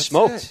you That's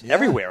smoked it, yeah.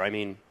 everywhere. I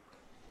mean,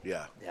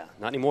 yeah.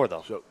 Not anymore,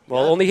 though. So,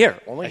 only here.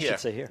 Only I here. should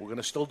say here. We're going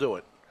to still do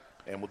it.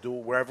 And we'll do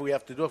it wherever we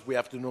have to do it. If we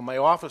have to do it in my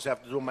office,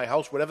 have to do it in my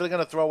house, whatever they're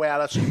going to throw at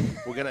us,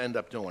 we're going to end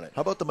up doing it.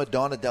 How about the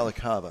Madonna della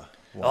Cava?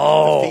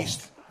 The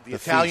feast. The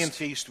Italian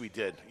feast we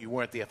did. You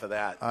weren't there for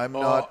that. I'm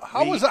not.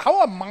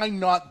 How am I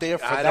not there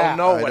for I that? don't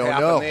know what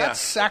happened there. That's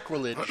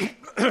sacrilege.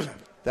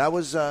 That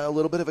was a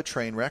little bit of a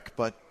train wreck,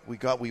 but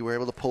we were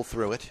able to pull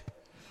through it.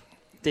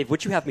 Dave,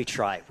 what'd you have me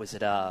try? Was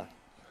it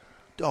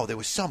Oh, there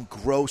was some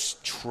gross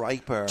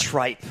tripe.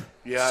 Tripe.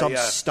 Yeah, some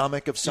yeah.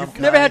 stomach of some You've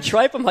kind. never had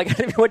tripe? I'm like, I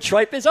don't even know what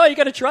tripe is. Oh, you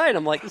got to try it.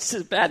 I'm like, this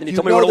is bad. And he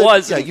told me know what it that-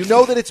 was. Yeah, you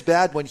know that it's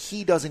bad when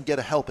he doesn't get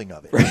a helping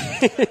of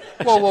it.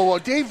 Whoa.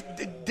 Dave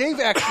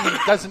actually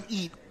doesn't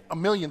eat a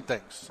million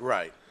things.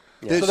 Right.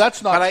 So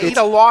that's not. But I eat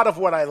a lot of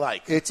what I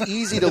like. It's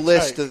easy to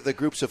list the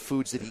groups of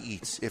foods that he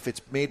eats. If it's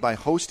made by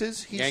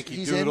Hostess, Yankee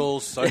he's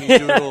Doodles, in. Sunny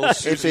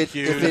Doodles, if Suzy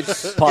Q.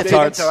 it's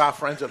Pop-Tarts. To our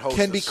friends at Hostess.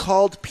 can be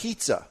called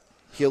pizza,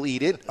 he'll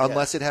eat it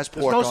unless it has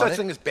pork There's no on such it.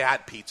 thing as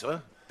bad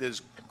pizza.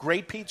 There's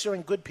great pizza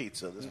and good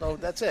pizza.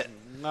 That's it.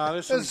 No,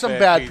 there's some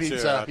bad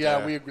pizza.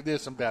 Yeah, we agree.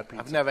 There's some bad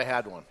pizza. I've never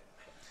had one.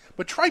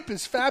 But tripe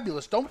is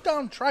fabulous. Don't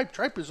down tripe.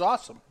 Tripe is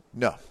awesome.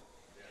 No.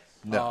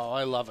 Oh,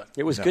 I love it.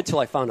 It was good till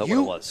I found out what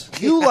it was.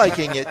 You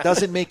liking it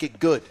doesn't make it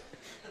good.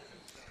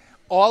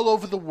 All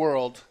over the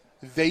world,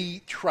 they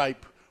eat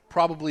tripe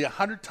probably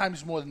 100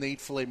 times more than they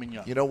eat filet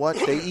mignon. You know what?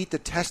 They eat the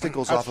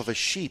testicles off of a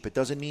sheep. It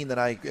doesn't mean that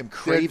I am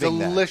craving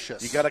They're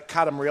delicious. You got to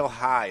cut them real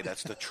high.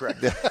 That's the trick.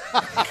 The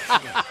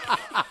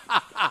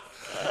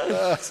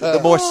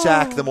more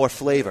sack, the more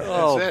flavor.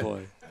 Oh, That's it.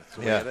 boy. That's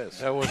the way Yeah. it is.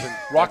 That wasn't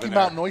Rocky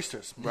debonair. Mountain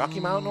oysters.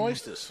 Rocky Mountain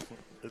oysters.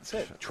 That's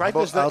it. Tripe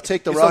I'll is the, I'll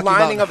take the is Rocky the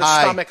lining Mountain of the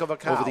High stomach of a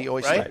cow. over the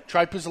oyster. Right?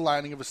 Tripe is the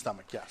lining of a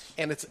stomach, yes.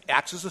 And it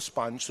acts as a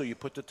sponge, so you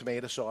put the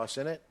tomato sauce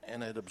in it,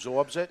 and it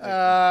absorbs it.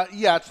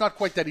 Yeah, it's not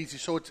quite that easy.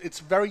 So it's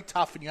very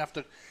tough, and you have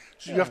to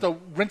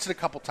rinse it a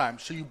couple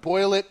times. So you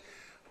boil it,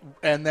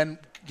 and then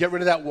get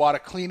rid of that water,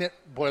 clean it,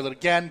 boil it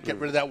again, get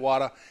rid of that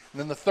water, and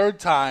then the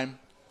third time,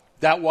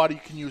 that water you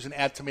can use and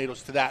add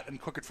tomatoes to that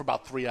and cook it for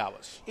about 3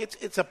 hours.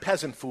 It's a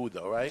peasant food,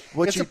 though, right?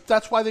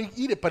 That's why they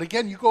eat it. But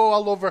again, you go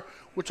all over.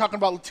 We're talking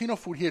about Latino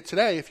food here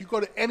today. If you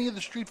go to any of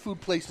the street food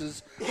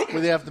places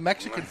where they have the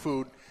Mexican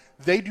food,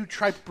 they do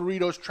tripe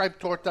burritos, tripe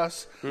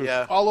tortas,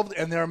 all over,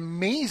 and they're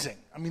amazing.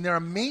 I mean, they're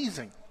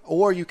amazing.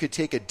 Or you could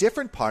take a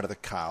different part of the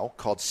cow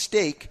called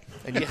steak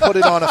and you put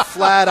it on a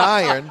flat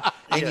iron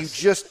and you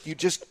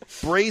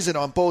just braise it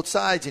on both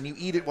sides and you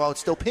eat it while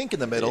it's still pink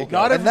in the middle.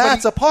 And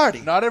that's a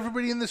party. Not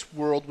everybody in this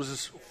world was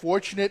as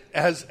fortunate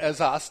as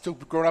us to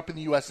have grown up in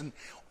the U.S. and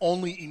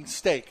only eating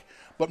steak.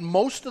 But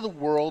most of the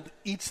world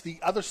eats the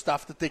other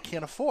stuff that they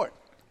can't afford.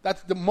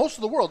 Most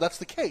of the world, that's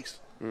the case.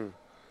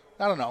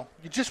 I don't know.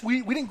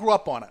 We didn't grow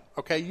up on it,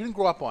 okay? You didn't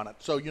grow up on it,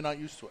 so you're not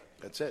used to it.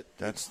 That's it.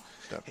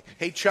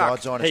 Hey, Chuck.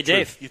 God's honest Hey,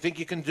 Dave. You think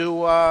you can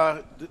do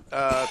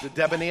the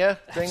debonair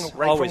thing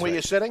right Always from where right.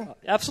 you're sitting?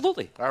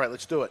 Absolutely. All right,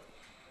 let's do it.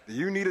 Do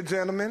you need a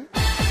gentleman?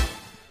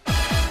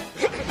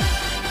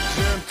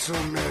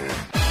 Gentleman.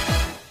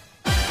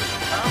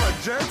 I'm a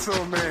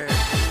gentleman.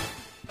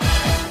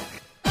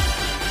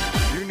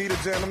 You need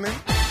a gentleman?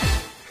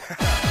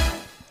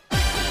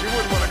 You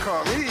wouldn't want to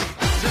call me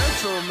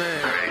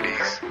gentleman.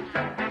 Ladies,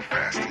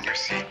 fasten your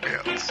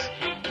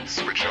seatbelts,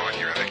 switch on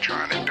your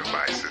electronic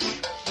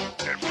devices,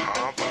 and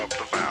pump up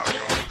the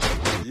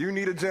volume. You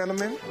need a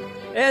gentleman?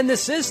 And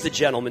this is The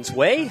Gentleman's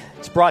Way.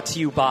 It's brought to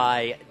you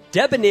by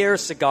Debonair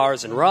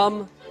Cigars and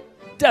Rum.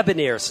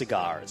 Debonair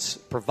Cigars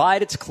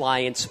provide its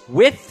clients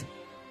with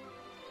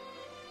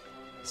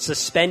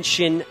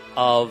suspension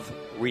of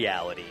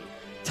reality.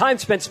 Time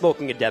spent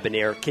smoking a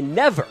debonair can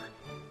never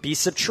be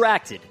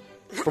subtracted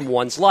from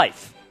one's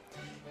life.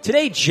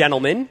 Today,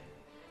 gentlemen,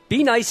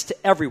 be nice to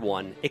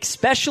everyone,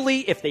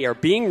 especially if they are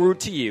being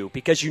rude to you,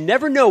 because you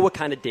never know what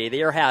kind of day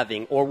they are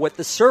having or what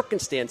the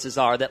circumstances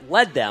are that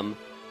led them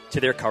to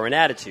their current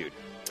attitude.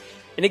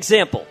 An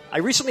example, I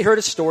recently heard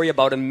a story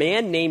about a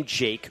man named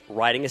Jake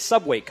riding a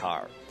subway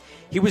car.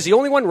 He was the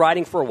only one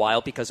riding for a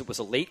while because it was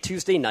a late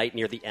Tuesday night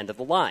near the end of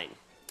the line.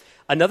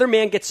 Another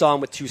man gets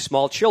on with two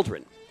small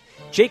children.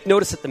 Jake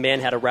noticed that the man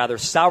had a rather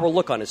sour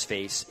look on his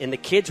face, and the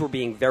kids were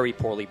being very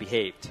poorly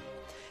behaved.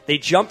 They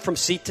jumped from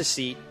seat to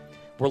seat,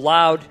 were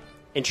loud,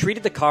 and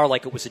treated the car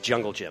like it was a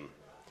jungle gym.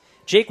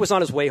 Jake was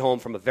on his way home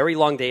from a very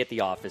long day at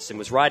the office and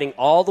was riding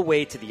all the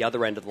way to the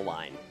other end of the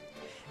line.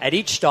 At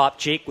each stop,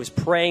 Jake was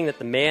praying that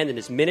the man and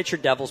his miniature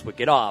devils would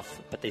get off,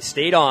 but they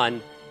stayed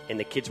on, and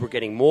the kids were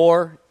getting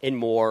more and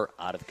more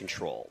out of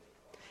control.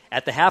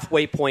 At the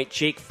halfway point,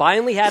 Jake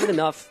finally had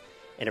enough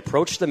and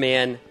approached the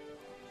man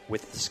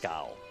with a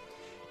scowl.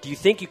 "Do you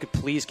think you could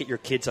please get your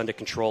kids under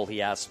control?"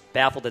 he asked,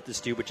 baffled that this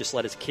dude would just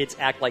let his kids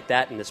act like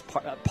that in this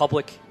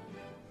public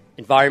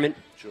environment.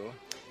 Sure.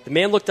 The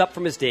man looked up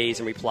from his daze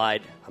and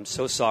replied, "I'm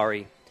so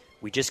sorry.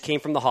 We just came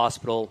from the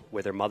hospital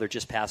where their mother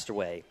just passed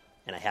away,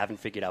 and I haven't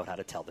figured out how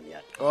to tell them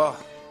yet.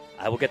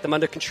 I will get them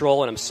under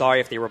control, and I'm sorry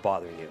if they were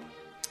bothering you."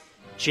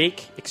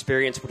 Jake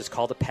experienced what is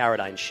called a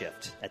paradigm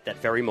shift at that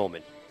very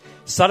moment.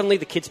 Suddenly,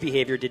 the kids'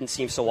 behavior didn't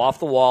seem so off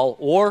the wall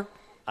or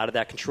out of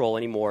that control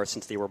anymore,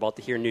 since they were about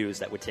to hear news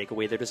that would take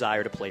away their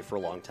desire to play for a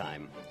long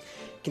time.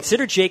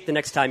 Consider Jake the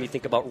next time you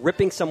think about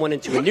ripping someone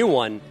into a new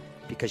one,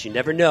 because you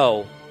never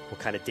know what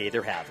kind of day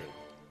they're having.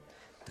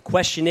 The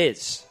question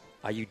is,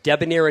 are you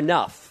debonair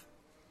enough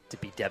to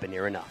be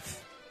debonair enough?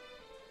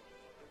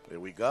 There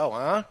we go,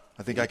 huh?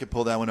 I think I could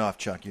pull that one off,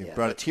 Chuck. You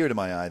brought a tear to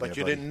my eye but there,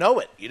 you buddy. didn't know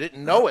it. You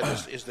didn't know it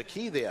is the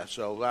key there.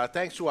 So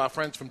thanks to our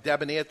friends from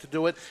Debonair to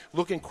do it.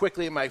 Looking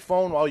quickly at my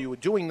phone while you were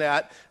doing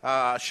that,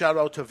 shout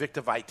out to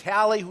Victor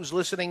Vitale, who's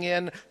listening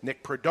in,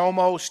 Nick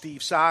Perdomo,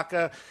 Steve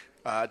Saka,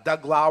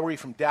 Doug Lowry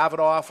from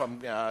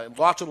Davidoff.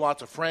 Lots and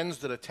lots of friends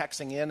that are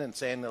texting in and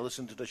saying they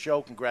listen to the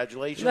show.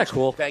 Congratulations. Isn't that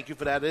cool? Thank you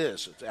for that. It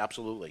is. It's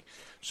absolutely.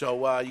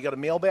 So you got a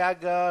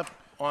mailbag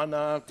on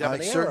Debonair? I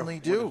certainly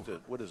do.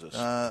 What is this?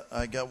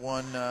 I got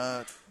one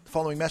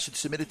following message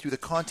submitted through the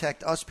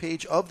Contact Us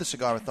page of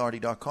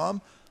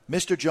thecigarauthority.com.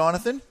 Mr.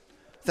 Jonathan,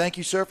 thank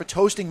you, sir, for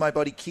toasting my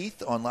buddy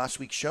Keith on last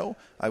week's show.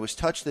 I was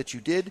touched that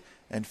you did,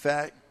 in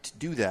fact,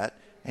 do that,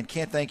 and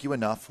can't thank you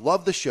enough.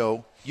 Love the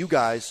show. You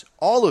guys,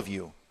 all of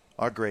you,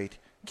 are great.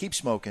 Keep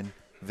smoking,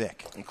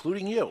 Vic.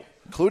 Including you.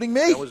 Including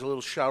me. That was a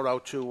little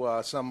shout-out to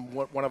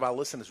one of our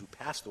listeners who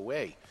passed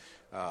away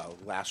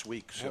last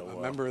week. So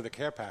a member of the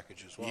care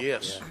package as well.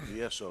 Yes,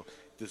 yes. So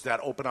does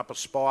that open up a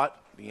spot?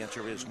 The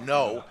answer is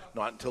no,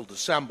 not until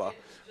December.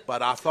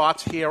 But our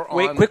thoughts here on...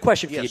 Wait, quick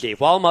question for you, Dave.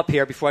 While I'm up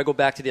here, before I go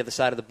back to the other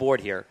side of the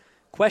board here,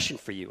 question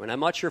for you, and I'm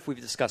not sure if we've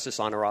discussed this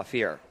on or off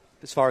here,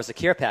 as far as the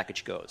care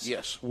package goes.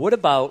 Yes. What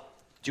about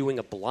doing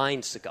a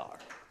blind cigar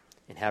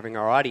and having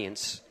our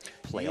audience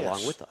play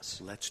along with us?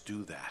 Let's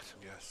do that.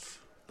 Yes.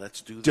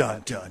 Let's do that.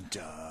 Dun, dun,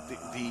 dun.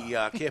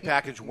 The care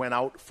package went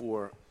out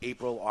for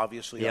April,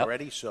 obviously,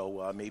 already,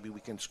 so maybe we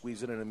can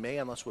squeeze it in May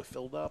unless we're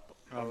filled up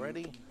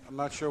already. I'm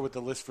not sure what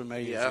the list for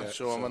May is yet.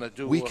 So I'm going to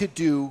do We could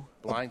do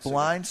blind a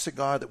blind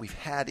cigar that we've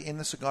had in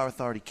the Cigar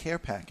Authority care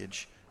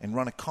package and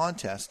run a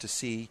contest to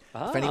see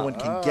if anyone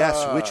can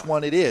guess which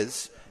one it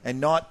is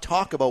and not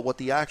talk about what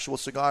the actual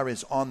cigar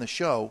is on the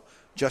show.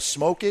 Just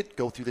smoke it,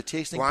 go through the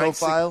tasting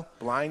profile.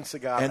 Blind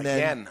cigar and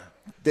again.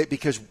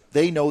 Because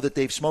they know that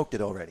they've smoked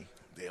it already.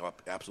 They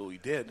absolutely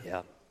did.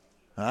 Yeah.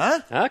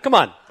 Huh? Come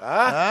on.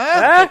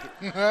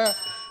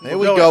 There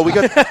we go. We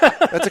got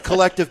that's a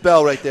collective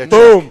bell right there.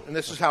 Boom. Chuck. And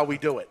this is how we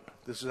do it.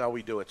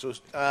 So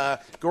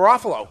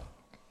Garofalo,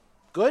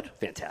 good?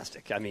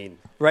 Fantastic. I mean,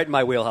 right in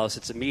my wheelhouse.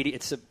 It's a medium.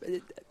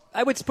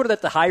 I would put it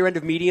at the higher end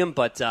of medium,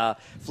 but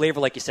flavor,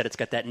 like you said, it's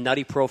got that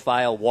nutty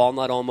profile,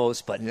 walnut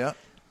almost, but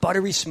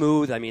buttery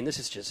smooth. I mean,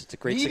 it's a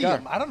great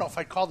cigar. I don't know if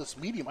I call this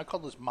medium. I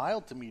call this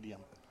mild to medium.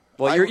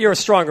 Well, you're a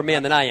stronger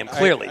man than I am,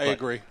 clearly. I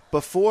agree.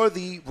 Before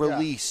the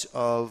release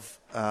of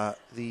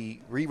the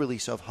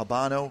re-release of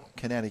Habano,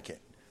 Connecticut,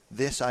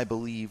 this I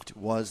believed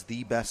was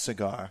the best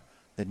cigar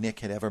that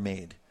Nick had ever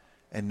made.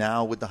 And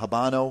now with the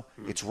Habano,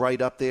 it's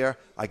right up there.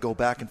 I go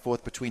back and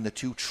forth between the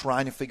two,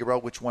 trying to figure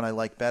out which one I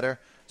like better.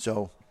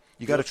 So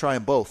you got to try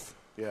them both.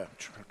 Yeah,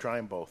 try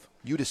them both.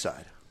 You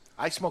decide.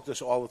 I smoke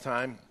this all the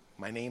time.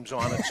 My name's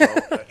on it, so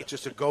it's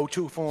just a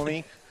go-to for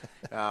me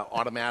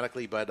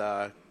automatically.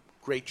 But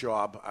great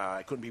job.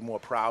 I couldn't be more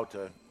proud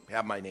to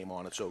have my name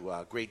on it.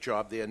 So great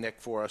job there, Nick,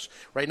 for us.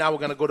 Right now we're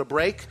going to go to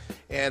break.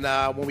 And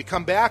when we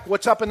come back,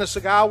 what's up in the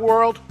cigar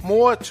world?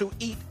 More to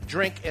eat,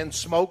 drink, and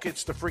smoke.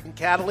 It's the freaking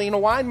Catalina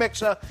Wine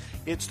Mixer.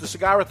 It's the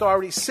Cigar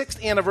Authority's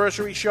 6th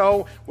anniversary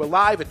show. We're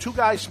live at Two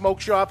Guys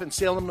Smoke Shop in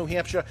Salem, New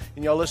Hampshire.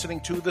 And you're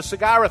listening to the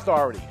Cigar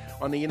Authority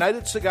on the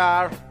United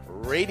Cigar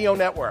Radio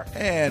Network.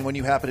 And when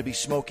you happen to be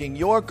smoking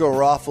your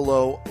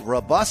Garofalo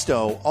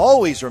Robusto,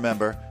 always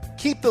remember,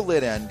 Keep the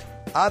lid end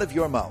out of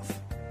your mouth.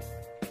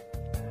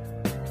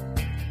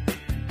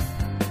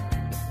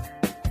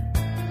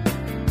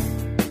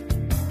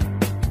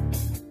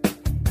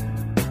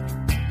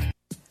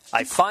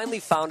 I finally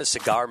found a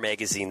cigar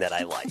magazine that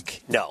I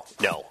like. No,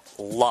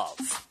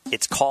 love.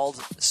 It's called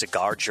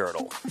Cigar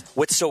Journal.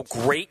 What's so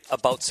great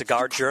about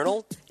Cigar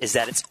Journal is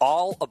that it's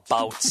all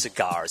about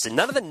cigars and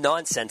none of the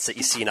nonsense that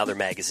you see in other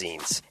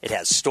magazines. It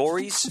has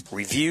stories,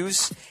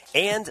 reviews,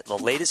 and the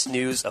latest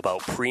news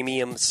about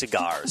premium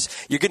cigars.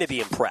 You're going to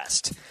be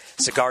impressed.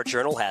 Cigar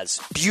Journal has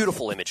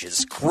beautiful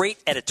images, great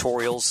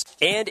editorials,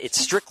 and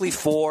it's strictly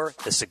for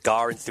the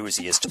cigar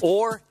enthusiast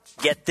or,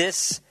 get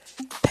this,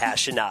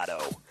 passionado.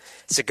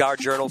 Cigar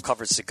Journal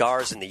covers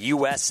cigars in the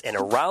U.S. and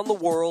around the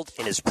world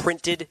and is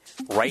printed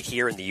right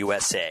here in the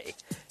USA.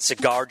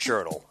 Cigar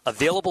Journal,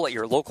 available at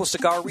your local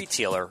cigar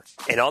retailer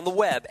and on the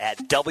web at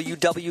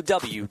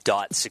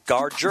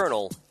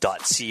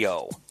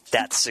www.cigarjournal.co.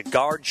 That's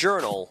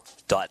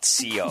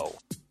cigarjournal.co.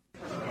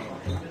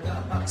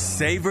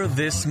 Savor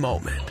this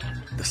moment.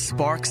 The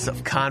sparks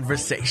of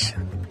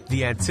conversation.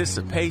 The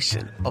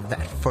anticipation of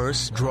that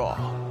first draw.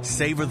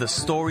 Savor the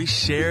story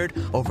shared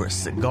over a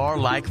cigar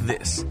like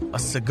this. A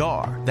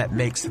cigar that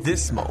makes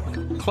this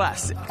moment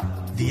classic.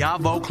 The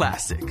Avo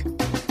Classic.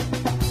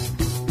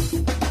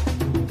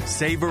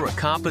 Savor a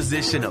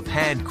composition of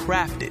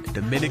handcrafted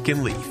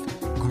Dominican leaf,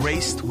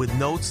 graced with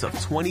notes of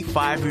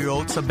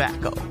 25-year-old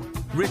tobacco.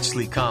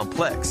 Richly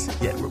complex,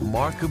 yet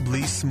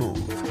remarkably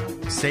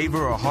smooth.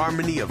 Savor a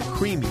harmony of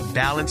creamy,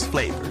 balanced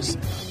flavors.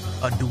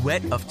 A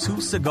duet of two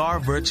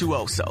cigar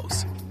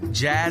virtuosos,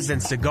 jazz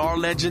and cigar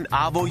legend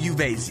Avo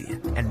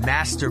Uvezian and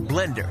master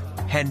blender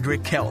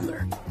Hendrik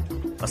Kellner.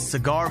 A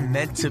cigar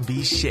meant to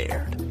be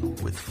shared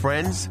with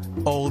friends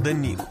old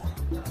and new.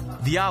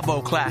 The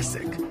Avo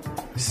Classic.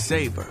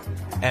 Savor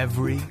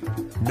every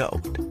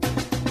note.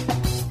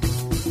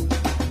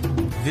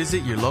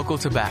 Visit your local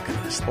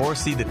tobacconist or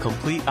see the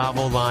complete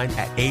Avo line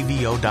at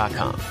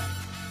avo.com.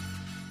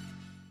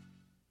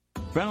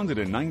 Founded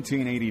in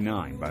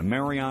 1989 by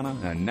Mariana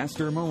and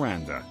Nestor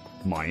Miranda,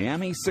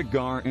 Miami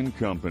Cigar &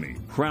 Company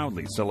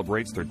proudly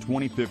celebrates their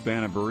 25th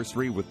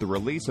anniversary with the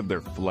release of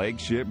their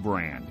flagship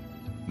brand,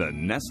 the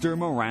Nestor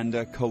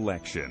Miranda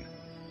Collection.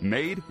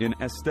 Made in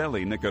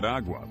Esteli,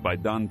 Nicaragua by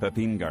Don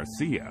Pepin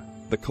Garcia,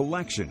 the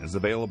collection is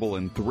available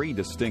in 3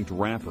 distinct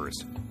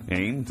wrappers,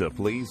 aimed to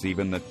please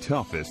even the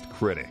toughest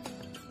critic.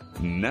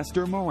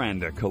 Nestor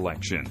Miranda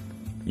Collection.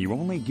 You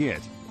only get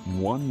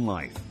one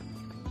life.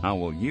 How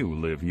will you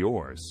live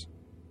yours?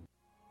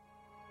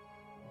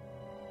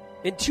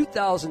 In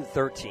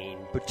 2013,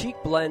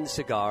 Boutique Blend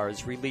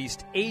Cigars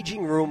released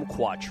Aging Room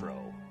Quattro,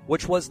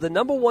 which was the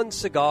 #1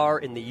 cigar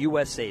in the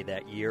USA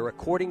that year,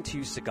 according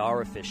to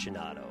Cigar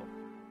Aficionado.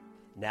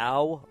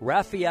 Now,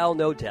 Raphael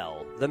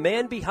Nodal, the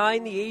man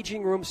behind the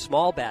Aging Room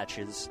small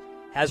batches,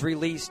 has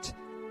released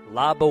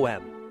La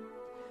Boheme.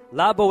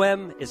 La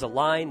Boheme is a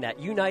line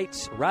that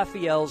unites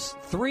Raphael's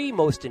 3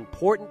 most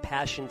important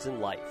passions in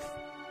life: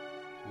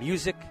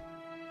 music,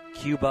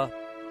 Cuba,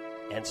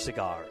 and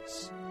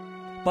cigars.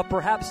 But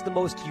perhaps the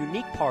most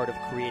unique part of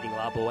creating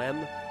La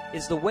Boheme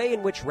is the way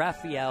in which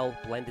Raphael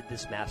blended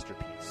this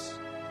masterpiece.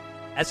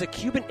 As a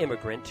Cuban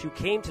immigrant who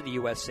came to the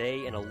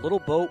USA in a little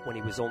boat when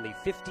he was only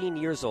 15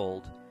 years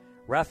old,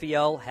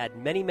 Raphael had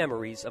many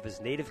memories of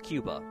his native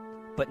Cuba,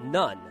 but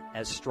none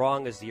as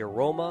strong as the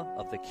aroma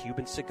of the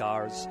Cuban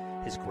cigars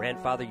his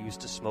grandfather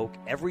used to smoke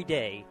every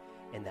day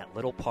in that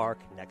little park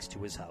next to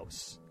his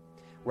house.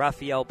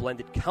 Raphael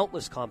blended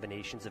countless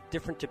combinations of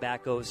different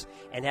tobaccos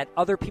and had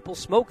other people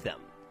smoke them.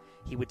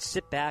 He would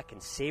sit back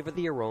and savor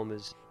the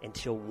aromas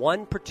until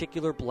one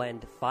particular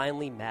blend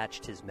finally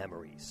matched his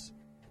memories.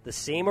 The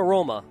same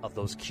aroma of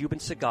those Cuban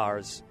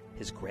cigars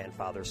his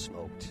grandfather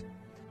smoked.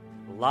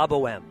 La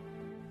Boheme,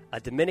 a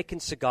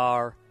Dominican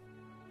cigar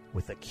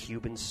with a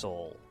Cuban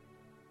soul.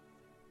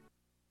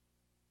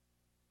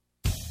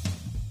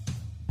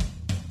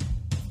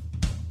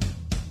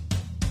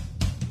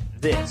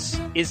 This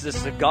is the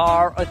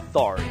Cigar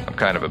Authority. I'm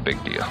kind of a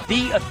big deal.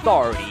 The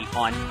authority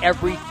on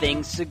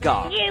everything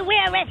cigar. You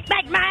will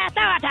respect my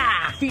authority.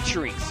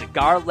 Featuring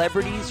cigar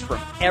celebrities from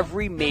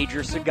every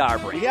major cigar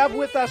brand. We have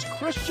with us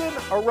Christian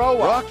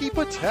Aroa, Rocky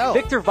Patel,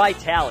 Victor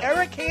Vitale,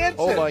 Eric Hansen.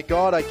 Oh my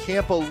God, I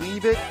can't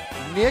believe it,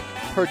 Nick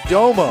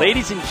Perdomo.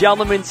 Ladies and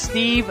gentlemen,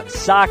 Steve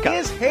Saka.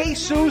 Here's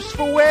Jesus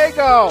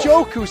Fuego.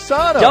 Joe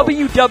Cusano.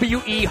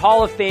 WWE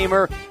Hall of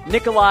Famer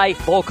Nikolai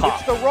Volkov.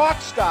 It's the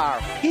rock star,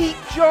 Pete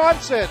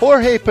Johnson.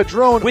 Jorge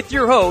Padron. With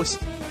your host,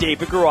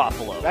 David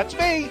Garofalo. That's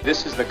me.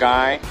 This is the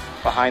guy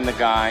behind the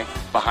guy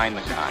behind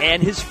the guy.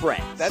 And his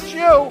friends. That's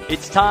you.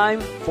 It's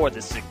time for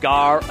the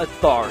Cigar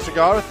Authority.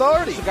 Cigar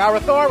Authority. Cigar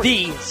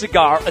Authority. The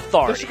Cigar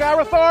Authority. The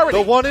Cigar Authority.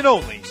 The one and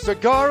only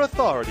Cigar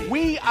Authority.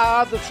 We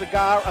are the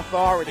Cigar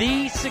Authority.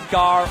 The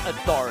Cigar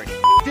Authority.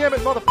 damn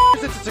it,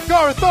 motherfuckers, it's the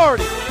Cigar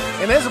Authority.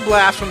 And there's a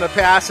blast from the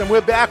past, and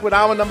we're back with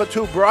hour number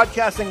 2,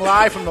 broadcasting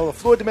live from the La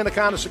Flor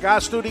Dominicana Cigar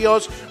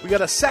Studios. We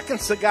got a second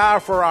cigar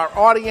for our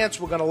audience.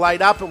 We're going to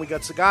light up, and we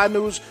got cigar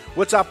news,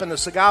 what's up in the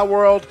cigar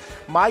world.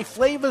 My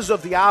flavors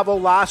of Diavolo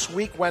last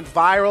week went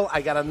viral.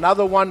 I got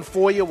another one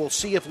for you. We'll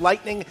see if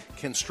lightning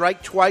can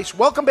strike twice.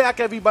 Welcome back,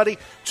 everybody,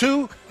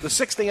 to the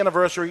 6th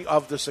anniversary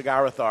of the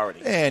Cigar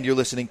Authority. And you're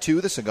listening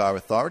to the Cigar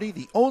Authority,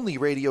 the only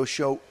radio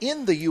show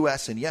in the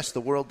U.S. and, yes, the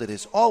world that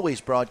is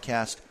always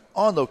broadcast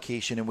on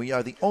location, and we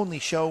are the only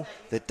show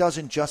that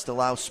doesn't just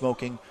allow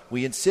smoking.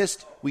 We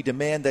insist, we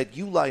demand that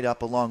you light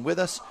up along with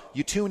us.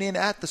 You tune in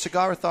at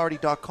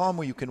thecigarauthority.com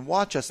where you can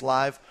watch us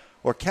live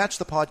or catch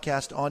the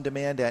podcast on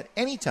demand at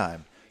any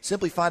time.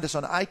 Simply find us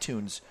on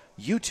iTunes,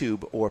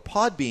 YouTube, or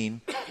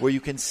Podbean where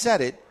you can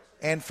set it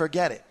and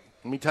forget it.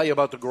 Let me tell you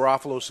about the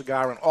Garofalo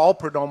cigar and all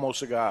Perdomo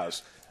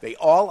cigars. They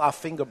all are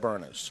finger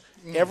burners.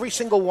 Every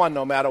single one,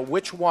 no matter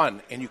which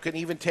one. And you can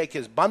even take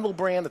his bundle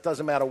brand. It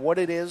doesn't matter what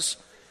it is.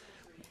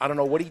 I don't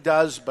know what he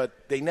does, but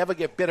they never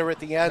get bitter at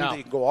the end. No.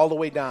 They go all the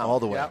way down. All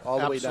the way. All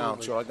the way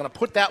down. So I'm going to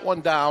put that one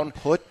down.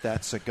 Put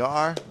that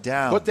cigar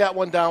down. Put that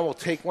one down. We'll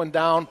take one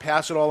down,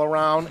 pass it all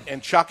around.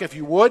 And, Chuck, if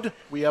you would,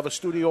 we have a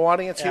studio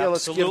audience here.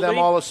 Let's give them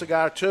all a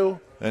cigar,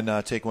 too.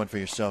 And take one for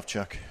yourself,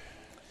 Chuck.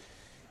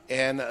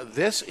 And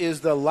this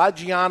is the La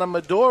Giana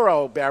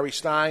Maduro, Barry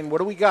Stein. What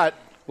do we got?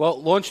 Well,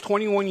 launched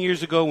 21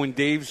 years ago when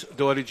Dave's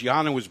daughter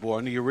Gianna was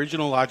born, the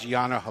original La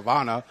Giana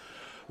Havana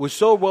was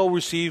so well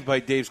received by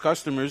Dave's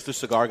customers, the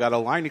cigar got a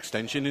line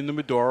extension in the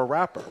Maduro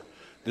wrapper.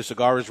 The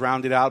cigar is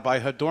rounded out by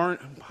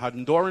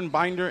Honduran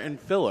binder and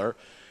filler,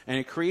 and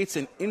it creates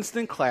an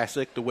instant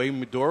classic the way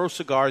Maduro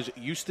cigars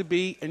used to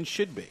be and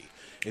should be.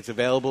 It's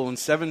available in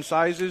 7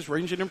 sizes,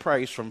 ranging in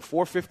price from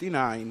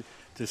 $4.59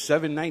 to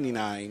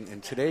 $7.99,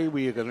 and today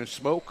we are going to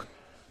smoke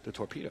the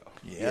Torpedo.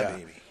 Yeah,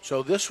 baby.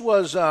 So this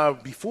was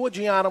before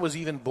Gianna was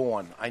even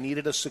born. I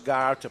needed a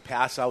cigar to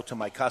pass out to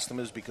my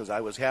customers because I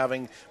was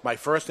having my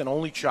first and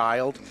only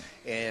child.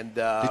 And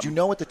did you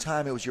know at the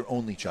time it was your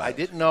only child? I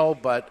didn't know,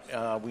 but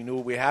we knew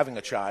we were having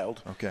a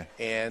child. Okay.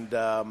 And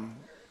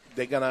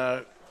they're going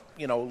to,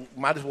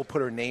 might as well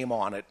put her name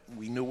on it.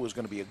 We knew it was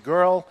going to be a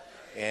girl.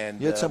 And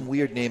you had some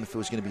weird name if it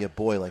was going to be a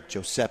boy, like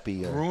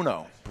Giuseppe.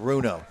 Bruno.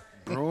 Bruno.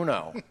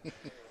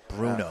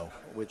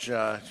 Which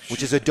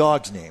is a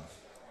dog's name.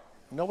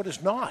 No, it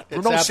is not.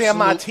 It's Bruno San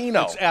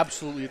Martino. It's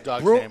absolutely a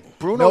dog's name.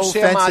 Bruno no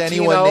San offense Martino. to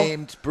anyone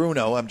named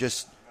Bruno.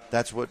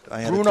 That's what I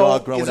had a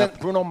dog growing up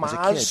Bruno as a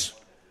Mars?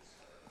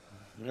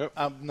 kid. Yep.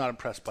 I'm not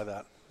impressed by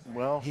that.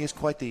 Well, he is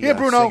quite the Here,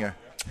 Bruno. singer.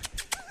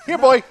 Here,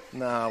 boy.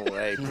 No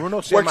way.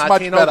 Bruno San Works much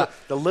Martino, better.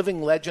 the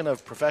living legend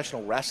of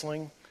professional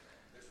wrestling.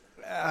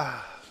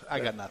 I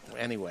got nothing.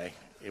 Anyway,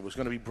 it was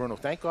going to be Bruno.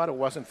 Thank God it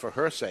wasn't for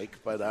her sake.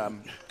 But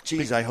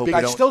geez, I hope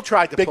I still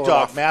tried to big pull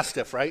dog, it off.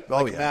 Mastiff, right?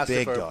 Oh, like yeah, Mastiff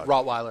big or dog.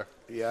 Rottweiler.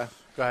 Yeah.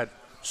 Go ahead.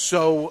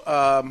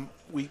 So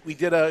we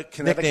did a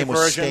Connecticut Nickname was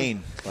version.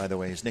 Stain, by the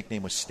way. His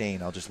nickname was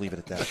Stain. I'll just leave it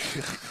at that.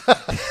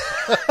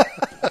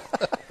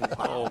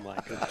 Oh my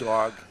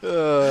God,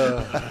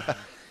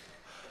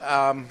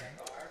 dog.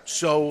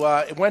 So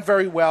it went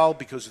very well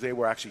because they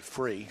were actually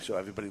free, so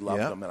everybody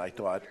loved them, and I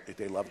thought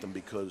they loved them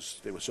because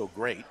they were so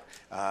great.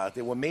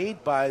 They were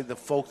made by the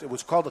folks.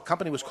 The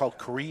company was called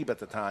Carib at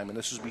the time, and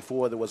this was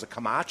before there was a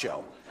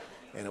Camacho,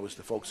 and it was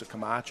the folks at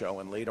Camacho.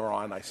 And later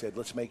on, I said,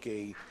 let's make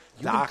a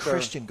You and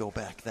Christian go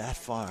back that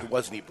far. It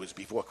wasn't. It was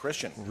before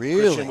Christian.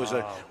 Really? Christian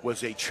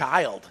was a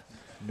child.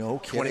 No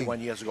kidding.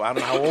 21 years ago. I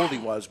don't know how old he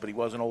was, but he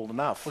wasn't old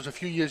enough. Was a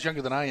few years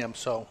younger than I am,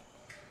 so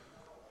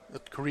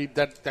Carib,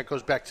 that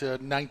goes back to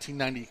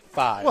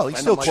 1995. Well, he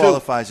still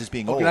qualifies as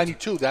being old.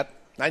 92,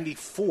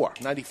 94,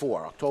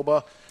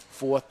 October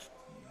 4th,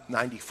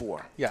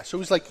 94. Yeah, so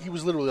he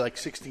was literally like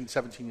 16,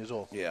 17 years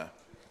old. Yeah.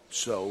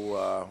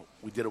 So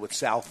we did it with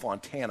Sal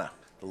Fontana,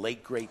 the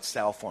late, great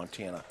Sal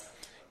Fontana,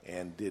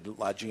 and did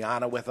La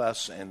Giana with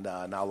us, and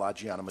now La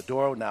Giana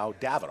Maduro, now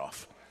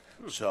Davidoff.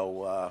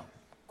 So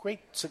great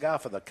cigar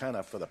for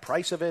the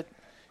price of it.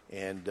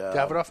 And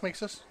Davidoff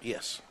makes this?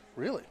 Yes.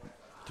 Really?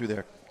 Through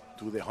their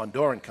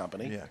Honduran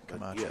company. Yeah,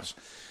 Camacho. Yes.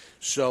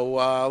 So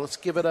let's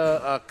give it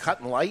a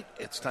cut and light.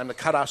 It's time to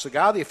cut our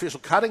cigar. The official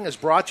cutting is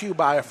brought to you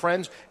by our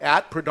friends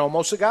at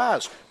Perdomo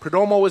Cigars.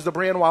 Perdomo is the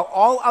brand while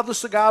all other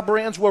cigar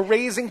brands were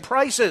raising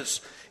prices.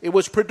 It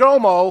was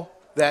Perdomo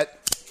that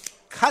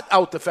cut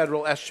out the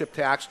federal S-chip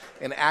tax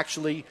and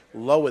actually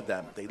lowered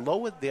them. They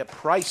lowered their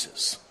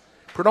prices.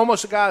 Perdomo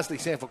Cigars, they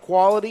stand for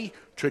quality,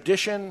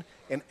 tradition,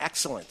 and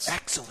excellence.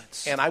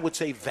 Excellence. And I would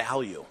say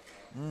value.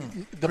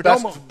 The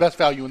Perdomo, best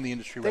value in the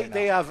industry right now.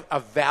 They have a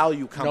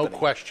value company. No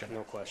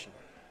question.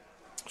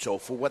 So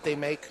for what they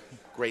make,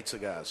 great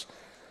cigars.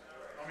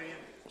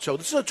 So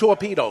this is a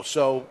torpedo.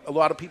 So a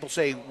lot of people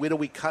say, where do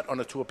we cut on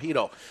a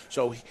torpedo?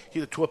 So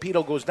the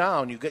torpedo goes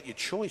down. You get your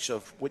choice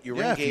of what your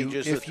ring gauge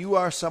is. If you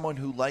are someone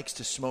who likes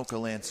to smoke a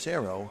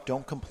Lancero,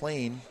 don't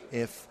complain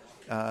if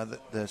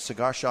the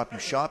cigar shop you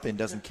shop in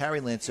doesn't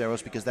carry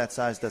Lanceros because that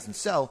size doesn't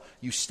sell.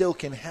 You still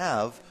can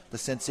have the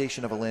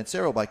sensation of a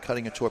Lancero by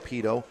cutting a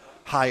torpedo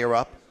higher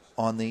up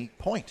on the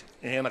point.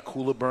 And a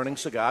cooler burning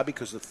cigar,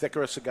 because the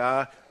thicker a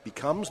cigar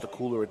becomes, the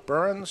cooler it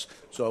burns.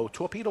 So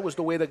torpedo is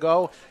the way to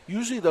go.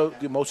 Usually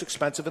the most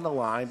expensive in the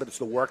line, but it's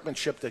the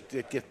workmanship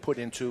that gets put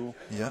into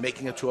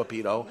making a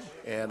torpedo.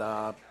 And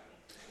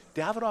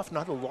Davidoff,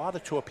 not a lot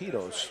of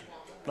torpedoes.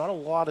 Not a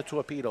lot of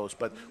torpedoes,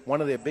 but one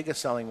of their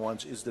biggest selling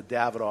ones is the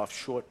Davidoff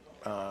short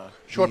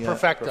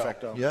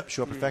Perfecto. Yep,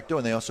 short Perfecto,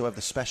 and they also have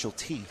the special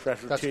T.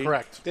 That's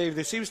correct. Dave,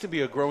 there seems to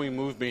be a growing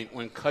movement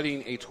when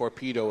cutting a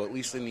torpedo, at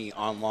least in the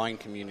online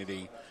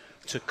community,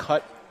 to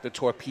cut the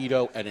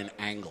torpedo at an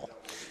angle.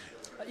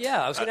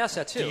 Yeah, I was going to ask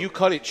that too. Do you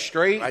cut it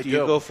straight? Do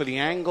you go for the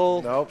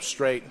angle? Nope,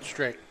 straight.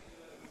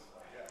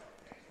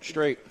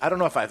 I don't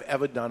know if I've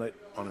ever done it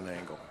on an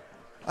angle.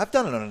 I've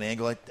done it on an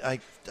angle.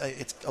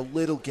 It's a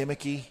little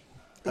gimmicky.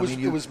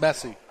 It was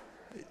messy.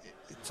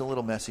 It's a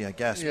little messy, I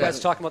guess. You guys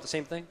talking about the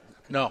same thing?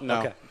 No.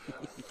 Okay.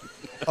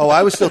 Oh,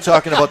 I was still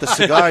talking about the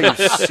cigar, you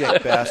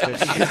sick bastard.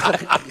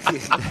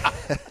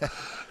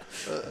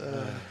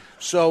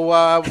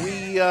 So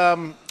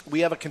we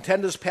have a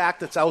contenders pack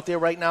that's out there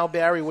right now,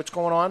 Barry. What's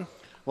going on?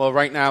 Well,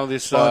 right now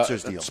this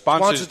Sponsors deal.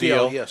 Sponsors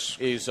deal, yes,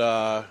 is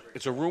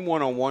it's a Room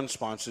 101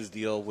 sponsors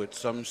deal with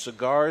some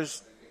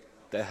cigars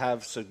that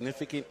have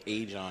significant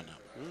age on them.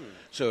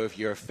 So if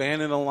you're a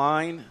fan of the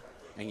line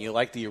and you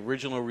like the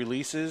original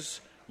releases,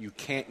 you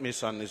can't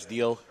miss on this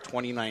deal.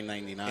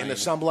 $29.99. And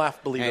there's some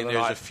left, believe it or not. And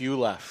there's a few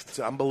left. It's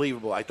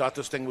unbelievable. I thought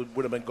this thing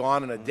would have been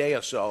gone in a day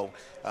or so.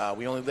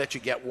 We only let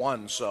you get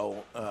one,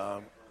 so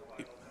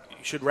you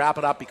should wrap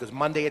it up because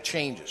Monday it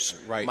changes.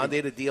 Right.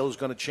 Monday the deal is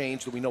going to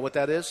change. Do we know what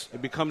that is?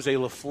 It becomes a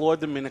La Flor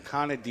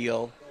Dominicana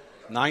deal,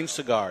 9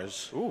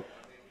 cigars. Ooh.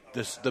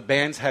 The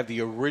bands have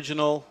the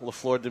original La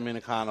Flor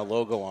Dominicana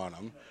logo on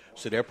them,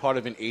 so they're part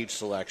of an age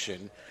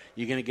selection.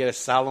 You're going to get a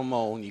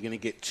Salomon. You're going to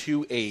get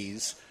 2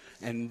 A's.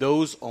 And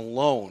those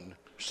alone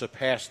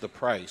surpass the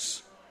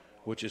price,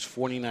 which is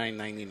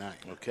 $49.99.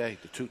 Okay,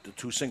 the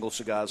two single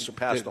cigars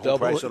surpass the whole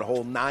price of the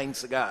whole 9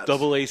 cigars.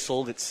 Double A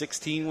sold at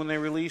 $16 when they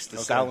released. The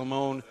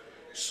Salomon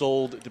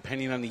sold,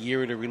 depending on the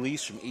year of the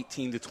release, from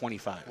 $18 to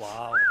 $25.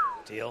 Wow,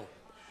 deal.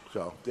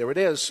 So there it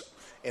is.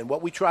 And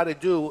what we try to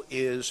do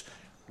is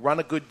run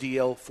a good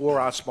deal for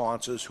our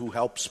sponsors who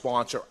help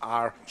sponsor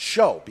our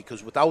show,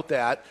 because without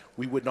that,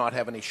 we would not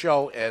have any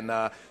show. And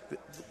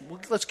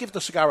let's give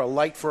the cigar a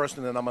light first,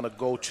 and then I'm going to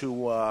go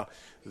to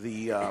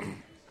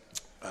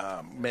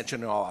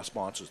mentioning all our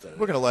sponsors today.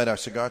 We're going to light our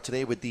cigar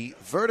today with the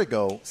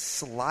Vertigo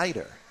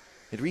Slider.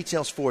 It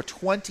retails for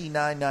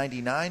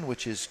 $29.99,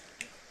 which is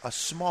a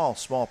small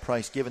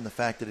price given the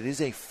fact that it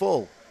is a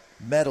full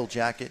metal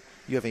jacket.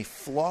 You have a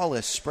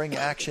flawless spring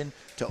action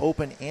to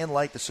open and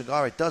light the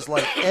cigar. It does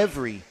light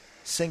every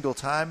single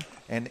time,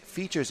 and it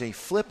features a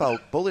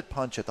flip-out bullet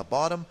punch at the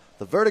bottom.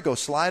 The Vertigo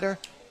Slider,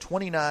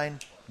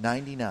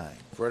 $29.99.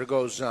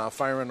 Vertigo's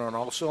firing on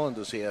all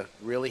cylinders here.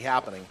 Really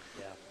happening.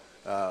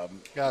 Yeah,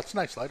 it's a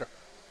nice lighter.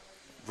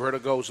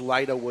 Vertigo's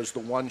lighter was the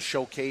one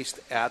showcased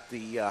at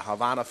the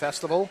Havana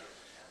Festival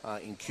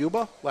in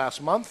Cuba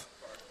last month,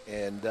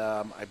 and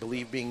I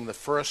believe being the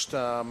first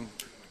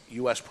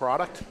U.S.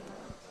 product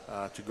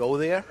to go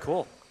there.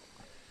 Cool.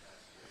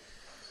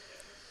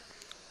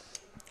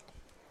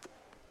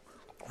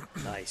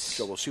 Nice.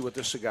 So we'll see what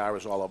this cigar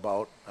is all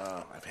about.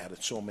 I've had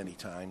it so many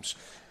times.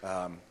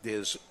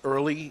 There's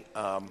early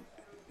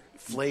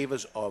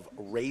flavors of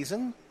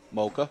raisin.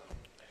 Mocha.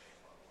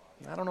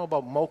 I don't know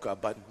about mocha,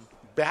 but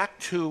back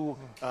to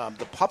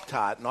the Pup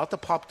Tart, not the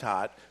Pup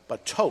Tart,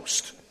 but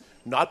toast.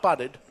 Not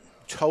buttered,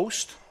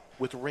 toast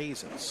with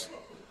raisins.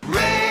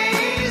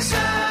 Raisin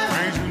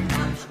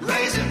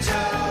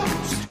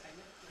toast.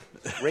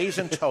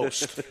 Raisin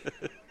toast.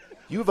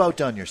 You've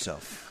outdone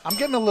yourself. I'm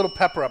getting a little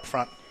pepper up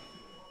front.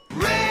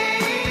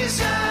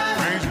 Raisin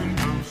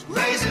toast.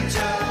 Raisin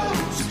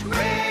toast.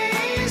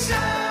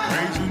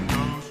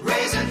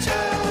 Raisin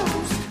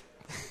toast.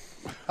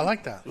 I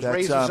like that.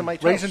 Raisins in my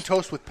toast. Raisin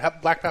toast with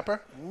black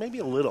pepper? Maybe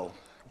a little.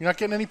 You're not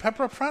getting any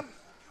pepper up front?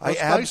 I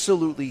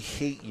absolutely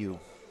hate you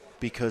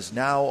because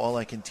now all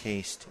I can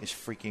taste is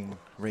freaking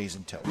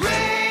raisin toast.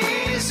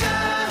 Raisin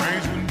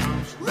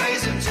toast.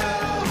 Raisin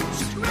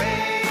toast.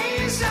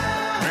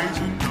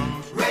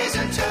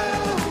 Raisin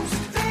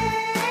toast.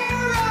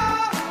 There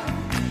are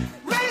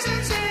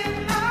raisins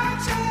in my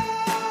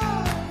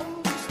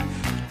toast.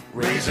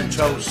 Raisin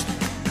toast.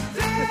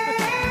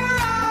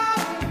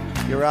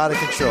 You're out of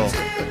control.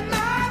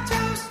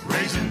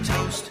 Raisin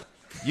toast.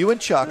 You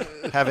and Chuck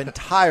have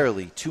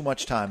entirely too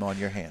much time on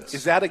your hands.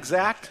 Is that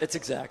exact? It's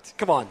exact.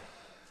 Come on.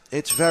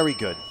 It's very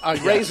good.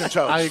 Raisin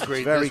toast. I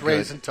agree. Very There's good.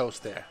 raisin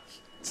toast there.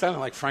 It sounded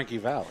like Frankie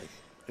Valli.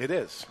 It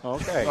is.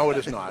 Okay. No, it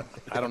is not.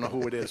 I don't know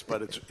who it is,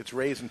 but it's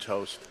raisin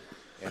toast,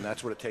 and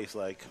that's what it tastes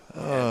like.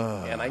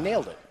 And I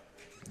nailed it.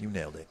 You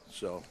nailed it.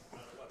 So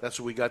that's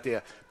what we got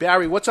there.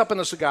 Barry, what's up in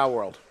the cigar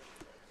world?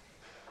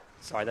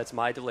 Sorry, that's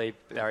my delay,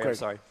 Barry. Okay. I'm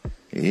sorry.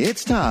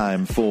 It's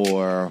time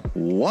for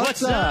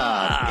What's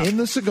Up in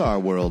the Cigar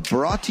World,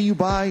 brought to you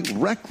by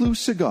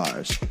Recluse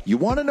Cigars. You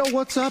want to know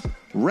what's up?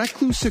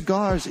 Recluse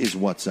Cigars is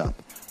what's up.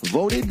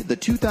 Voted the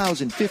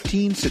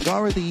 2015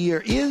 Cigar of the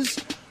Year is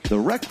the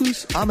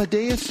Recluse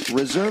Amadeus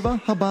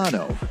Reserva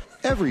Habano.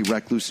 Every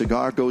Recluse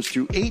cigar goes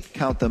through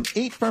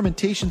 8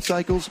 fermentation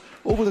cycles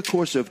over the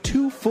course of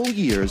 2 full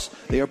years.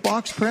 They are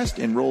box pressed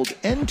and rolled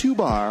end to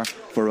bar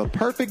for a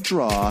perfect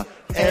draw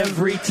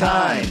every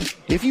time.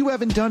 If you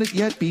haven't done it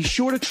yet, be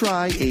sure to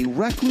try a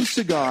Recluse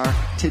cigar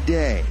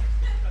today.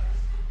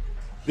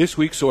 This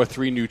week saw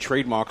 3 new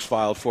trademarks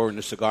filed for in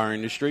the cigar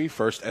industry.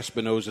 First,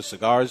 Espinosa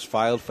Cigars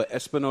filed for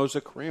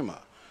Espinosa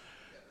Crema.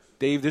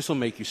 Dave, this will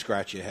make you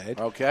scratch your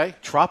head. Okay.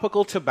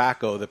 Tropical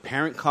Tobacco, the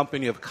parent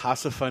company of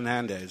Casa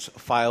Fernandez,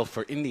 filed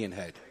for Indian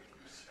Head.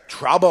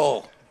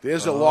 Trouble.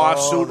 There's a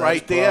lawsuit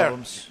right there.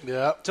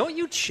 Yeah. Don't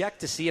you check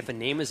to see if a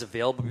name is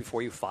available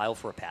before you file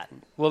for a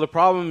patent? Well, the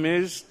problem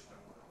is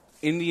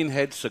Indian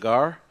Head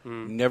Cigar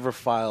never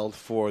filed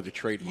for the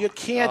trademark. You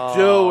can't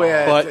do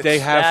it. But they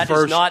have that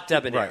first. is not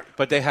debonair. Right,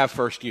 but they have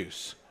first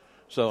use.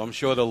 So I'm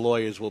sure the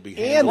lawyers will be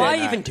handling Why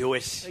that. even do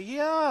it?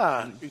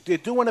 Yeah. They're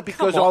doing it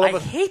because Come on, all of I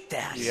us. hate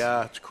that.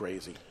 Yeah, it's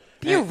crazy.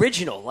 Be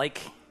original.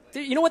 Like,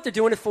 you know what they're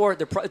doing it for?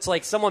 It's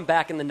like someone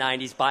back in the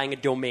 90s buying a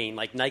domain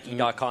like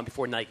Nike.com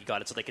before Nike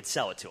got it so they could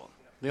sell it to them.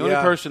 The only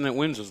person that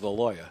wins is the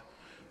lawyer.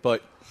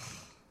 But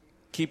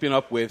keeping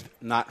up with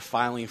not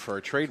filing for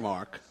a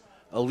trademark,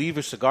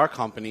 Oliva Cigar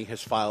Company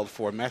has filed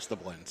for Master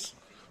Blends.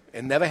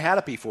 And never had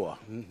it before.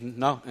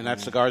 No, and that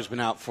cigar's been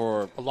out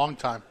for a long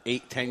time.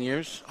 8-10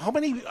 years. How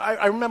many?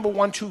 I remember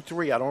 1, 2,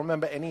 3. I don't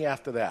remember any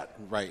after that.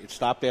 Right, it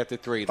stopped after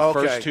 3. The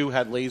Okay. first 2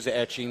 had laser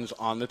etchings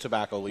on the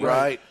tobacco leaf.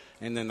 Right.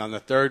 And then on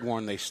the third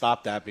one, they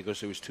stopped that because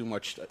there was too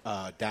much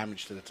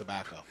damage to the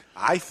tobacco.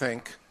 I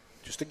think,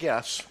 just a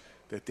guess,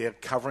 that they're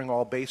covering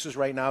all bases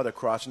right now. They're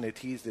crossing their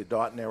T's, they're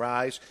dotting their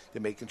I's.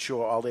 They're making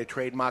sure all their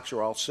trademarks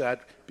are all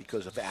set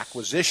because of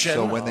acquisition.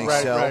 So when they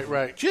sell...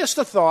 Right. Just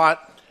a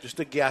thought. Just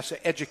a guess, an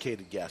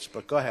educated guess,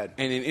 but go ahead.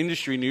 And in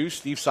industry news,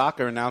 Steve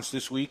Saka announced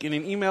this week in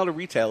an email to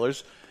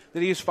retailers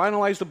that he has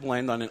finalized a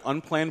blend on an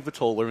unplanned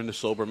Vitola in the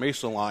Sober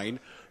Mesa line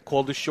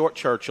called the Short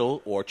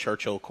Churchill or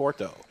Churchill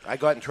Corto. I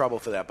got in trouble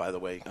for that, by the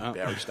way,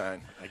 Barry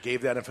Stein. I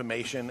gave that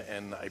information,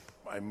 and I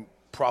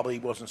probably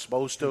wasn't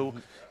supposed to,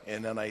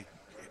 and then I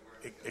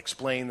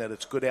explained that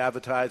it's good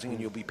advertising and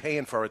you'll be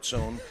paying for it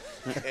soon,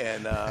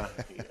 and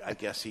I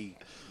guess he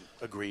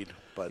agreed.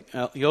 But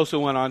he also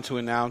went on to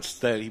announce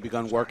that he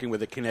begun working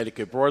with a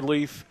Connecticut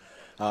broadleaf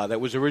that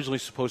was originally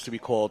supposed to be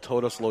called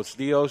Todos Los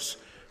Dios.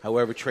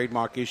 However,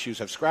 trademark issues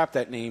have scrapped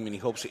that name, and he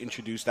hopes to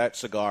introduce that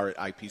cigar at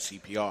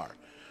IPCPR.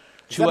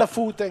 Is that a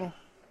food thing?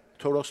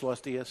 Todos Los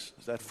Dias?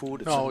 Is that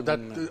food? No,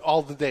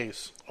 all the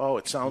days. Oh,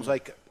 it sounds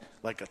like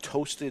a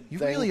toasted You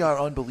thing. really are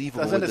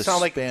unbelievable Doesn't with it the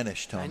sound like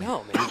Spanish, Tony. I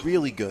know, man. You're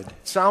really good.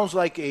 It sounds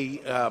like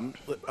a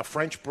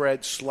French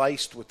bread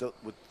sliced with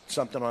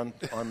something on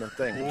the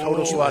thing.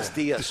 Todos Los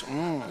Dias.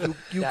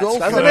 You go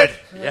doesn't for it?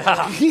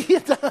 Yeah.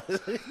 It does.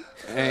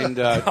 And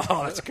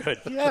Oh, that's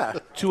good. Yeah.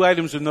 2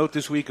 items of note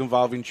this week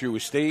involving Drew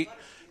Estate.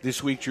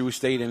 This week, Drew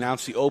Estate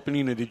announced the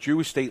opening of the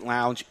Drew Estate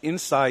Lounge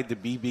inside the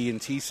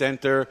BB&T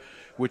Center,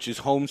 which is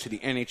home to the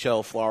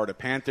NHL Florida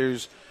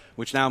Panthers,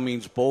 which now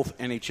means both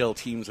NHL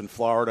teams in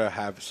Florida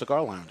have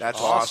cigar lounges. That's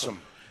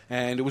awesome.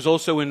 And it was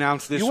also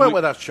announced this You week. went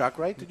with us, Chuck,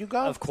 right? Did you go?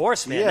 Of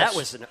course, man. Yes. That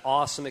was an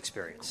awesome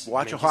experience.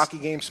 Watch a hockey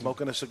game,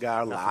 smoking a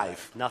cigar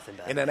live. Nothing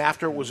better. And then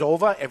after it was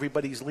over,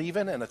 everybody's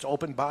leaving, and it's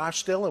open bar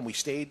still, and we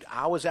stayed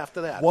hours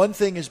after that. One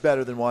thing is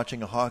better than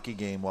watching a hockey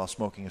game while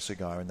smoking a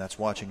cigar, and that's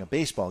watching a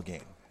baseball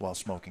game while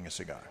smoking a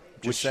cigar.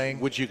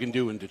 Which you can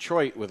do in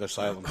Detroit with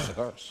Asylum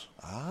Cigars.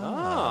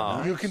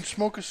 You can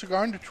smoke a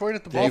cigar in Detroit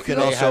at the ball You can field?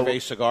 They also have a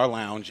cigar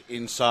lounge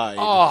inside.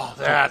 Oh,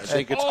 that's I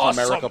think it's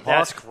awesome. Comerica Park.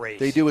 That's great.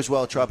 They do as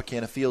well at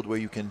Tropicana Field, where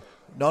you can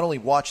not only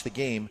watch the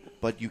game,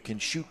 but you can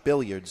shoot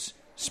billiards,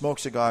 smoke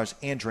cigars,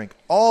 and drink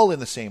all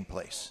in the same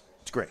place.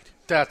 It's great.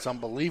 That's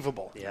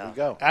unbelievable. Yeah. There we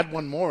go. Add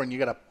one more, and you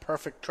got a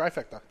perfect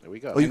trifecta. There we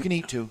go. Oh, you can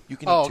eat too. You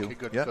can Oh, eat too. okay,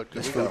 good, Yeah, good.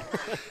 that's There we food.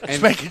 go.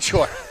 Just making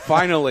sure.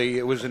 Finally,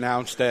 it was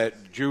announced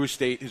that Drew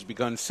Estate has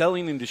begun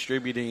selling and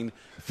distributing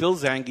Phil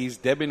Zangi's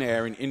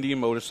Debonair and Indian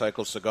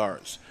Motorcycle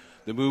cigars.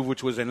 The move,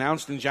 which was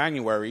announced in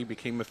January,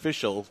 became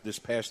official this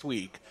past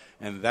week,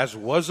 and that's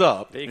what's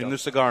up in the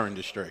cigar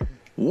industry.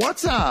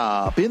 What's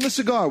Up in the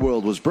Cigar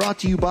World was brought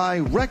to you by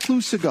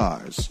Recluse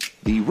Cigars.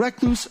 The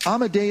Recluse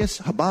Amadeus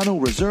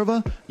Habano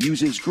Reserva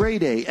uses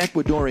grade A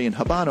Ecuadorian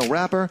Habano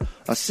wrapper,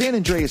 a San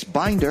Andreas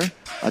binder,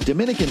 a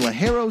Dominican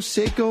Lajero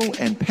Seco,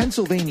 and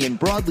Pennsylvanian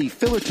broadleaf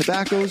filler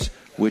tobaccos,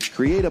 which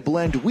create a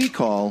blend we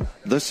call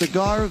the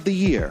Cigar of the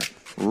Year.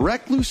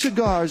 Recluse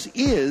Cigars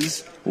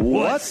is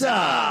What's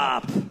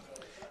Up?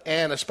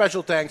 And a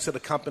special thanks to the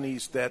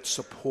companies that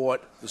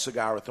support the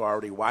Cigar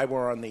Authority. Why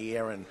we're on the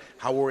air and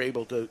how we're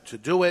able to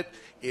do it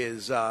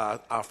is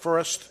our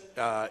first,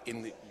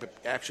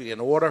 in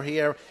order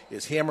here,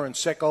 is Hammer and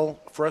Sickle.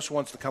 First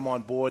ones to come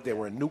on board. They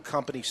were a new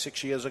company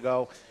 6 years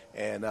ago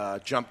and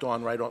jumped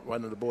on right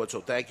on the board. So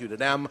thank you to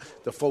them.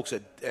 The folks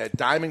at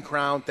Diamond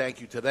Crown,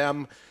 thank you to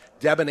them.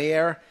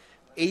 Debonair,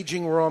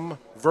 Aging Room,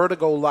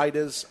 Vertigo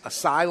Lighters,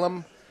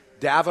 Asylum,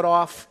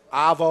 Davidoff,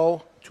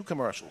 Avo, 2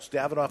 commercials,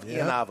 Davidoff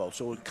and Avo.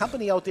 So a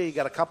company out there, you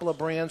got a couple of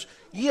brands.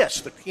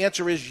 Yes, the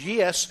answer is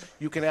yes.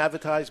 You can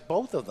advertise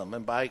both of them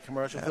and buy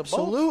commercials for both.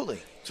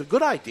 Absolutely. It's a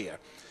good idea.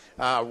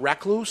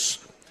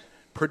 Recluse,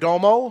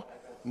 Perdomo,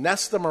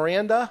 Nesta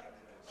Miranda,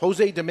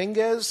 Jose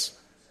Dominguez,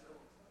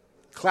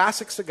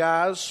 Classic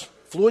Cigars,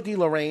 Fleur de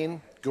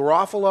Lorraine,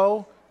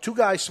 Garofalo, Two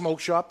Guys Smoke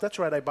Shop. That's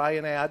right, I buy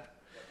an ad.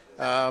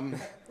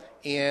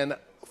 And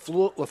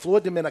La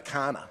Flor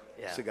Dominicana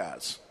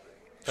cigars.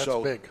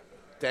 That's big.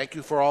 Thank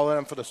you for all of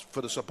them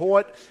for the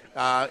support.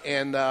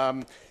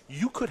 And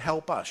you could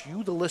help us.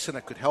 You, the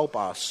listener, could help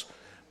us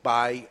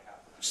by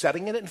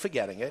setting it and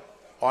forgetting it,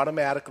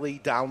 automatically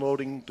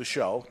downloading the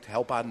show to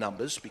help our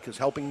numbers, because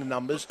helping the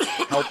numbers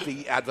help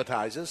the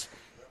advertisers.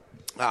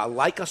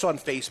 Like us on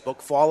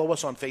Facebook. Follow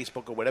us on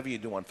Facebook or whatever you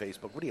do on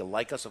Facebook. What do you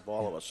like us or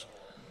follow us?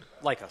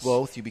 Like us.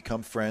 Both. You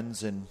become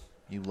friends and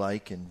you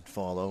like and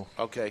follow.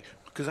 Okay.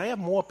 Because I have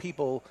more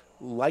people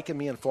liking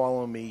me and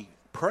following me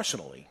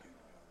personally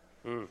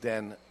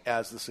than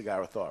as the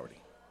Cigar Authority.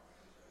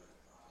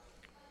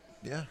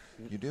 Yeah,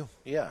 you do.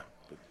 Yeah.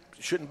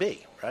 It shouldn't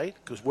be, right?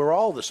 Because we're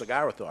all the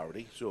Cigar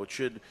Authority, so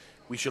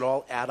we should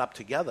all add up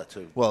together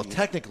to... Well,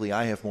 technically,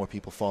 I have more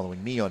people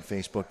following me on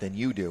Facebook than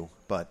you do,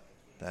 but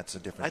that's a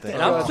different thing.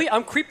 And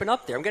I'm creeping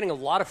up there. I'm getting a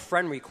lot of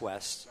friend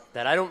requests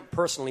that I don't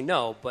personally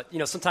know, but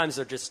sometimes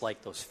they're just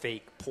like those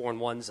fake porn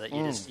ones that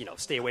you just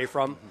stay away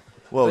from.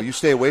 Whoa, you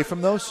stay away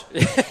from those?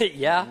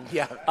 Yeah.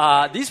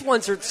 These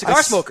ones are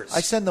cigar smokers.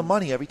 I send them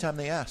money every time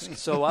they ask.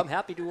 So I'm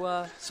happy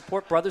to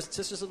support brothers and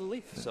sisters of the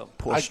Leaf. So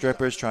poor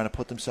strippers trying to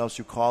put themselves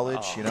through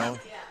college,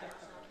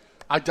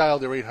 I dial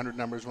their 800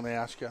 numbers when they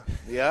ask you.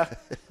 Yeah?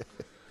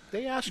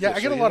 They ask you. Yeah, I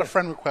get a lot of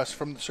friend requests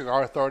from the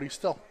Cigar Authority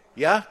still.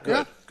 Yeah? Good.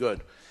 Yeah.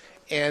 Good.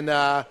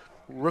 And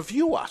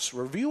review us.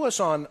 Review us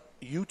on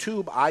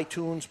YouTube,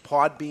 iTunes,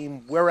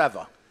 Podbeam,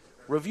 wherever.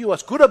 Review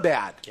us, good or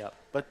bad. Yep.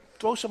 But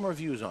throw some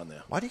reviews on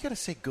there. Why do you got to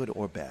say good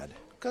or bad?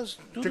 Because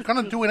they're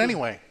going to do it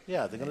anyway.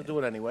 Yeah, they're going to do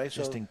it anyway.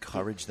 So just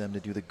encourage them to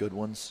do the good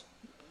ones.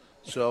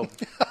 So,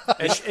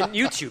 and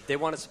YouTube, they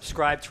want to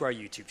subscribe to our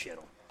YouTube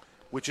channel.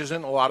 Which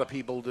isn't a lot of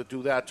people that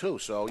do that too.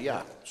 So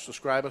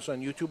subscribe us on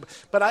YouTube.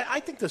 But I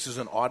think this is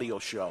an audio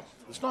show.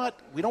 It's not.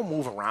 We don't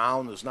move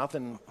around. There's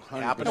nothing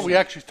happening. No, we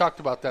actually talked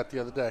about that the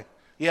other day.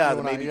 Yeah,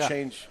 maybe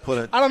change.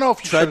 Put I don't know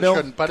if you treadmill.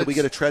 shouldn't, but Could we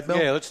get a treadmill?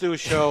 Yeah, let's do a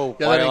show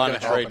Yeah, while that on ain't a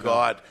gonna treadmill. Oh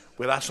God,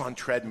 with us on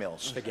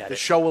treadmills. Forget the it.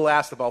 show will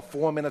last about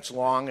 4 minutes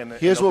long. And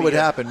Here's it'll what would be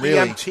a happen,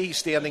 really. EMT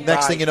standing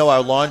Next by. thing you know,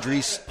 our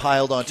laundry's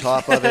piled on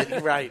top of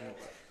it. Right.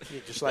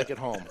 Yeah, just like at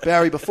home.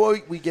 Barry, before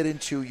we get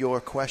into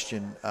your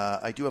question,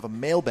 I do have a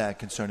mailbag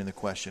concerning the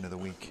question of the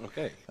week.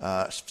 Okay.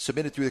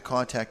 Submitted through the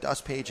Contact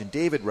Us page, and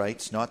David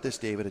writes, not this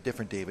David, a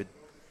different David.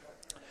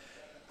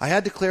 I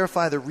had to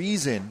clarify the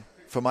reason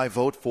for my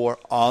vote for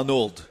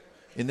Arnold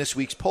in this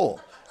week's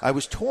poll. I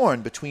was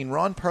torn between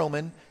Ron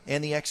Perlman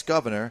and the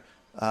ex-governor,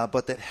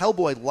 but that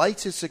Hellboy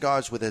lights his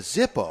cigars with a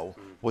Zippo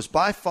was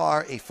by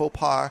far a faux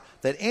pas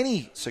that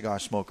any cigar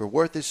smoker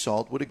worth his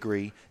salt would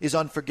agree is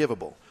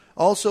unforgivable.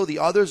 Also, the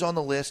others on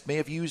the list may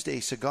have used a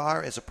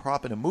cigar as a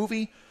prop in a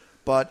movie,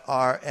 but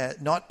are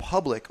not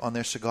public on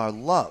their cigar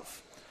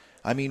love.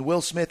 I mean,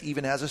 Will Smith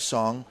even has a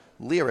song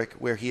lyric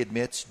where he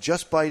admits,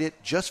 just bite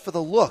it, just for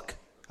the look,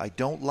 I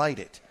don't light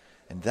it.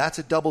 And that's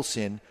a double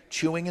sin,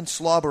 chewing and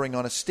slobbering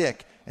on a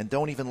stick, and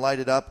don't even light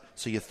it up,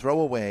 so you throw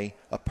away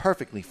a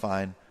perfectly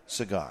fine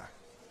cigar.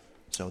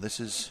 So this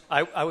is...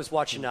 I was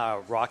watching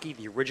Rocky,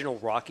 the original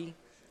Rocky.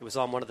 It was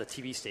on one of the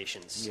TV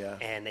stations,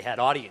 and they had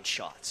audience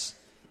shots.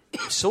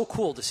 It was so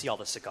cool to see all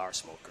the cigar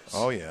smokers.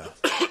 Oh, yeah.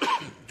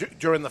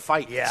 During the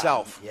fight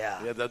itself.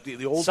 Yeah.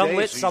 The old some days.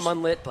 lit, some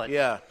unlit, but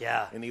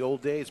yeah. In the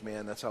old days,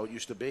 man, that's how it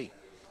used to be.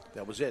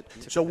 That was it.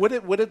 So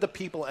what did the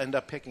people end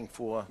up picking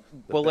for?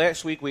 Well,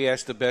 last week we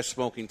asked the best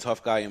smoking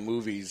tough guy in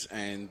movies,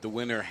 and the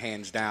winner,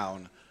 hands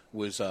down,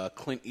 was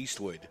Clint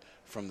Eastwood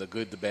from The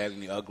Good, the Bad,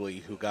 and the Ugly,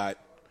 who got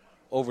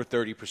over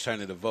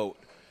 30% of the vote.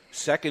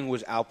 Second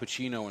was Al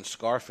Pacino in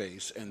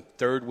Scarface, and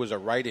third was a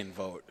write-in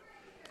vote.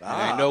 And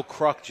I know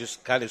Kruk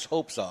just got his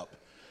hopes up,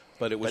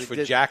 but it was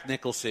for Jack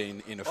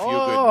Nicholson in A Few Good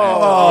Men.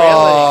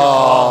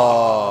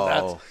 Oh,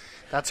 really?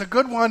 That's a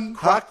good one.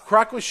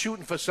 Kruk was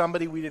shooting for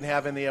somebody we didn't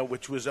have in there,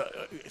 which was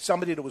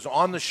somebody that was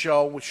on the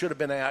show, which should have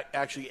been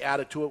actually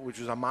added to it, which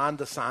was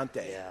Amanda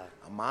Sante. Yeah.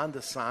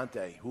 Amanda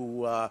Sante,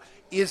 who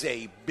is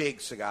a big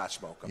cigar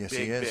smoker. Yes,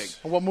 big, he is.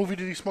 big. What movie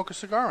did he smoke a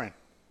cigar in?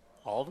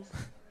 All of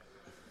them?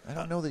 I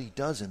don't know that he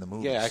does in the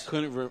movies. Yeah, I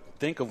couldn't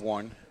think of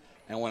one.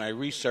 And when I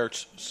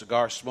researched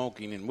cigar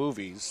smoking in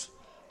movies,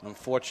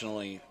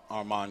 unfortunately,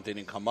 Armand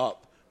didn't come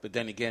up. But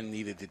then again,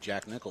 neither did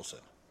Jack Nicholson.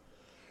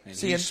 And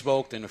he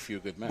smoked in A Few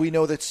Good Men. We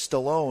know that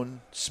Stallone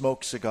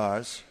smoked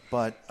cigars,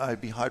 but I'd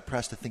be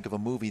hard-pressed to think of a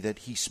movie that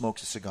he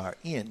smokes a cigar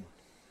in.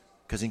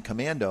 Because in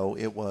Commando,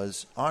 it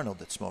was Arnold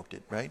that smoked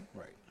it, right?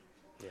 Right.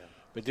 Yeah.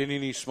 But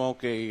didn't he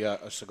smoke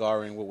a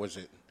cigar in, what was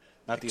it?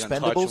 Not the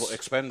Expendables? Untouchable,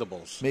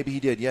 Expendables. Maybe he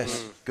did,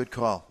 yes. Good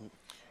call.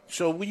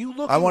 So will you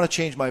look? I want to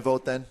change my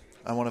vote then.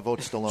 I want to vote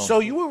Stallone. So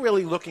you were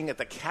really looking at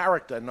the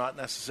character, not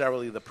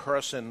necessarily the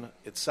person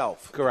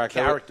itself. Correct.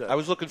 Character. I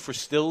was looking for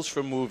stills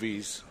from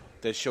movies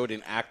that showed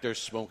an actor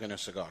smoking a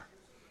cigar.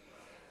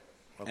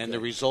 Okay. And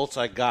the results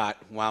I got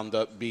wound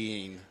up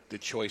being the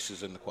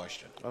choices in the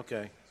question.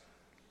 Okay.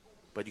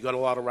 But you got a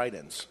lot of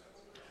write-ins.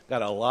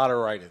 Got a lot of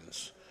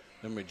write-ins,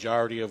 the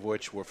majority of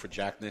which were for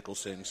Jack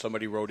Nicholson.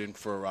 Somebody wrote in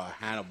for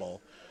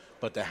Hannibal,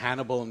 but the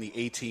Hannibal in the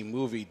A-Team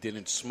movie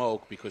didn't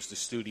smoke because the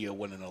studio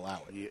wouldn't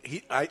allow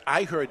it.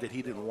 I heard that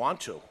he didn't want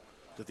to,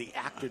 that the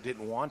actor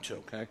didn't want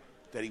to,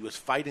 that he was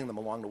fighting them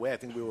along the way. I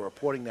think we were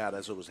reporting that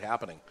as it was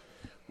happening,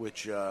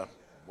 which,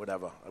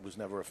 whatever. I was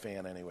never a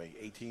fan anyway.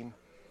 A-Team?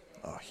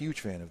 A huge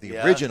fan of the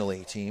original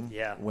A-Team.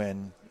 Yeah.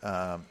 When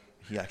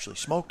he actually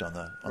smoked on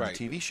the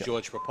TV show.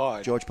 George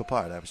Papard. George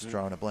Papard. I was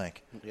drawing a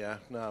blank. Yeah,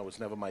 no, it was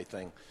never my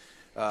thing.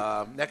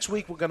 Next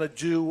week we're going to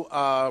do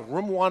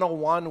Room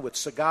 101 with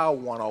Cigar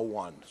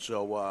 101.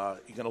 So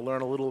you're going to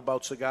learn a little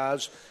about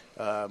cigars.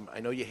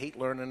 I know you hate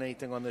learning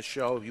anything on this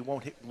show. You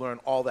won't learn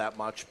all that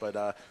much,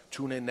 but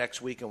tune in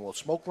next week and we'll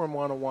smoke Room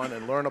 101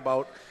 and learn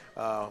about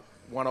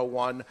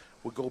 101.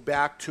 We'll go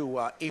back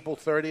to April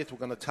 30th. We're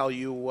going to tell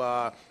you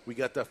we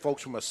got the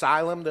folks from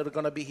Asylum that are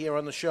going to be here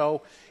on the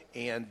show,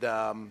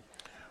 and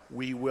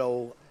we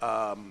will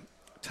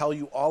tell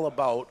you all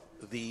about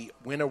the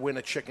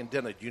Winner Chicken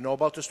Dinner. Do you know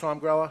about this,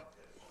 Tom Grella?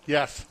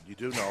 Yes. You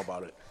do know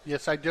about it.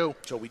 Yes, I do.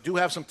 So we do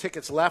have some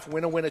tickets left.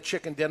 Winner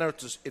Chicken Dinner.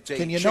 It's a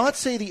Can you not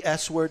say the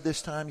S word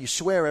this time? You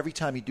swear every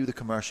time you do the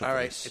commercial. All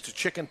right. It's a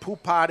chicken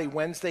poop party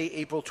Wednesday,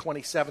 April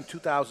 27,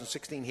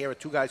 2016 here at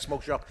Two Guys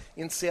Smoke Shop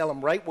in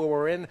Salem, right where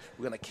we're in.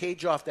 We're going to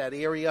cage off that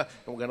area,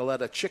 and we're going to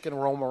let a chicken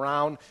roam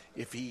around.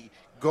 If he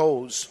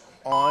goes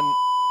on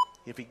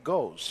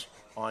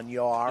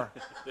your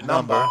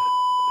number,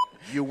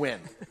 you win.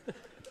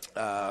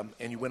 And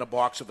you win a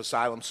box of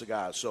Asylum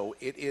cigars. So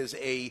it is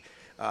a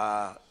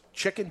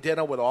chicken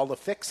dinner with all the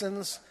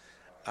fixins.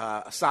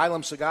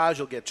 Asylum cigars,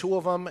 you'll get 2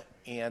 of them,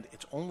 and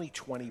it's only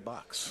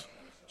 $20.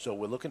 So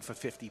we're looking for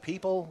 50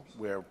 people.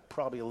 We're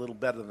probably a little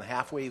better than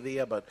halfway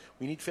there, but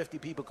we need 50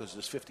 people because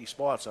there's 50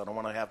 spots. I don't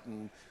want to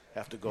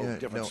have to go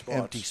different spots.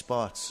 No empty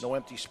spots. No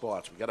empty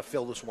spots. We got to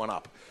fill this one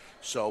up.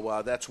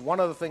 So that's one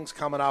of the things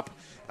coming up.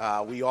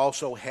 We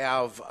also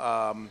have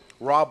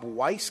Rob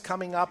Weiss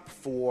coming up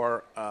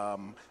for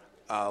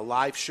a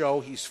live show.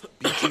 He's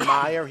B.G.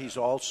 Meyer. He's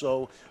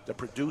also the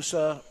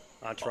producer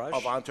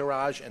of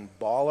Entourage and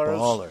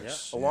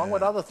Ballers, along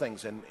with other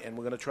things. And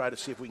we're going to try to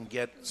see if we can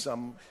get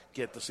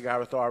the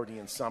Cigar Authority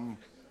in some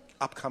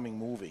upcoming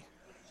movie.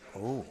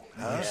 Oh,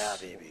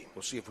 nice. Yeah, baby.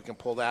 We'll see if we can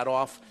pull that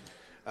off.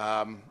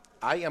 I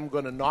am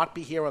going to not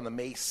be here on the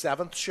May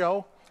 7th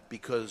show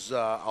because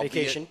I'll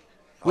vacation.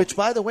 Which,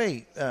 by the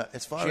way,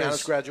 as far Gianna's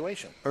as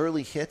graduation,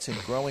 early hits and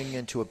growing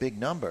into a big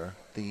number,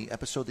 the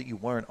episode that you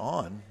weren't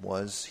on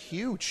was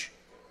huge.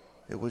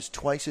 It was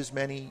twice as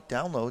many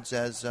downloads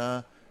as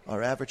our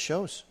average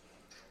shows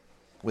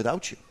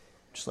without you.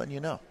 Just letting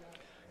you know.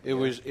 It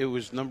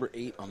was number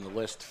 8 on the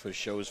list for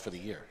shows for the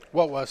year.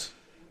 What was?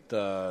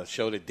 The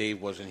show that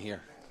Dave wasn't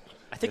here.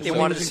 I think they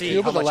wanted to see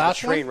how much of a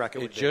train wreck it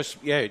would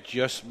be. It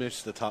just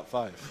missed the top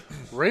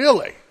 5.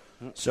 Really?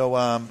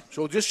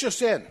 So this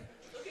just in.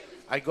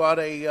 I got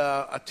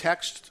a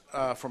text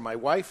from my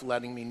wife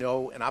letting me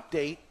know an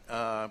update.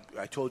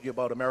 I told you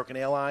about American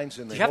Airlines.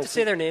 And do you have to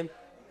say their name?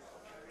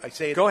 I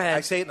say it. Go ahead.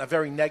 I say it in a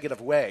very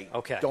negative way.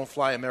 Okay. Don't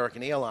fly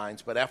American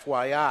Airlines. But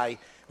FYI,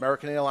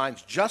 American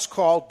Airlines just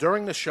called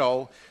during the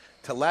show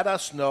to let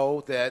us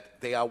know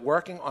that they are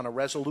working on a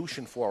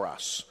resolution for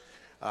us,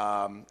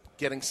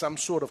 getting some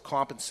sort of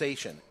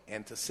compensation,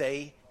 and to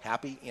say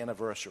happy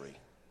anniversary.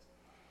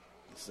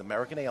 This is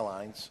American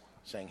Airlines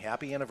saying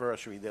happy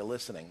anniversary. They're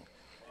listening.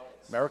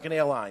 American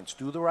Airlines,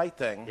 do the right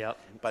thing. Yep.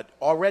 But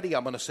already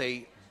I'm going to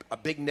say a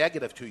big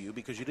negative to you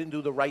because you didn't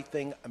do the right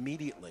thing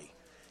immediately.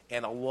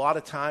 And a lot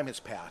of time has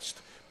passed.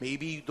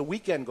 Maybe the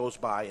weekend goes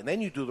by and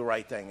then you do the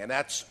right thing. And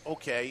that's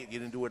okay. You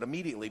didn't do it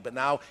immediately. But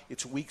now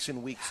it's weeks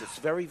and weeks. It's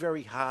very,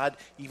 very hard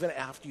even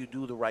after you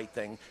do the right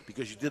thing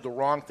because you did the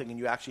wrong thing and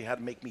you actually had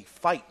to make me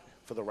fight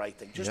for the right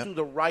thing. Just do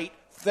the right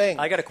thing.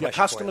 I got a question. Your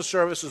customer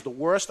service is the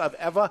worst I've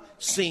ever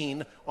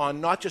seen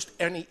on not just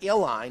any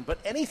airline, but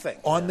anything.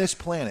 On this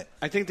planet.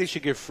 I think they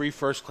should give free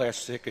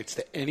first-class tickets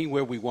to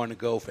anywhere we want to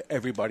go for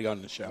everybody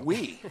on the show.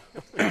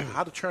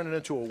 How to turn it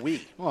into a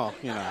we? Well,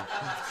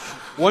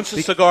 once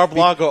a cigar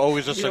blogger,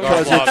 always a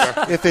cigar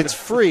blogger. If it's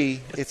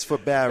free, it's for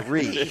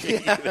Barry.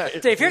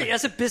 Dave,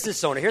 as a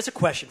business owner, here's a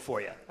question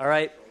for you, all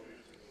right?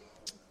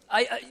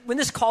 When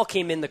this call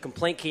came in, the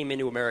complaint came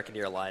into American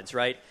Airlines,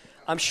 right?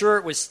 I'm sure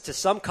it was to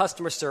some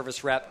customer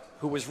service rep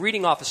who was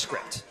reading off a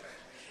script.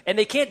 And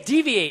they can't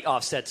deviate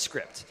off said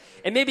script.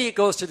 And maybe it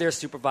goes to their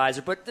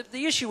supervisor. But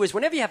the issue is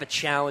whenever you have a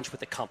challenge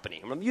with a company,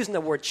 and I'm using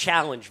the word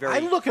challenge very... I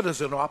look at it as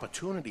an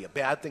opportunity. A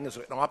bad thing is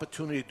an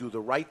opportunity to do the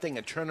right thing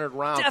and turn it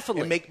around.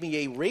 Definitely. And make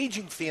me a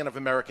raging fan of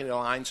American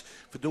Airlines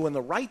for doing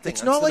the right thing.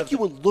 It's not like you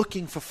were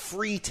looking for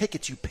free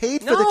tickets. You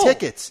paid for the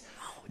tickets.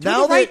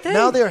 Now the right thing.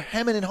 now they're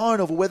hemming and hawing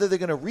over whether they're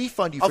going to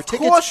refund you for tickets Of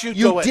course you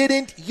do it.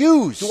 didn't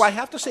use. Do I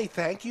have to say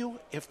thank you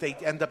if they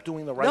end up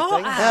doing the right No,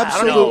 thing?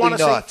 absolutely I don't even want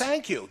to not. say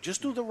thank you.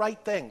 Just do the right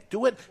thing.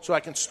 Do it so I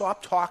can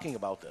stop talking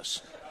about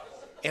this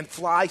and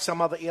fly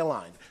some other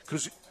airline.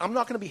 Because I'm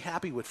not going to be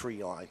happy with free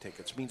airline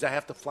tickets. It means I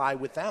have to fly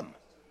with them.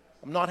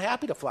 I'm not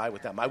happy to fly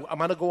with them. I'm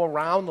going to go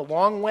around the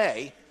long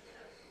way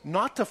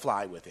not to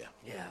fly with you.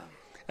 Yeah.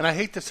 And I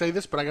hate to say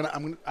this, but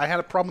I had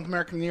a problem with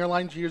American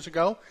Airlines years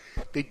ago.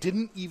 They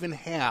didn't even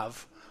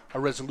have a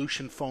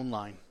resolution phone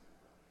line.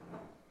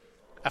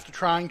 After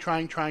trying.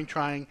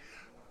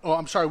 Oh,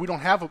 I'm sorry, we don't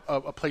have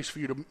a place for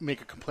you to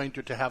make a complaint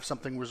or to have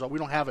something resolved. We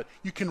don't have it.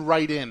 You can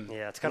write in.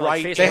 Yeah, it's kind of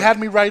like Facebook. They had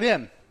me write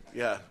in.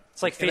 Yeah.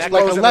 It's like And Facebook.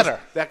 Like a letter.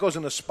 That goes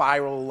in a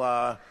spiral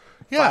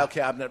file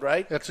cabinet,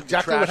 right? That's The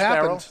exactly what trash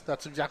barrel. happened.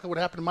 That's exactly what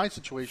happened in my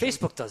situation.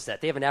 Facebook does that.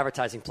 They have an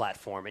advertising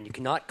platform, and you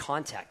cannot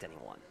contact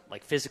anyone,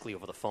 like physically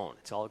over the phone.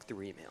 It's all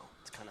through email.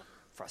 It's kind of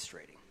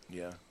frustrating.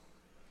 Yeah.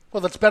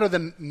 Well, that's better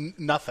than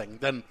nothing,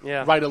 than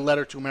Yeah. write a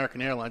letter to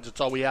American Airlines. It's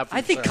all we have.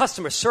 I think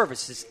customer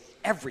service is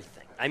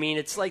everything. I mean,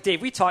 it's like,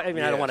 Dave, we talk. I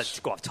mean, I don't want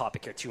to go off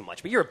topic here too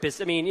much, but you're a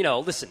business. I mean,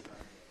 listen.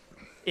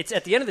 It's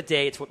at the end of the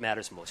day, it's what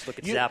matters most. Look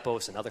at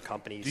Zappos and other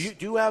companies.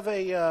 Do you have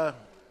a?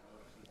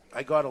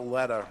 I got a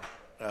letter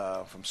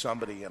from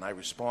somebody, and I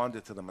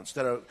responded to them.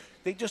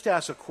 They just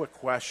asked a quick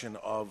question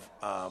of,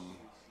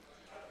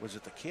 was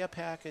it the care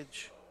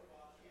package?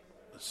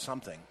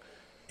 Something.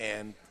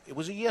 And it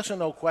was a yes or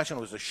no question.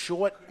 It was a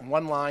short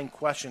one-line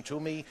question to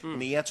me,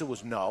 and the answer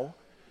was no.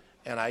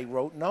 And I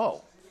wrote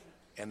no.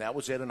 And that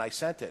was it, and I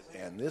sent it.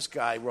 And this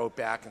guy wrote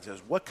back and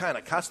says, what kind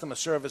of customer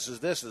service is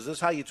this? Is this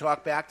how you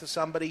talk back to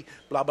somebody?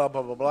 Blah, blah,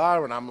 blah, blah,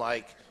 blah. And I'm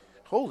like,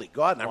 holy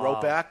God. And I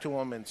wrote back to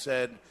him and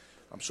said,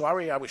 I'm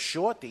sorry I was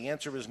short. The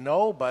answer is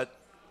no, but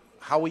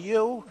how are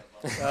you?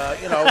 I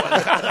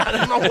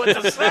don't know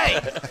what to say.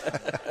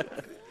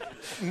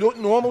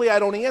 Normally I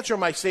don't answer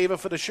them. I save it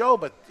for the show,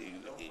 but...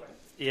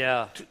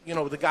 Yeah.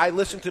 The guy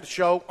listened to the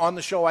show. On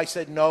the show, I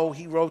said no.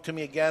 He wrote to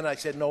me again. I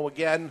said no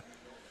again.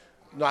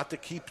 Not to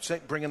keep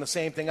bringing the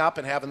same thing up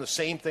and having the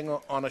same thing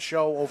on a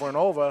show over and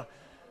over.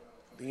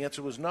 The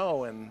answer was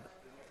no, and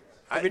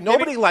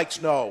nobody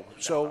likes no.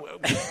 So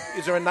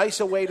is there a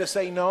nicer way to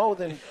say no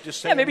than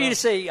just say no? Yeah, maybe you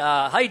just say,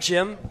 hi,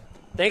 Jim.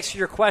 Thanks for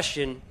your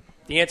question.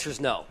 The answer is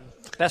no.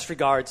 Best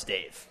regards,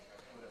 Dave.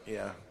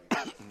 Yeah.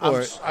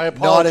 Or I apologize,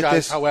 not at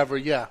this, however,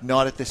 yeah.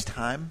 Not at this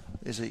time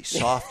is a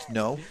soft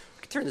no. We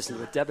could turn this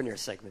into a debonair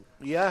segment.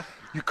 Yeah.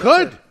 You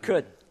could.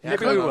 Could. Yeah,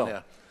 Maybe we will.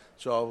 Yeah.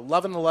 So,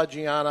 loving the La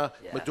Gianna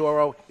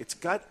Maduro. It's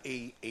got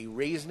a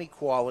raisiny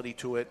quality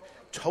to it.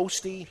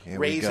 Toasty, Here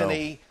we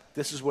raisiny.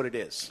 This is what it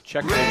is.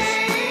 Check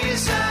Raisin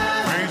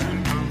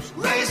toast.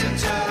 Raisin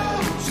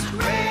toast.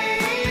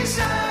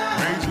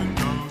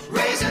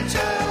 Raisin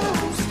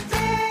toast.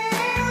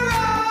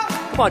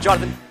 Come on,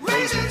 Jonathan.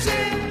 Raisins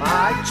in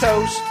my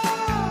toast.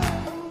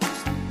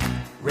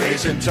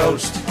 Raisin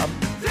toast.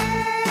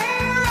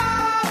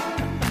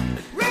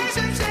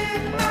 Raisins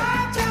in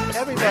my toast.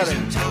 Everybody.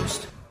 Raisin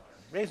toast.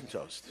 Raisin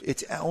toast.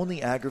 It's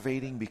only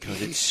aggravating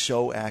because it's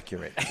so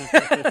accurate.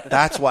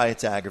 That's why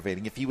it's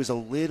aggravating. If he was a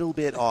little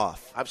bit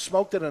off. I've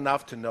smoked it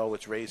enough to know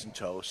it's raisin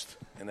toast,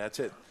 and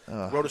that's it.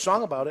 Wrote a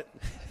song about it.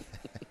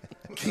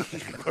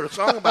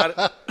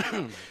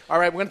 All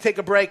right, we're going to take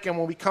a break, and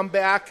when we come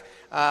back,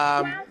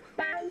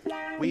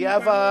 we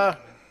have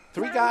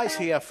 3 guys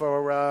here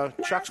for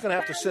Chuck's going to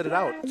have to sit it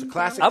out. It's a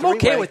classic I'm okay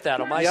three-way. with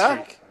that on my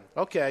streak.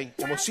 Okay,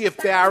 and we'll see if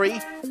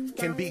Barry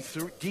can be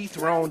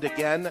dethroned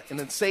again. An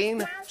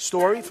insane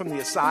story from the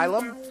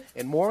asylum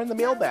and more in the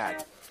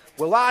mailbag.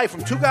 We're live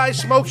from Two Guys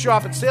Smoke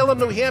Shop in Salem,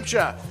 New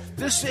Hampshire.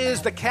 This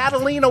is the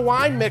Catalina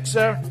Wine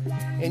Mixer,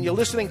 and you're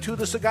listening to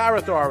the Cigar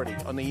Authority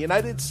on the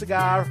United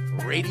Cigar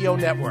Radio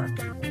Network.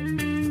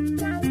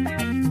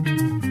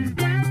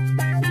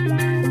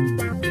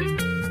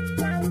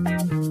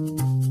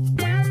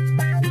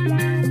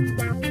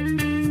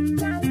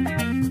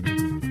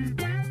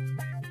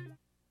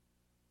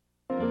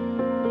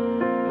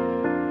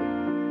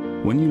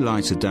 When you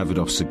light a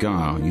Davidoff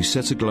cigar, you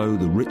set aglow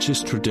the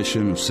richest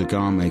tradition of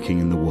cigar making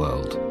in the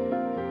world.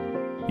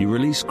 You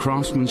release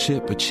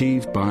craftsmanship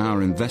achieved by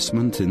our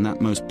investment in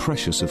that most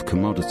precious of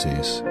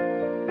commodities,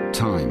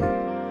 time.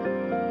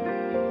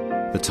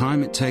 The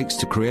time it takes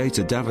to create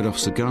a Davidoff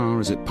cigar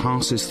as it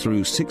passes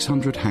through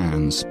 600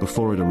 hands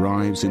before it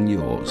arrives in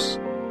yours.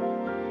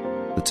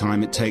 The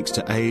time it takes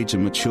to age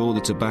and mature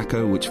the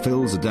tobacco which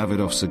fills a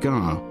Davidoff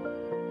cigar,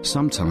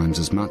 sometimes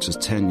as much as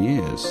 10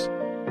 years.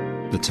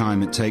 The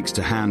time it takes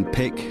to hand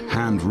pick,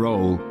 hand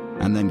roll,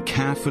 and then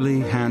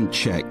carefully hand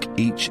check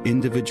each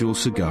individual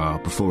cigar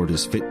before it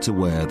is fit to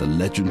wear the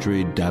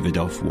legendary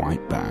Davidoff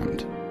white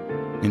band.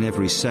 In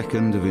every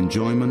second of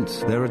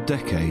enjoyment, there are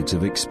decades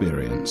of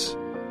experience.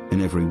 In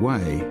every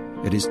way,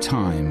 it is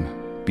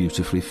time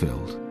beautifully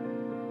filled.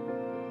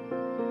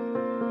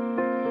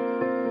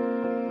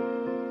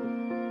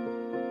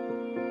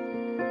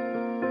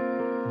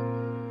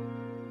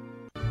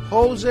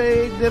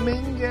 Jose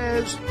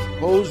Dominguez,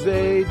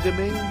 Jose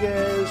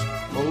Dominguez,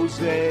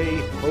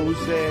 Jose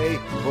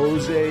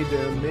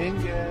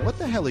Dominguez. What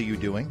the hell are you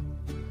doing?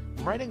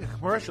 I'm writing a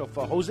commercial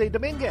for Jose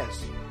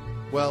Dominguez.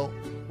 Well,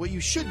 what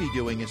you should be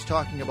doing is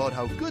talking about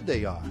how good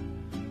they are.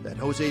 That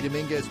Jose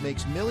Dominguez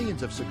makes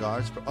millions of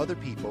cigars for other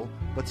people,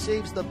 but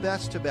saves the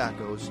best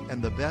tobaccos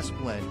and the best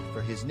blend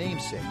for his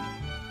namesake,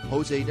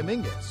 Jose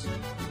Dominguez.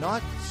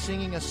 Not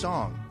singing a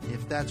song,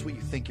 if that's what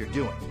you think you're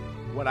doing.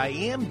 What I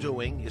am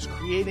doing is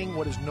creating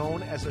what is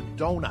known as a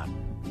donut.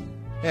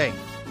 Hey,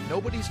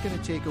 nobody's going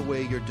to take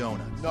away your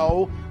donut.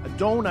 No, a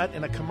donut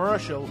in a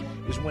commercial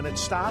is when it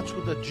starts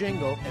with a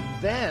jingle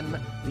and then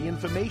the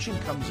information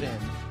comes in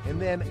and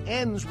then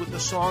ends with the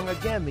song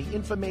again. The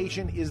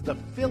information is the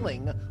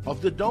filling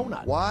of the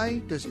donut. Why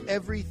does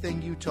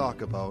everything you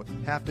talk about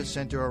have to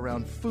center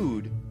around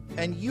food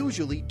and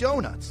usually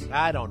donuts?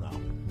 I don't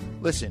know.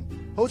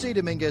 Listen, Jose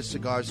Dominguez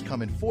cigars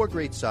come in 4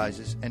 great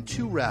sizes and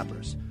 2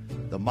 wrappers.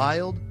 The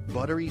mild,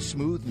 buttery,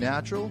 smooth,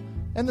 natural,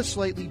 and the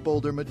slightly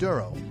bolder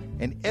Maduro.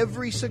 And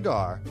every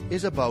cigar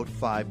is about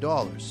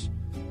 $5.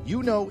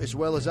 You know as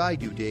well as I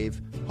do, Dave,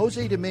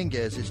 Jose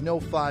Dominguez is no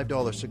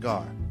 $5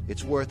 cigar.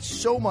 It's worth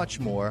so much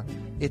more,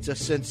 it's a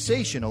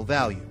sensational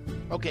value.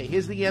 Okay,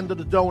 here's the end of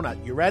the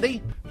donut. You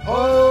ready?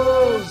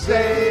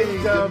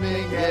 Jose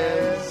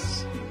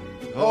Dominguez,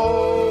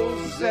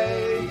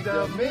 Jose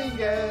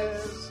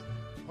Dominguez,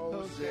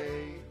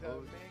 Jose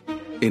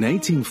Dominguez. In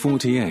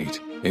 1848,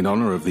 in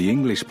honor of the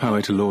English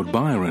poet Lord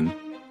Byron,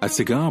 a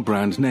cigar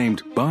brand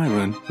named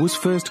Byron was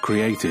first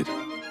created.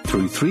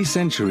 Through 3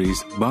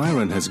 centuries,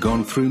 Byron has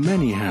gone through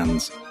many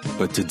hands,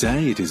 but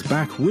today it is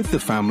back with the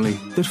family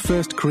that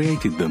first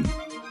created them.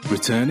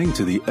 Returning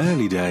to the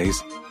early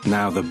days,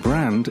 now the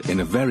brand, in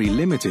a very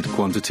limited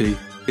quantity,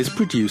 is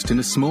produced in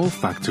a small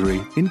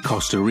factory in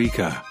Costa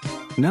Rica.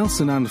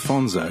 Nelson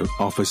Alfonso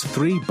offers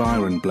 3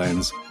 Byron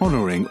blends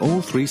honoring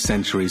all 3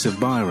 centuries of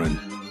Byron: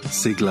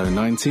 Siglo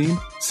XIX,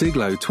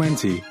 Siglo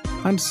XX,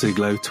 and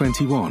Siglo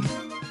XXI.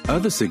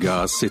 Other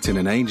cigars sit in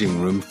an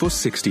aging room for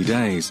 60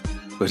 days,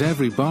 but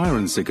every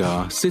Byron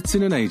cigar sits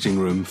in an aging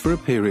room for a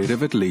period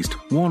of at least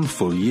 1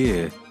 full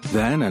year.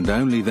 Then and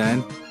only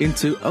then,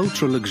 into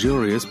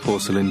ultra-luxurious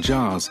porcelain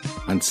jars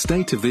and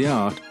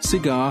state-of-the-art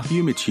cigar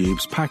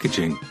humitubes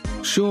packaging.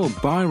 Sure,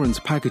 Byron's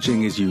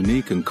packaging is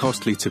unique and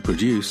costly to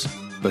produce,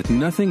 but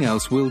nothing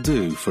else will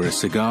do for a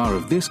cigar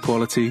of this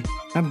quality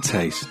and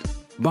taste.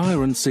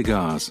 Byron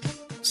cigars.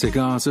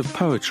 Cigars of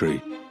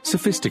poetry.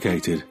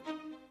 Sophisticated.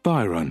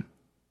 Byron.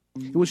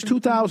 It was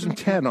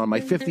 2010 on my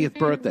 50th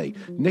birthday.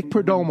 Nick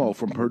Perdomo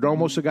from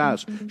Perdomo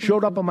Cigars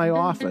showed up in my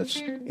office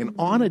and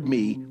honored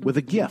me with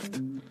a gift.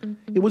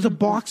 It was a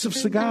box of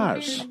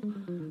cigars.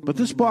 But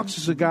this box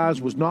of cigars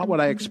was not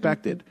what I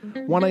expected.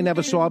 One I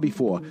never saw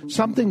before.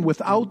 Something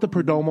without the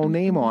Perdomo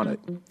name on it.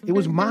 It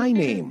was my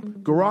name,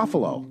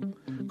 Garofalo.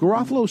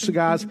 Garofalo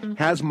Cigars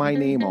has my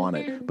name on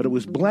it, but it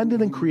was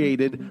blended and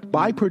created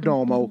by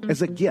Perdomo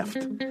as a gift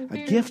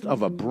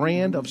of a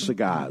brand of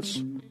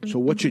cigars. So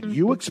what should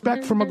you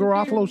expect from a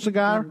Garofalo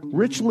cigar?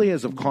 Rich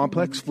layers of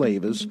complex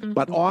flavors,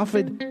 but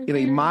offered in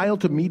a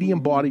mild to medium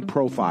body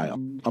profile.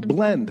 A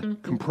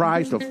blend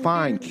comprised of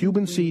fine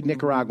Cuban seed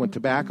Nicaraguan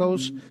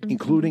tobaccos,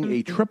 including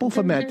a triple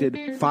fermented,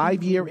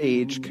 5-year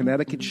aged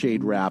Connecticut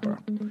shade wrapper.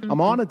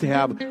 I'm honored to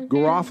have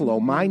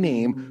Garofalo, my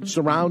name,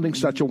 surrounding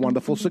such a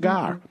wonderful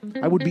cigar.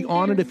 I would be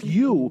honored if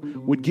you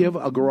would give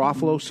a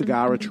Garofalo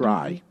cigar a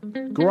try.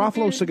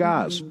 Garofalo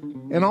Cigars,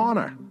 an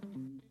honor.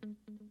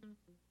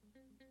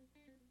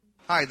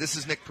 Hi, this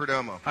is Nick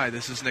Perdomo. Hi,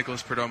 this is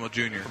Nicholas Perdomo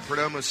Jr. From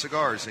Perdomo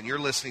Cigars, and you're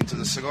listening to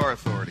the Cigar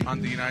Authority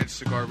on the United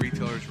Cigar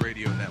Retailers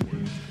Radio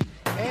Network.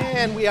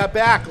 And we are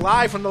back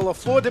live from the La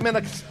Flor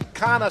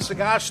Dominicana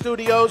Cigar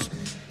Studios.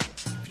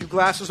 A few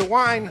glasses of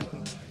wine.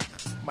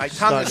 My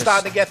tongue is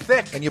starting to get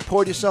thick. And you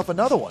poured yourself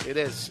another one. It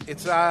is.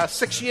 It's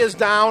 6 years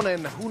down,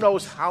 and who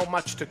knows how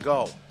much to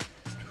go.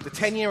 The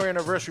 10-year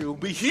anniversary will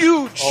be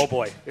huge. Oh,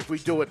 boy. If we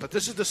do it. But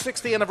this is the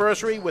 60th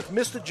anniversary with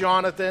Mr.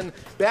 Jonathan,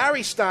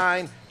 Barry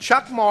Stein,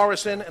 Chuck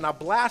Morrison, and a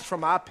blast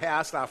from our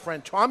past, our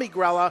friend Tommy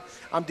Grella.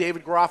 I'm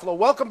David Garofalo.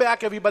 Welcome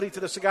back, everybody,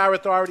 to the Cigar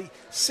Authority.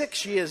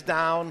 6 years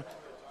down.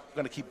 We're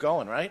going to keep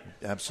going, right?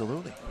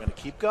 Absolutely. We're going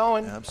to keep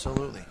going.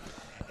 Absolutely.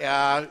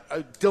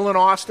 Dylan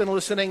Austin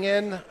listening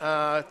in.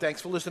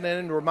 Thanks for listening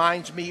in.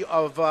 Reminds me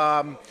of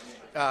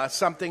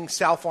something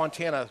Sal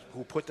Fontana,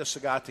 who put the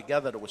cigar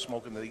together that was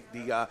smoking,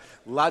 the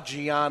La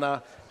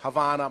Giana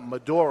Havana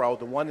Maduro,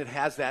 the one that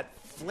has that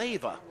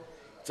flavor.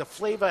 It's a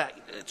flavor,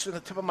 it's on the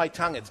tip of my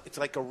tongue. It's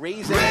like a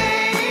raisin.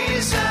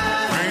 Raisin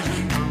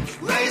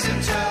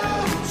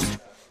toast.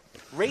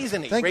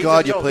 Raisiny. Thank raisin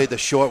God you toast. played the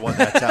short one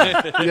that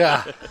time.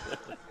 Yeah.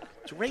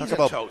 It's raisin Talk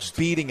about toast.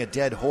 beating a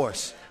dead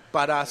horse.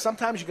 But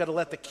sometimes you got to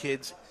let the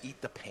kids eat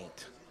the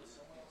paint.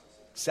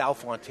 Sal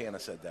Fontana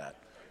said that.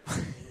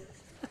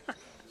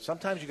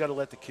 Sometimes you got to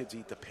let the kids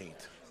eat the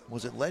paint.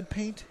 Was it lead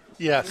paint?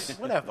 Yes.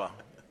 Whatever.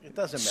 It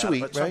doesn't matter. Sweet,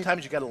 but right?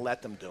 sometimes you got to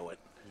let them do it.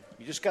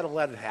 You just got to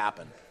let it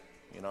happen.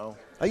 You know.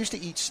 I used to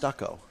eat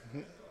stucco.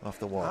 off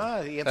the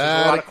wall. He answers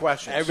a lot of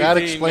questions.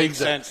 Everything makes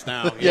sense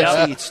now.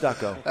 Yes, he eats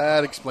stucco.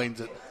 That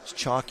explains it. It's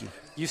chalky.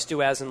 Used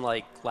to as in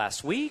like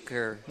last week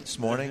or this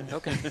morning.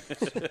 Okay.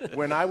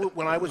 When I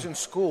was in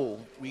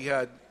school,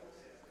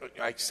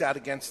 I sat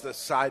against the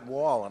side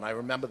wall, and I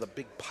remember the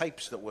big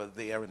pipes that were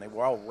there, and they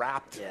were all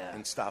wrapped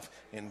and stuff.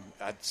 And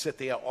I'd sit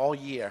there all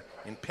year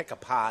and pick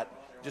apart,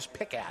 just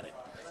pick at it,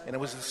 and it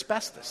was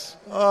asbestos.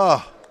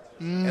 Oh,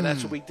 and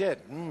that's what we did.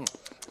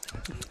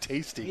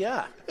 Tasty.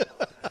 Yeah,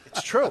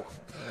 it's true.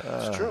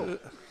 It's true.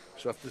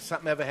 So if there's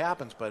something ever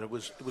happens, but it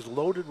was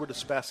loaded with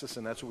asbestos,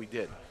 and that's what we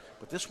did.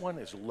 But this one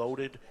is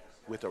loaded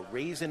with a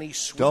raisiny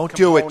sweet Don't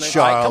do it, component.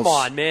 Charles. Come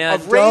on, man.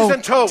 Of raisin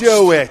Don't toast.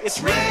 do it.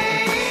 It's Raisin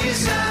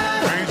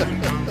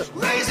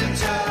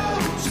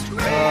toast.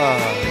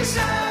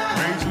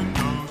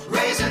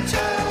 Raisin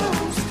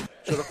toast.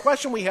 So the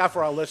question we have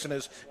for our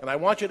listeners, and I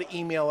want you to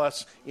email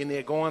us in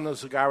there, go on the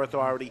Cigar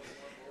Authority,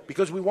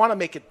 because we want to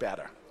make it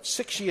better.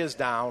 6 years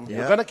down,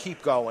 we're going to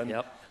keep going.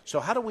 Yep.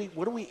 So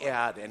what do we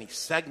add? Any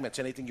segments,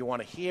 anything you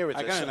want to hear?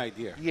 I got an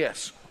idea.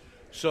 Yes.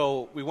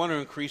 So we want to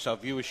increase our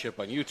viewership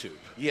on YouTube.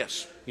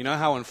 Yes. You know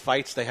how in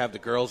fights they have the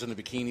girls in the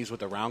bikinis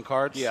with the round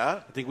cards? Yeah.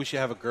 I think we should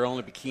have a girl in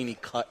a bikini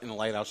cut and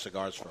light out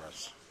cigars for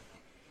us.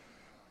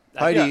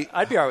 Heidi,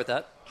 I'd be all right with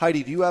that.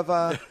 Heidi, do you have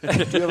a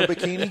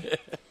bikini?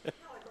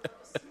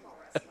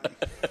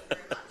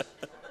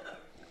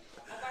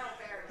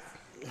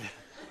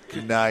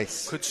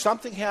 Nice. Could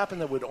something happen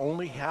that would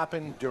only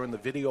happen during the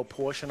video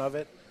portion of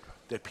it,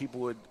 that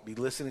people would be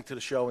listening to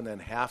the show and then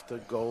have to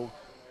go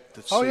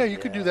to see? Oh, yeah, you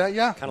could do that,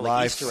 yeah. Kind of Live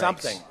like Easter eggs.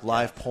 something.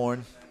 Live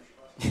porn.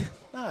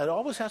 No, it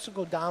always has to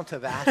go down to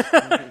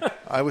that.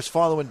 I was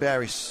following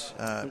Barry's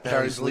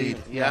lead.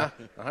 Yeah?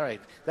 All right.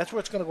 That's where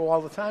it's going to go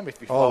all the time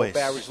if you follow Always.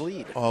 Barry's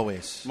lead.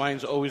 Always.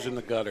 Mine's always in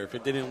the gutter. If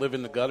it didn't live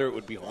in the gutter, it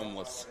would be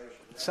homeless.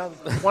 So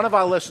one of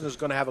our listeners is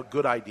going to have a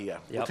good idea.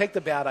 We'll Yep. take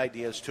the bad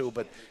ideas, too,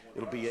 but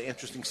it'll be an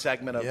interesting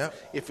segment of Yep.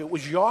 if it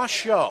was your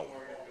show,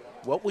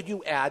 what would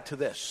you add to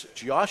this?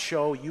 It's your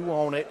show. You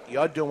own it.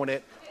 You're doing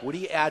it. What do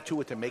you add to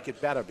it to make it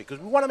better? Because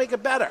we want to make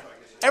it better.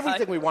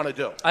 Everything we want to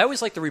do. I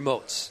always like the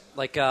remotes.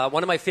 Like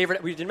one of my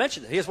favorite, we didn't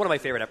mention it. Here's one of my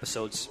favorite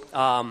episodes.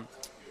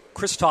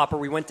 Chris Topper,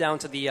 we went down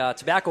to the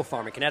tobacco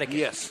farm in Connecticut.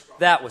 Yes.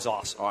 That was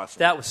awesome. Awesome.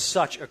 That was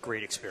such a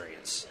great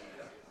experience.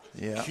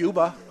 Yeah.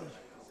 Cuba,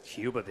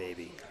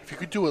 baby. If you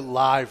could do it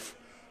live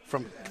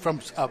from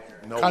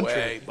no country,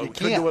 way. But you we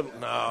couldn't can't. do it.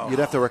 No. You'd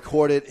have to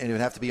record it, and it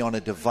would have to be on a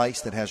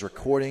device that has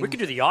recording. We could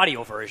do the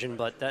audio version,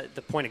 but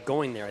the point of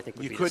going there, I think,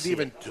 would You be couldn't to see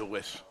even it. do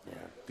it.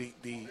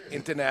 The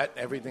internet,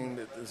 everything.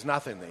 There's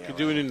nothing there. You could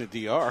do it in the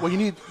DR. Well, you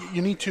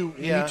need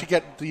to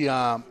get the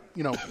what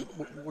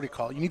do you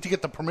call it? You need to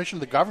get the permission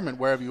of the government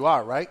wherever you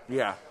are, right?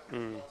 Yeah.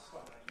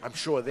 I'm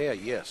sure there.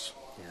 Yes.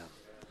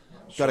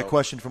 Got a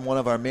question from one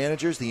of our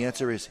managers. The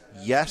answer is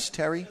yes,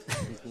 Terry.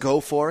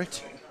 Go for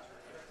it.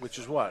 Which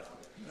is what?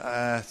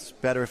 It's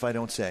better if I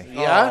don't say.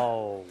 Yeah.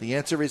 Oh. The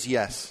answer is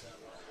yes.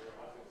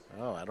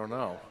 Oh, I don't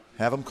know.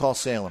 Have him call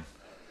Salem.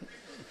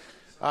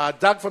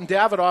 Doug from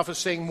Davidoff is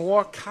saying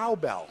more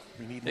cowbell.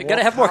 We need They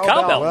gotta have more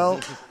cowbell.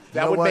 Well,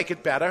 that would make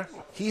it better.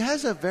 He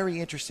has a very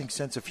interesting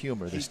sense of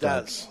humor. He This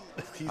Doug. does.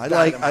 I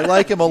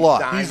like him a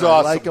lot. He's I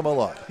awesome. like him a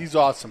lot. He's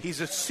awesome.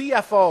 He's a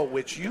CFO,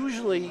 which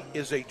usually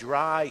is a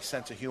dry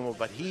sense of humor,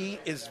 but he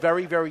is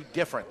very, very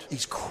different.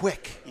 He's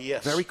quick.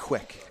 Yes. Very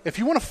quick. If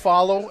you want to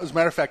follow, as a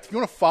matter of fact, if you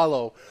want to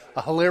follow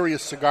a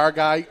hilarious cigar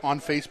guy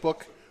on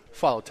Facebook,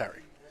 follow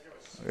Terry.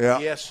 Yeah.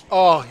 Yes.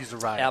 Oh, he's a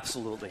riot.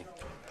 Absolutely.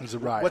 He's a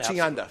riot. What's he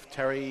under?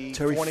 Terry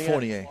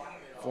Fournier.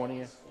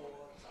 Fournier.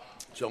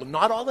 So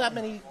not all that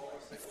many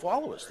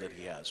followers that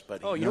he has,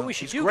 but Oh, you know what we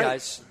should do, great.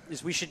 guys?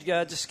 Is we should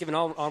just give an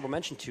honorable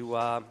mention to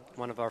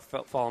one of our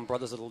fallen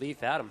brothers of the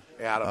Leaf, Adam.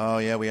 Oh,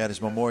 yeah, we had his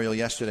memorial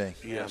yesterday.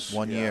 Yes.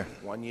 1 year.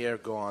 1 year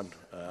gone.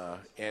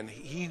 And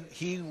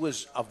he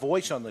was a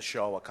voice on the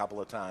show a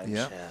couple of times.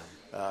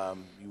 Yeah.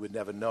 You would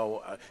never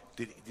know.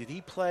 Did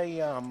he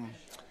play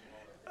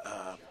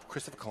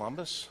Christopher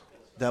Columbus?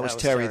 That was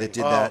Terry that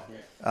did that.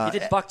 He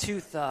did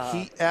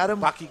Bucktooth.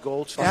 Bucky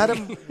Goldstein.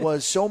 Adam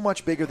was so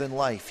much bigger than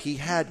life. He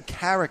had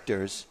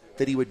characters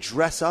that he would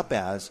dress up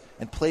as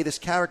and play this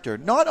character,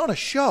 not on a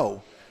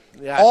show,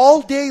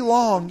 all day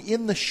long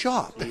in the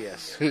shop.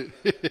 Yes.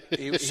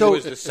 He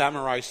was the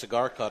samurai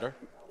cigar cutter.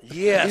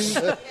 Yes.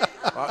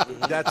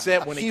 That's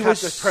it. When he cut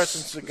was this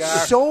person's cigar.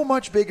 so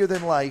much bigger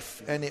than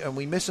life, and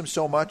we miss him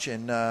so much.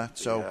 And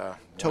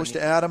toast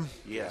to Adam.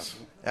 Yes.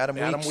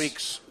 Adam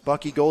Weeks.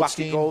 Bucky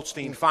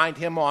Goldstein. Find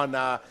him on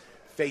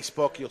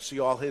Facebook. You'll see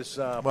all his...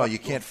 well, you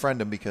can't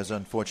friend him because,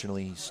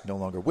 unfortunately, he's no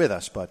longer with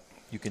us, but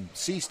you can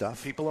see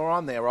stuff. People are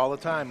on there all the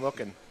time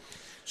looking.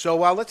 So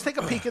let's take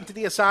a peek into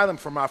the asylum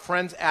from our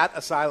friends at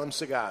Asylum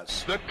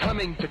Cigars. They're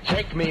coming to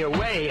take me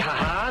away,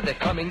 ha-ha. They're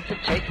coming to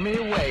take me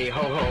away,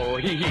 ho-ho,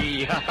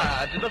 hee-hee,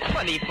 ha-ha. To the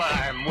funny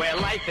farm where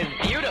life is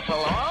beautiful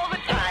all the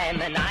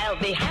time. And I'll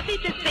be happy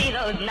to see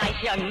those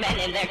nice young men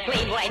in their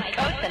clean white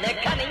coats. And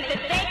they're coming to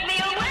take me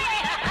away,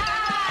 ha-ha.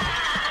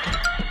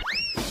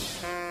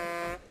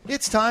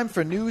 It's time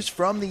for news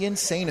from the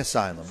Insane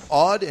Asylum.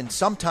 Odd and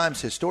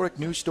sometimes historic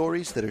news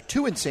stories that are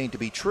too insane to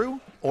be true,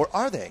 or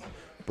are they?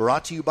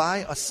 Brought to you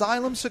by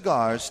Asylum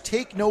Cigars.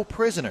 Take no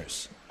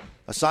prisoners.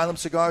 Asylum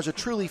Cigars are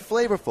truly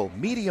flavorful,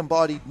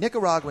 medium-bodied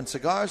Nicaraguan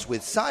cigars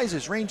with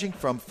sizes ranging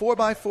from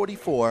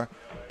 4x44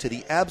 to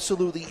the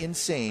absolutely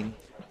insane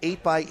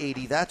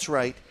 8x80. That's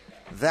right,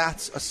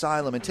 that's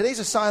Asylum. And today's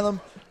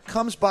Asylum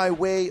comes by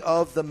way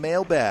of the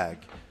mailbag.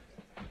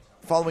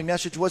 The following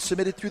message was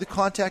submitted through the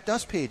Contact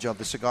Us page of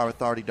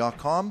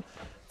thecigarauthority.com.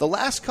 The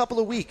last couple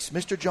of weeks,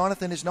 Mr.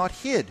 Jonathan has not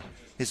hid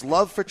his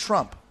love for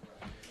Trump.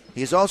 He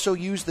has also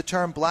used the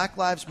term Black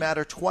Lives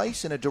Matter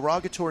twice in a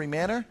derogatory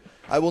manner.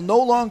 I will no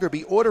longer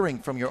be ordering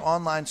from your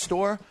online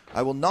store.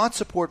 I will not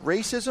support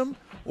racism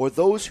or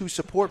those who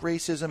support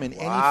racism in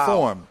any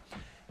form.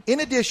 In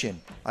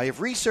addition, I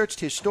have researched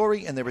his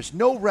story, and there is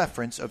no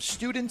reference of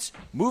students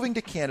moving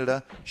to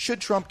Canada should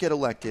Trump get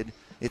elected.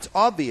 It's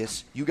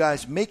obvious you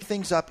guys make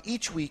things up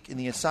each week in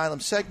the Asylum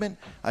segment.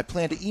 I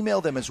plan to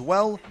email them as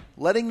well,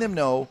 letting them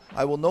know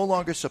I will no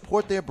longer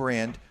support their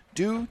brand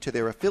due to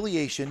their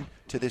affiliation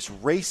to this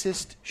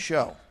racist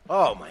show.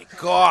 Oh, my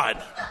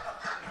God.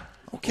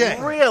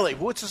 Okay. Really?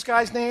 What's this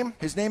guy's name?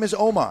 His name is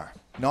Omar,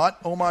 not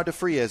Omar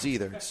DeFrias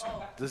either.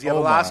 Does he have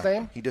a last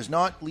name? He does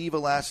not leave a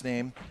last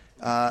name.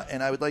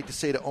 And I would like to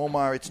say to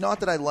Omar, it's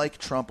not that I like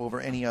Trump over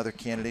any other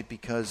candidate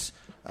because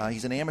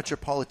he's an amateur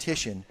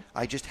politician.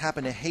 I just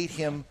happen to hate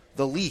him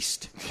the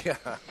least. Yeah.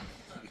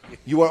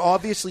 You are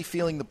obviously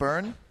feeling the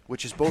burn,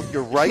 which is both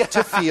your right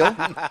to feel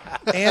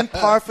and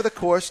par for the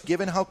course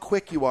given how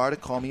quick you are to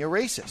call me a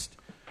racist.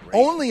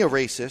 Only a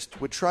racist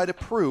would try to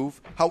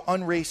prove how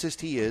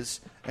unracist he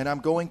is, and I'm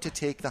going to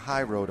take the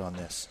high road on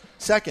this.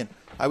 Second,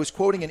 I was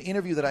quoting an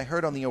interview that I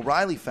heard on the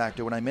O'Reilly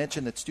Factor when I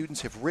mentioned that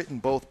students have written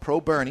both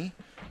pro-Bernie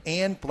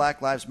and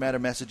Black Lives Matter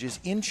messages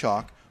in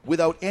chalk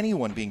without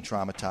anyone being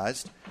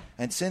traumatized.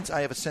 And since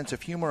I have a sense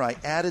of humor, I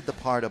added the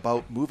part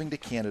about moving to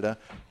Canada,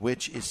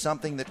 which is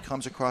something that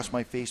comes across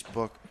my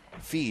Facebook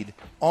feed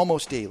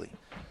almost daily.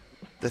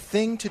 The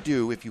thing to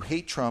do if you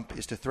hate Trump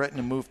is to threaten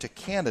to move to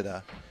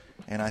Canada,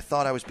 and I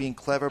thought I was being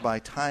clever by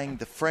tying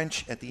the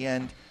French at the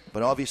end,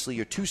 but obviously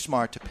you're too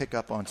smart to pick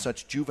up on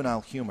such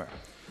juvenile humor.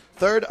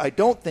 Third, I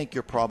don't think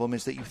your problem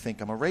is that you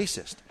think I'm a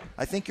racist.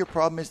 I think your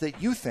problem is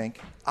that you think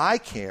I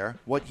care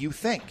what you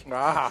think.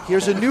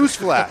 Here's a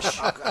newsflash.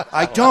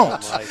 I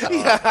don't.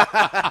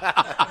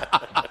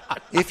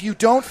 If you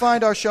don't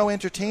find our show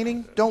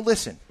entertaining, don't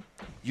listen.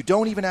 You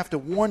don't even have to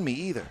warn me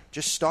either.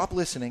 Just stop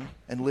listening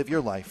and live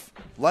your life.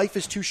 Life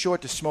is too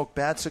short to smoke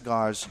bad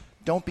cigars.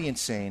 Don't be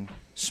insane.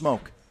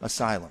 Smoke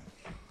Asylum.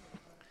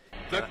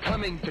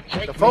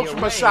 The folks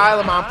from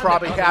Asylum, I'm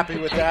probably happy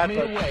with that.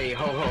 But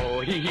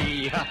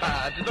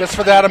just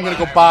for that, I'm going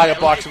to go buy a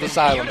box of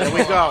Asylum. There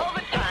we go.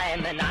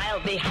 And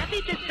I'll be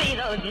happy to see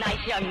those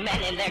nice young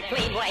men in their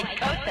clean white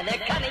coats, and they're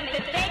coming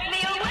to take me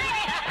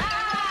away.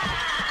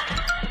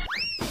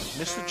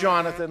 Mr.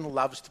 Jonathan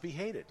loves to be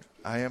hated.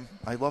 I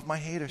love my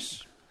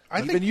haters.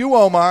 Even you,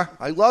 Omar.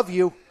 I love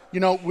you. You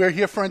know, we're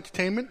here for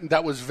entertainment, and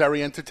that was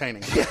very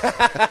entertaining.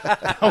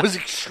 That was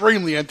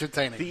extremely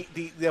entertaining.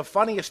 The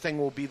funniest thing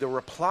will be the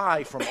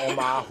reply from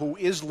Omar, who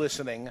is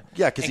listening.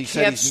 Yeah, because he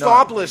said can't he's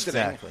stop not.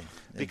 listening. Exactly.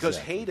 Because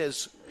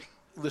haters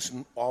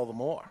listen all the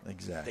more.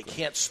 Exactly. They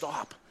can't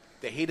stop.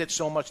 They hate it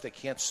so much they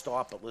can't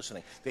stop but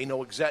listening. They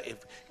know exactly.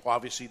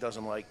 Obviously, he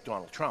doesn't like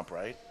Donald Trump,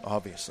 right?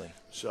 Obviously.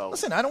 So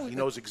listen, he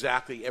knows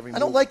exactly every. I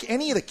don't like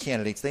any of the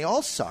candidates. They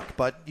all suck.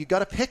 But you got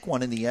to pick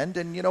one in the end.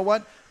 And you know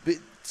what?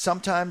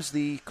 Sometimes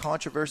the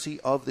controversy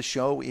of the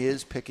show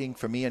is picking,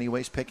 for me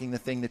anyways, picking the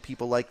thing that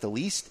people like the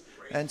least.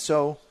 And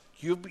so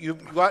you've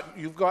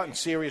gotten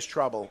serious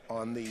trouble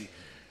on the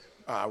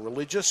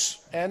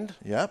religious end,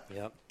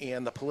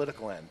 and the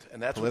political end, and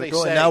that's what they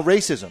say. And now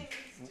racism.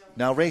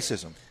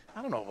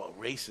 I don't know about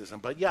racism,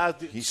 but yeah,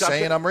 he's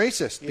saying I'm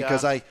racist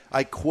because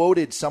I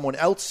quoted someone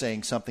else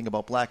saying something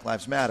about Black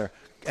Lives Matter,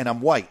 and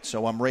I'm white,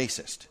 so I'm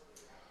racist.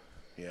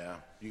 Yeah,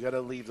 you got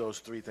to leave those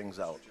three things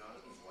out.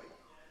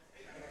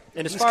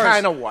 And as He's far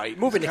kind as of white.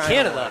 Moving to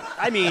Canada,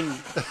 I mean,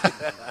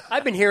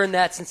 I've been hearing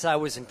that since I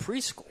was in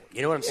preschool.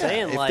 You know what I'm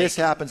saying? If this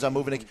happens, I'm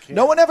moving to.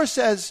 No one ever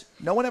says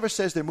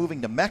they're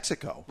moving to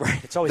Mexico. Right.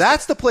 It's always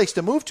that's the place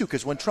to move to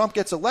because when Trump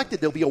gets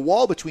elected, there'll be a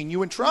wall between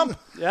you and Trump.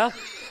 Yeah.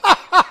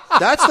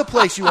 That's the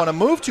place you want to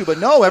move to. But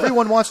no,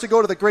 everyone wants to go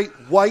to the great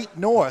white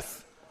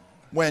north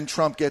when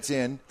Trump gets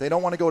in. They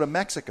don't want to go to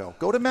Mexico.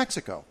 Go to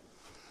Mexico.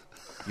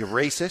 You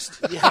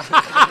racist.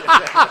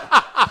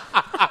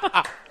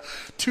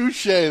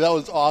 Touche. That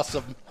was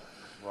awesome.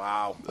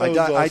 Wow.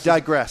 I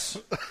digress.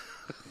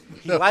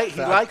 He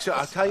likes it.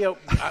 I'll tell you,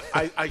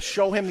 I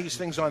show him these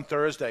things on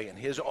Thursday, and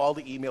here's all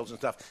the emails and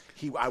stuff.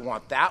 I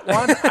want that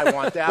one. I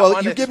want that one.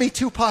 Well, you give me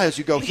two piles.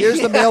 You go, here's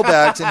the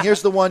mailbags, and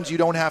here's the ones you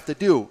don't have to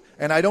do.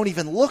 And I don't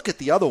even look at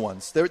the other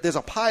ones. There's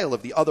a pile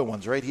of the other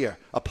ones right here.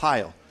 A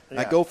pile.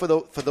 Yeah. I go for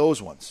those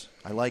ones.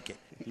 I like it.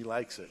 He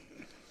likes it.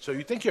 So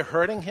you think you're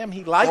hurting him?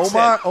 He likes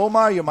it.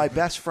 Omar, you're my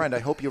best friend. I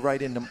hope you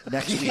write in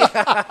next week.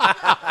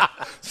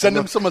 Send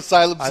him some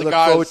Asylum I cigars.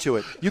 look forward to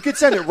it. You can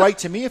send it right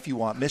to me if you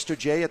want, Mr.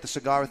 J at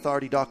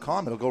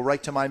thecigarauthority.com. It'll go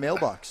right to my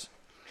mailbox.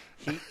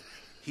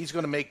 He's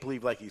going to make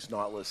believe like he's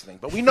not listening.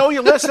 But we know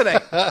you're listening.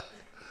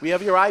 We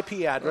have your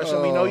IP address,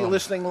 and we know you're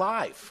listening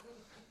live.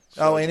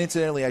 Oh, and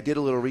incidentally, I did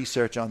a little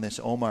research on this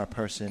Omar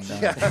person.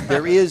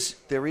 There is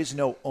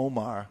no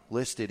Omar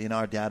listed in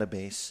our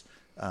database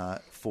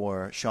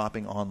for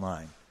shopping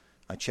online.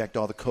 I checked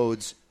all the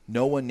codes.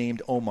 No one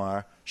named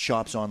Omar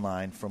shops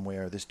online from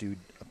where this dude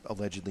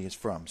allegedly is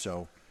from.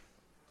 So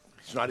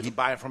he's not even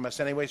buying from us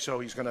anyway, so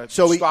he's going to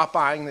stop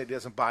buying that he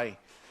doesn't buy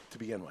to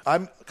begin with.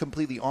 I'm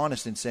completely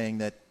honest in saying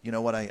that, you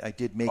know what, I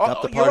did make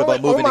up the part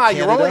about moving Omar, to Canada.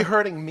 You're only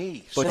hurting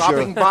me.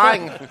 Stopping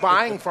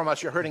buying from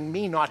us, you're hurting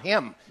me, not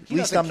him. At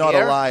least I'm not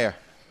a liar.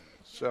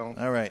 So,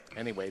 all right.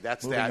 Anyway,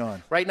 that's Moving that.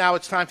 on. Right now,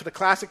 it's time for the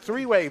Classic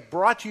Three-Way,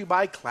 brought to you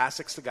by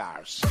Classic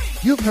Cigars.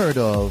 You've heard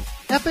of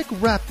epic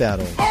rap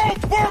battles.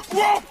 But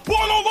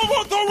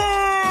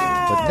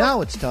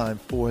now it's time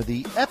for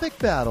the epic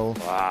battle.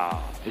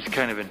 Wow, it's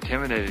kind of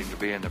intimidating to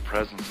be in the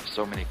presence of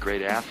so many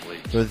great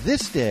athletes. For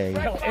this day,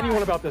 Tell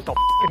anyone about this, I'll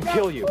f***ing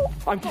kill you.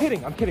 I'm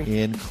kidding.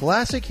 in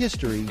classic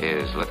history,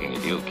 Is looking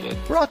at you, kid.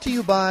 brought to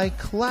you by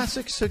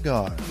Classic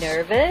Cigars.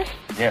 Nervous?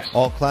 Yes.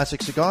 All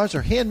classic cigars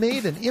are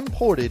handmade and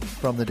imported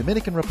from the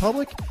Dominican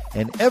Republic,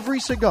 and every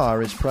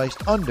cigar is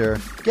priced under,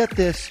 get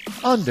this,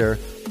 under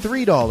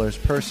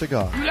 $3 per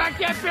cigar. You like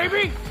that,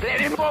 baby? Let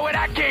him know where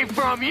that came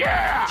from,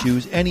 yeah!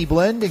 Choose any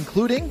blend,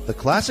 including the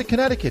Classic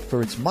Connecticut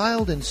for its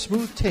mild and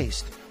smooth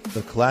taste,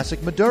 the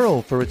Classic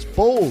Maduro for its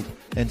bold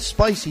and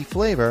spicy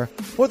flavor,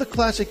 or the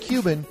Classic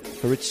Cuban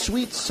for its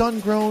sweet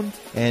sun-grown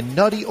and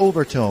nutty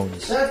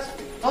overtones. That's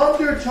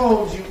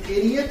undertones, you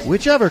idiot.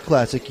 Whichever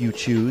classic you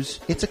choose,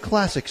 it's a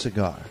classic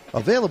cigar.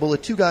 Available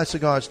at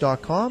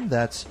twoguyscigars.com.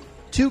 That's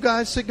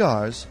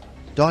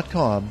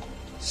twoguyscigars.com.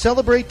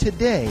 Celebrate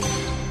today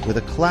with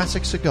a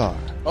classic cigar.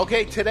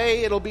 Okay,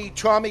 today it'll be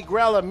Tommy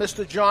Grella,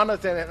 Mr.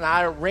 Jonathan, and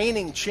our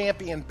reigning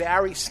champion,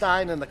 Barry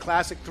Stein, in the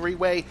Classic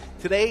Three-Way.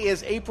 Today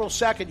is April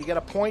 2nd. You get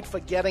a point for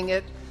getting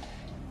it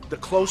the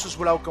closest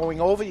without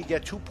going over. You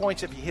get 2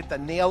 points if you hit the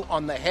nail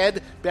on the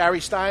head. Barry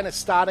Stein, is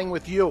starting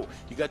with you.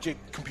 You got your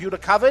computer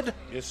covered?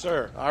 Yes,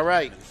 sir. All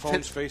right.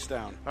 Phone's face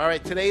down. All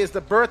right, today is the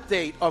birth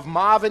date of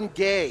Marvin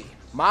Gaye.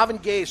 Marvin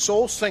Gaye,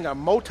 soul singer,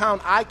 Motown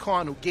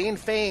icon who gained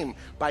fame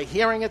by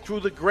hearing it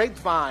through the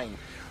grapevine.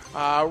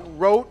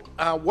 Wrote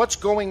What's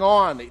Going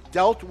On. It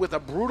dealt with a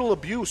brutal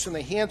abuse in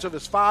the hands of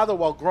his father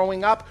while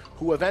growing up,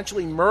 who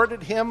eventually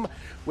murdered him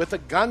with a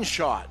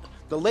gunshot.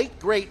 The late,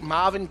 great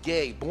Marvin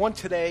Gaye, born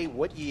today,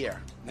 what year?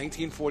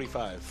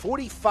 1945.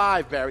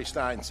 45, Barry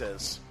Stein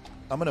says.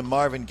 I'm going to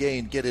Marvin Gaye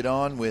and get it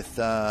on with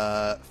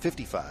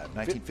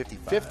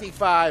 1955.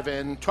 55,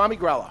 and Tommy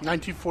Grella.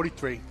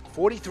 1943.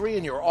 43,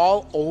 and you're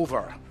all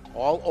over.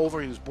 All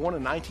over. He was born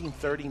in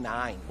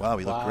 1939. Wow,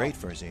 he looked great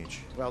for his age.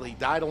 Well, he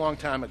died a long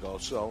time ago,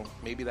 so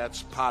maybe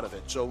that's part of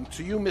it. So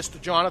to you, Mr.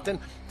 Jonathan,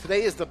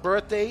 today is the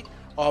birthday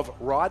of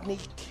Rodney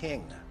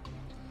King.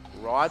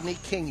 Rodney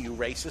King, you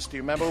racist. Do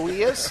you remember who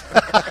he is?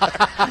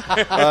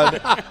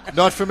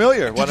 Not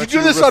familiar. Why Did don't you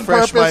do this on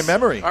refresh my purpose?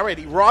 memory? All right,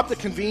 he robbed a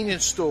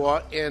convenience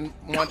store in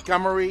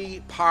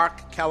Montgomery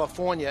Park,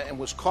 California, and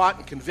was caught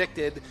and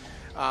convicted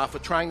for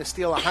trying to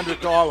steal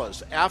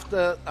 $100.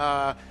 After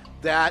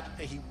that,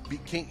 he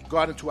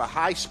got into a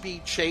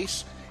high-speed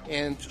chase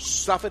and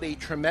suffered a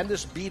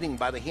tremendous beating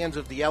by the hands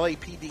of the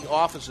LAPD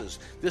officers.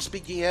 This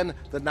began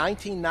the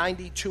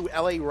 1992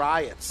 LA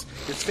riots.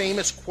 His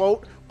famous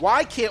quote,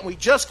 "Why can't we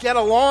just get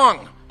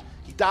along?"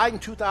 He died in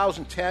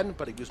 2010,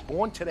 but he was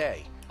born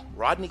today.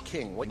 Rodney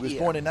King, what year? He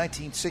was born in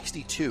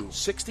 1962.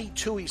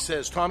 62, he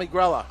says. Tommy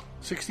Grella.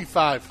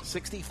 65.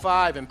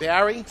 65. And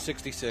Barry?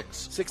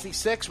 66.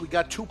 66. We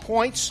got 2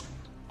 points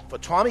for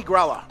Tommy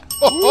Grella.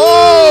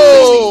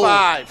 Oh!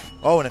 65.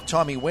 Oh, and if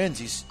Tommy wins,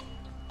 he's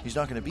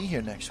not going to be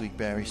here next week,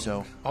 Barry.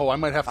 So I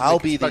might have to I'll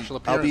make be a special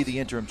appearance. I'll be the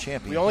interim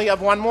champion. We only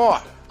have one more.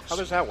 How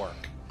does that work?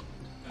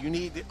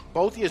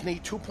 Both of you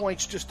need 2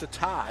 points just to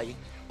tie,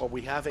 or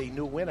we have a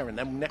new winner. And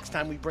then next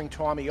time we bring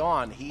Tommy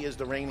on, he is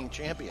the reigning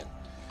champion.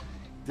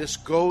 This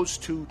goes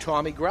to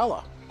Tommy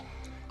Grella.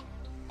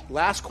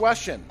 Last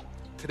question.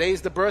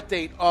 Today's the birth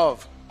date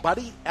of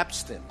Buddy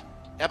Epstein.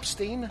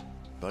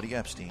 Buddy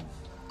Epstein.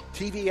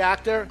 TV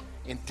actor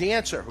and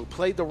dancer who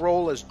played the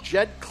role as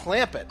Jed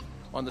Clampett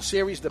on the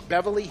series The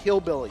Beverly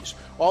Hillbillies,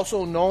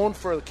 also known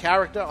for the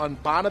character on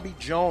Barnaby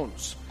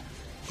Jones.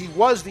 He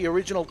was the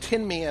original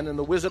Tin Man in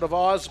The Wizard of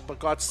Oz, but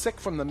got sick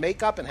from the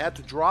makeup and had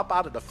to drop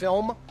out of the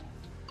film.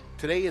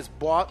 Today is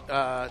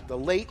the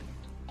late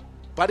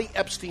Buddy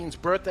Epstein's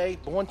birthday.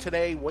 Born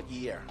today, what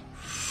year?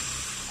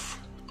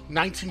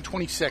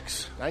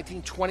 1926.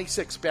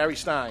 1926, Barry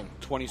Stein.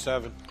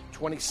 27.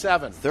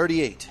 27.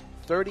 38.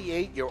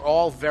 38, you're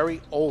all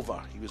very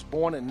over. He was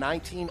born in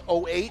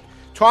 1908.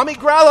 Tommy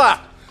Grella,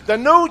 the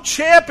new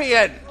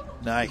champion.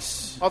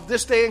 Nice. Of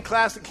this day in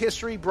classic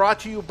history, brought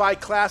to you by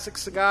Classic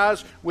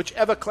Cigars.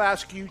 Whichever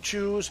classic you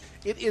choose,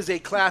 it is a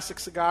classic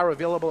cigar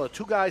available at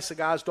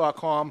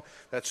twoguyscigars.com.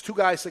 That's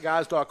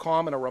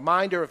twoguyscigars.com. And a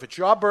reminder, if it's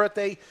your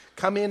birthday,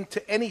 come in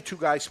to any Two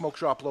Guys Smoke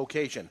Shop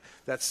location.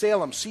 That's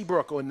Salem,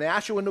 Seabrook, or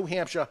Nashua, New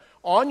Hampshire,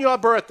 on your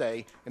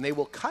birthday, and they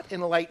will cut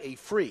and light a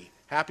free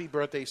happy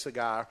birthday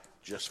cigar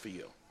just for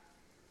you.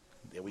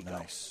 There we go.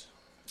 Nice.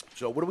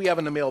 So what do we have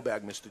in the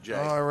mailbag, Mr. J?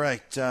 All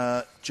right.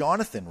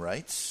 Jonathan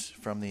writes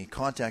from the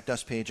Contact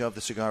Us page of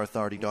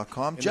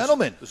thecigarauthority.com. And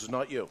Gentlemen. This is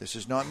not you. This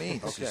is not me.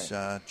 This Okay.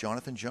 is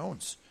Jonathan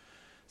Jones.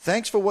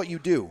 Thanks for what you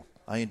do.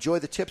 I enjoy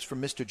the tips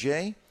from Mr.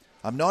 J.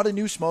 I'm not a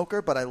new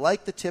smoker, but I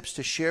like the tips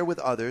to share with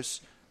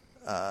others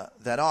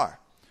that are.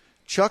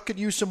 Chuck could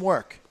use some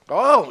work.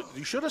 Oh,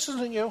 you sure this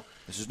isn't you?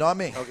 This is not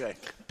me. Okay.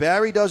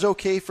 Barry does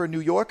okay for a New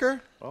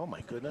Yorker. Oh,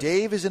 my goodness.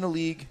 Dave is in a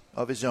league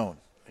of his own.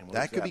 what That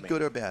does could that be mean?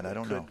 good or bad. I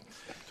don't Could. know.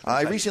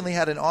 I recently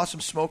had an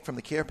awesome smoke from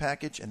the care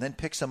package and then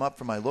picked some up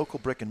from my local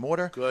brick and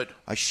mortar. Good.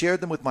 I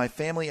shared them with my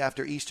family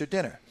after Easter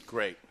dinner.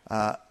 Great.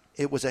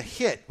 It was a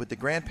hit with the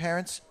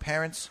grandparents,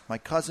 parents, my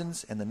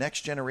cousins, and the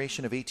next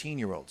generation of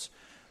 18-year-olds.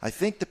 I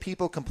think the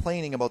people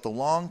complaining about the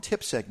long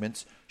tip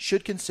segments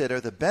should consider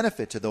the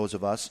benefit to those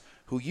of us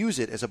who use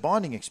it as a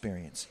bonding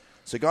experience.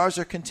 Cigars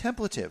are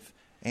contemplative,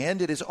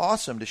 and it is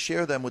awesome to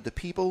share them with the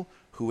people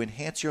who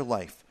enhance your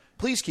life.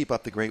 Please keep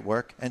up the great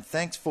work, and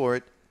thanks for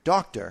it,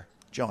 Dr.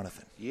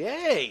 Jonathan.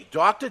 Yay.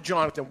 Dr.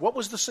 Jonathan, what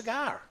was the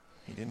cigar?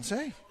 He didn't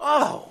say.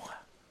 Oh.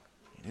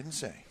 He didn't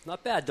say.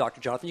 Not bad, Dr.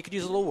 Jonathan. You could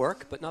use a little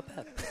work, but not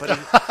bad.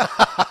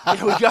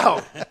 Here we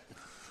go.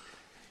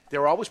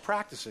 They're always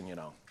practicing, you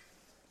know.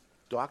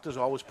 Doctors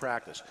always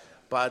practice.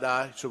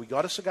 But so we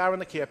got a cigar in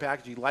the care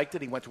package. He liked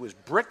it. He went to his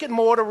brick and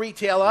mortar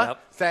retailer. Yep.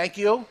 Thank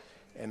you.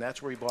 And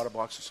that's where he bought a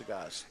box of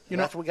cigars. You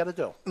know, that's what we got to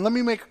do. Let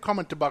me make a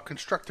comment about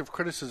constructive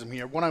criticism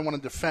here. One, I want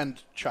to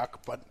defend Chuck,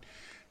 but,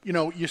 you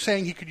know, you're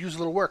saying he could use a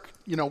little work.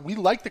 You know, we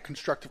like the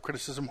constructive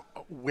criticism.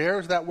 Where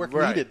is that work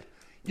Right. needed?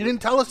 You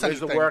didn't tell us Where's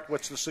anything. the work?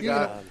 What's the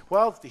cigar? You know,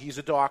 Well, he's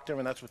a doctor,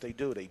 and that's what they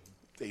do. They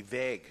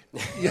vague.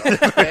 Yeah.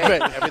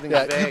 Vague. Everything's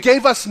Yeah, vague. you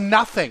gave us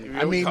nothing.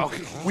 I You- mean,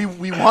 okay.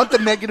 we want the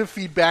negative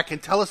feedback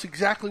and tell us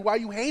exactly why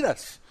you hate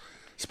us,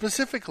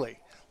 specifically,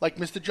 like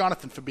Mr.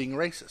 Jonathan for being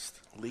racist.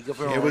 League of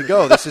Here we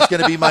go. This is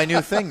going to be my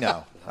new thing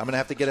now. I'm going to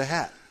have to get a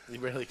hat. You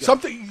really go.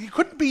 Something you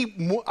couldn't be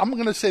more. I'm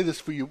going to say this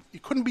for you.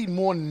 It couldn't be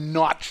more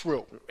not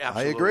true.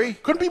 Absolutely. I agree.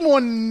 Couldn't be more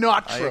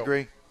not true. I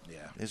agree. Yeah.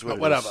 Is what But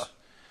it whatever. is.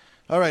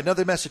 All right,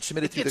 another message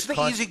submitted through It's the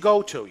the easy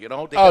go-to, you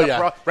know. They Oh got a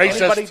yeah,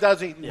 racist. Anybody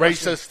does it.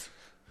 Racist.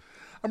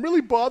 I'm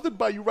really bothered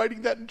by you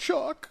writing that in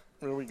chalk.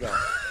 There we go.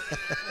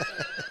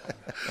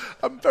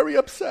 I'm very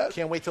upset.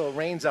 Can't wait till it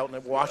rains out and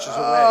it washes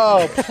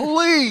Oh, away.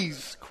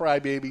 please,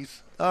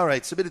 crybabies. All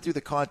right, submitted through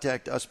the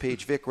Contact Us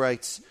page. Vic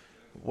writes,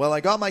 well, I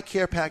got my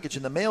care package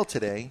in the mail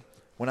today.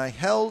 When I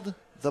held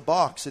the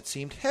box, it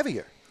seemed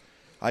heavier.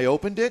 I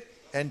opened it,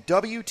 and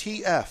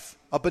WTF,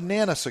 a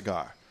banana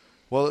cigar.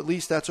 Well, at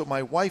least that's what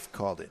my wife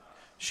called it.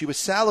 She was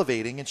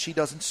salivating, and she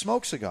doesn't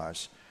smoke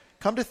cigars.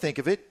 Come to think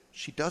of it,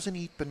 she doesn't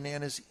eat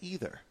bananas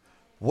either.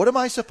 What am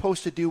I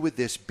supposed to do with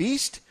this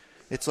beast?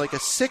 It's like a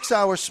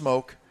 6-hour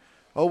smoke.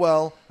 Oh,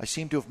 well, I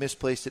seem to have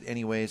misplaced it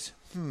anyways.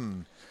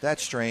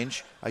 That's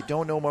strange. I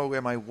don't know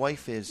where my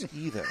wife is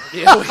either.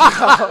 Here we go.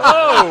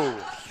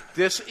 Oh,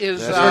 this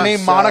is her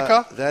name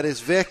Monica? That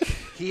is Vic.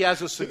 He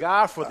has a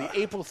cigar for the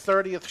April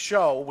 30th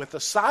show with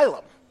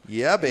Asylum.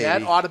 Yeah, baby.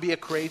 That ought to be a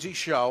crazy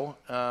show,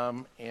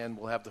 and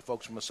we'll have the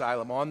folks from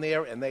Asylum on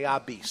there, and they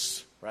are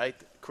beasts, right?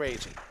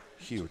 Crazy.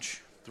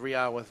 Huge.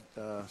 3-hour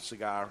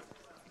cigar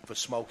for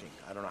smoking.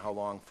 I don't know how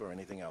long for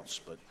anything else,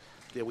 but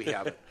there we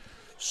have it.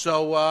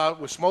 So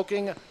we're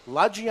smoking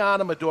La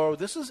Gianna Maduro.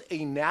 This is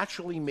a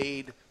naturally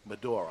made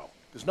Maduro.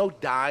 There's no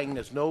dyeing.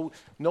 There's no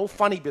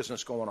funny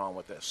business going on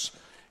with this.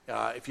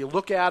 If you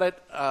look at it,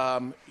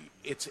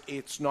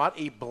 it's not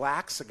a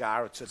black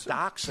cigar. It's a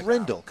dark cigar.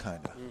 Brindle,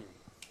 kind of.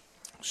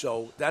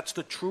 So that's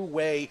the true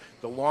way,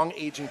 the long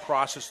aging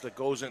process that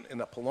goes in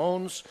the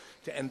polones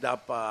to end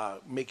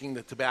up making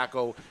the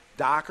tobacco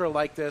darker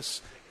like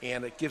this,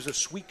 and it gives a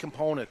sweet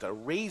component, a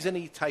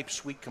raisiny type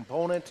sweet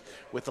component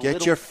with a Get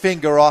little. your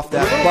finger off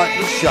that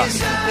button, Chuck.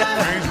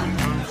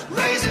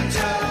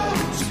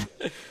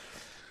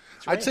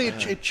 I'd say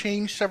it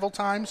changed several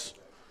times.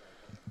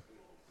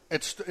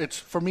 It's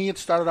for me. It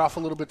started off a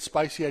little bit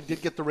spicy. I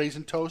did get the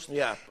raisin toast.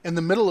 Yeah. In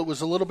the middle, it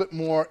was a little bit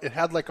more. It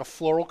had like a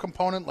floral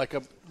component, I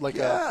got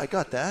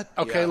that.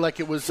 Okay, Yeah.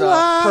 like it was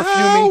perfumey.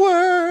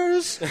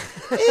 Flowers in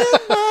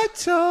my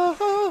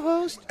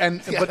toast.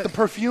 But the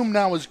perfume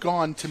now is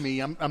gone to me.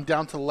 I'm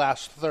down to the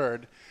last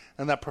third,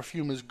 and that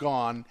perfume is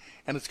gone,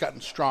 and it's gotten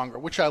stronger,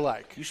 which I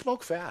like. You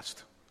smoke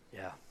fast.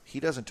 Yeah.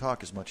 He doesn't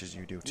talk as much as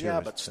you do, too.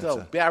 Yeah, but still,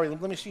 Barry,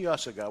 let me see your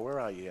cigar. Where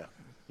are you?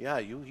 Yeah,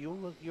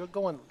 you're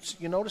going.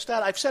 You noticed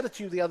that? I've said it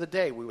to you the other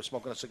day. We were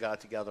smoking a cigar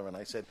together, and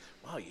I said,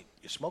 "Wow, you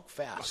smoke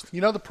fast."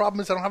 You know, the problem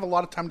is I don't have a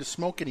lot of time to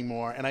smoke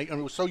anymore, and I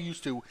was so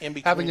used to In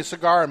between. having a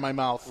cigar in my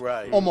mouth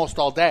almost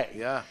all day.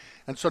 Yeah.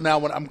 And so now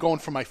when I'm going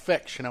for my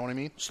fix, you know what I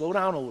mean? Slow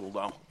down a little,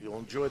 though. You'll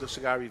enjoy the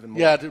cigar even more.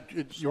 Yeah,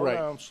 you're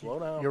right. Slow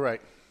down. You're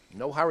right.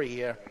 No hurry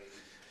here.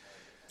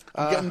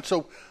 I'm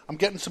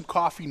getting some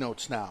coffee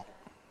notes now.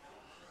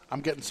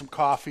 I'm getting some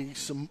coffee,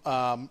 some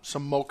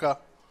mocha.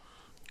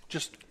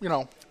 Just, you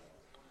know.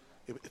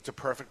 It's a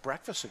perfect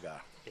breakfast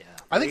cigar. Yeah.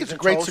 I think it's a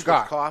great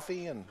cigar. With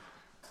coffee, and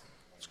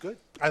it's good.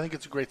 I think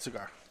it's a great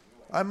cigar.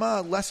 I'm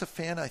less a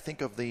fan, I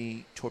think, of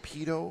the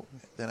Torpedo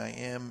than I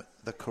am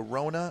the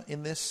Corona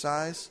in this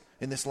size,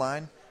 in this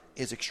line,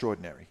 is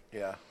extraordinary.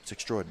 Yeah. It's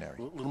extraordinary.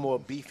 A little more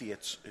beefy.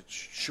 It's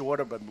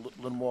shorter, but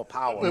a little more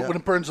power. When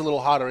it burns a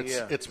little hotter,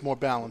 it's more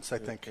balanced, I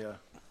think. Yeah.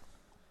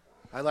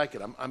 I like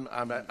it.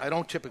 I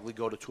don't typically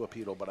go to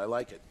Torpedo, but I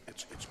like it.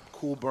 It's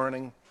cool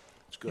burning.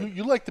 It's good.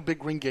 You like the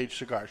big ring gauge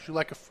cigars. You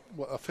like a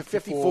 54.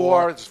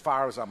 54 as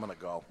far as I'm going to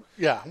go.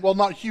 Yeah, well,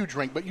 not huge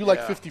ring, but you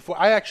like 54.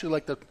 I actually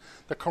like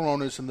the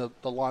Coronas and the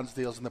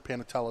Lonsdales and the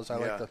Panatellas. I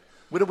like the.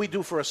 What did we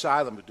do for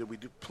Asylum? Did we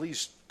do?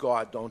 Please,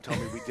 God, don't tell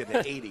me we did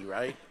an 80,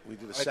 right? We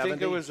did a 70. I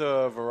think it was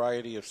a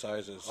variety of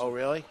sizes. Oh,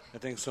 really? I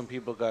think some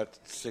people got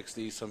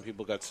 60s, some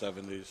people got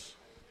 70s.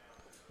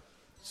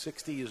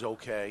 60 is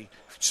okay.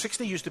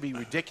 60 used to be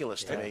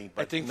ridiculous to me,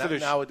 but I think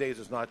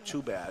nowadays it's not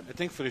too bad. I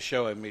think for the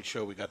show, I made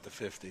sure we got the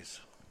 50s.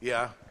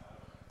 Yeah.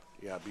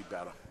 Yeah, it'd be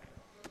better.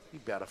 Be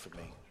better for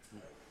me.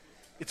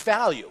 It's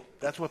value.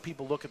 That's what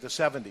people look at the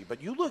 70.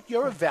 But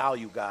you're a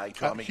value guy,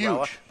 Tommy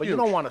Grella, but you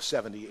don't want a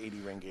 70, 80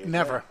 ring gauge.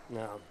 Never. Right?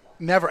 No.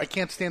 Never. I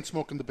can't stand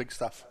smoking the big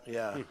stuff.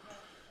 Yeah.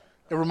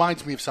 It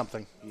reminds me of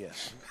something.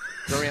 Yes.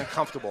 Very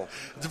uncomfortable.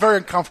 It's very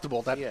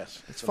uncomfortable.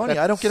 Yes. It's funny.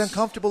 I don't get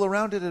uncomfortable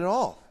around it at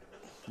all.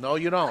 No,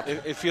 you don't.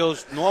 It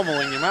feels normal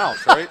in your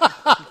mouth, right?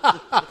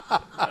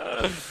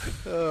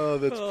 Oh,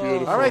 that's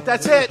beautiful. All right,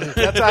 that's it.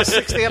 That's our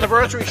 6th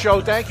anniversary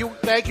show. Thank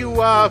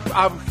you,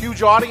 our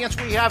huge audience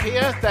we have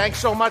here. Thanks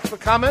so much for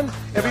coming.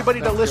 Everybody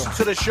that listens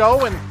to the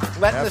show and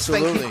letting this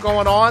thing keep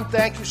going on.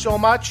 Thank you so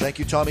much. Thank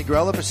you, Tommy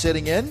Grella, for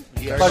sitting in.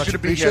 Yes. Pleasure to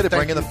be here.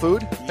 Bringing the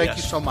food. Thank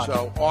you so much.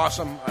 So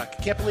awesome. I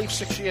can't believe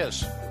 6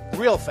 years.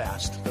 Real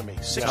fast for me.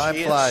 6 years. Time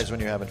flies when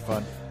you're having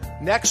fun.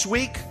 Next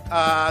week,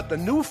 the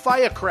new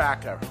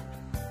Firecracker.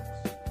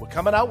 We're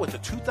coming out with the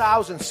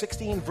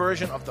 2016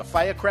 version of the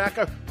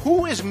Firecracker.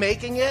 Who is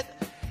making it?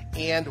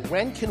 And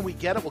when can we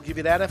get it? We'll give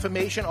you that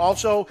information.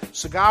 Also,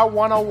 Cigar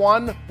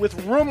 101 with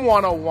Room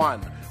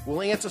 101.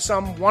 We'll answer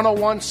some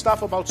 101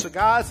 stuff about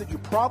cigars that you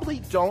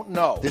probably don't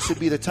know. This would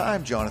be the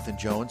time, Jonathan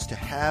Jones, to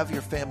have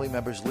your family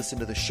members listen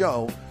to the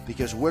show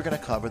because we're going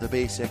to cover the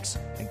basics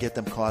and get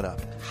them caught up.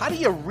 How do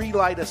you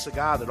relight a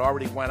cigar that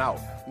already went out?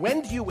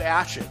 When do you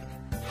ash it?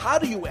 How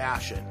do you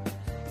ash it?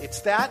 It's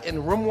that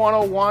in Room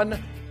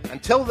 101.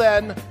 Until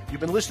then,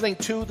 you've been listening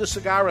to The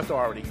Cigar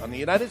Authority on the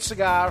United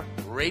Cigar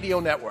Radio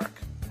Network.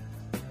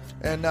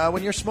 And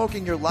when you're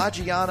smoking your La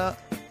Giana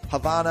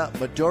Havana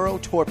Maduro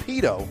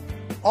Torpedo,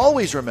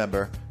 always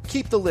remember,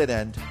 keep the lid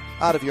end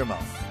out of your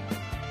mouth.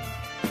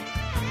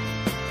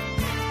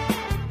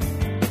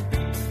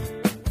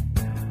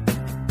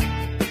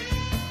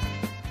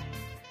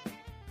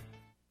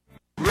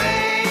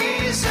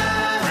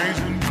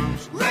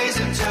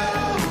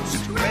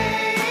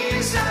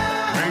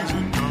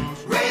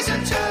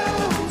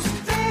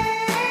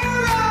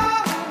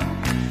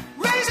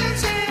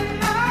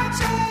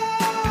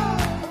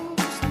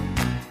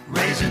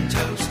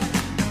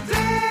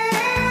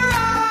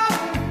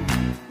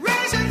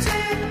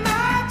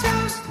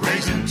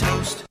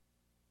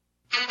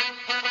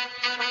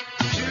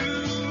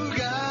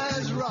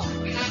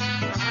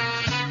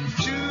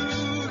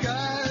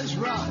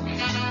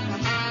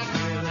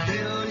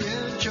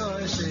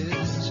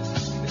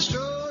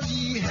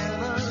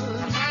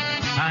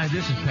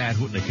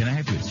 Can I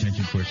have your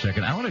attention for a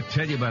second? I want to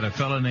tell you about a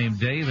fellow named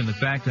Dave and the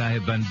fact I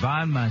have been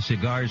buying my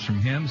cigars from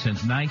him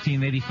since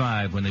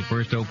 1985 when they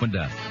first opened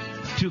up.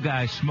 Two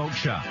Guys Smoke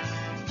Shop.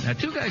 Now,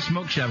 Two Guys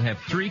Smoke Shop have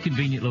 3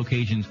 convenient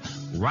locations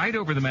right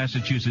over the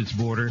Massachusetts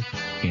border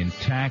in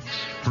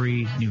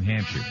tax-free New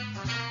Hampshire.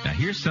 Now,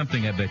 here's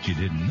something I bet you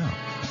didn't know.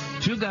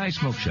 Two Guys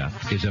Smoke Shop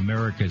is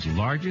America's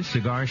largest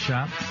cigar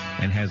shop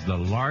and has the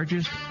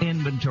largest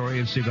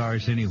inventory of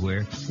cigars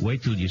anywhere.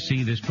 Wait till you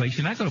see this place.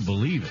 You're not going to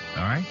believe it,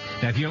 all right?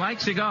 Now, if you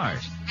like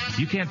cigars,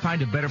 you can't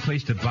find a better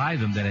place to buy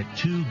them than at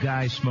Two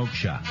Guys Smoke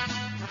Shop.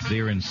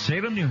 They're in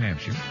Salem, New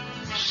Hampshire,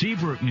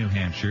 Seabrook, New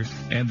Hampshire,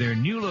 and their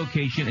new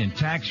location in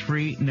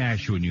tax-free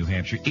Nashua, New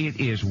Hampshire.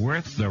 It is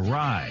worth the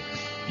ride.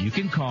 You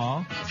can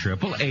call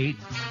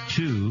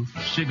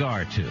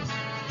 888-2-CIGAR-2.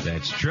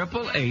 That's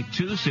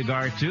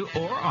 888-2-CIGAR-2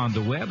 or on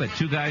the web at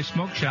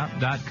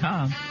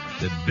twoguysmokeshop.com.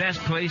 The best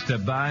place to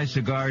buy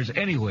cigars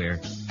anywhere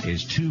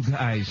is Two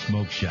Guys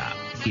Smoke Shop.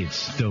 It's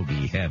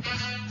Stogie Heaven.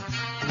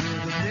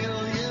 With a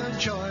million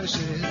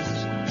choices.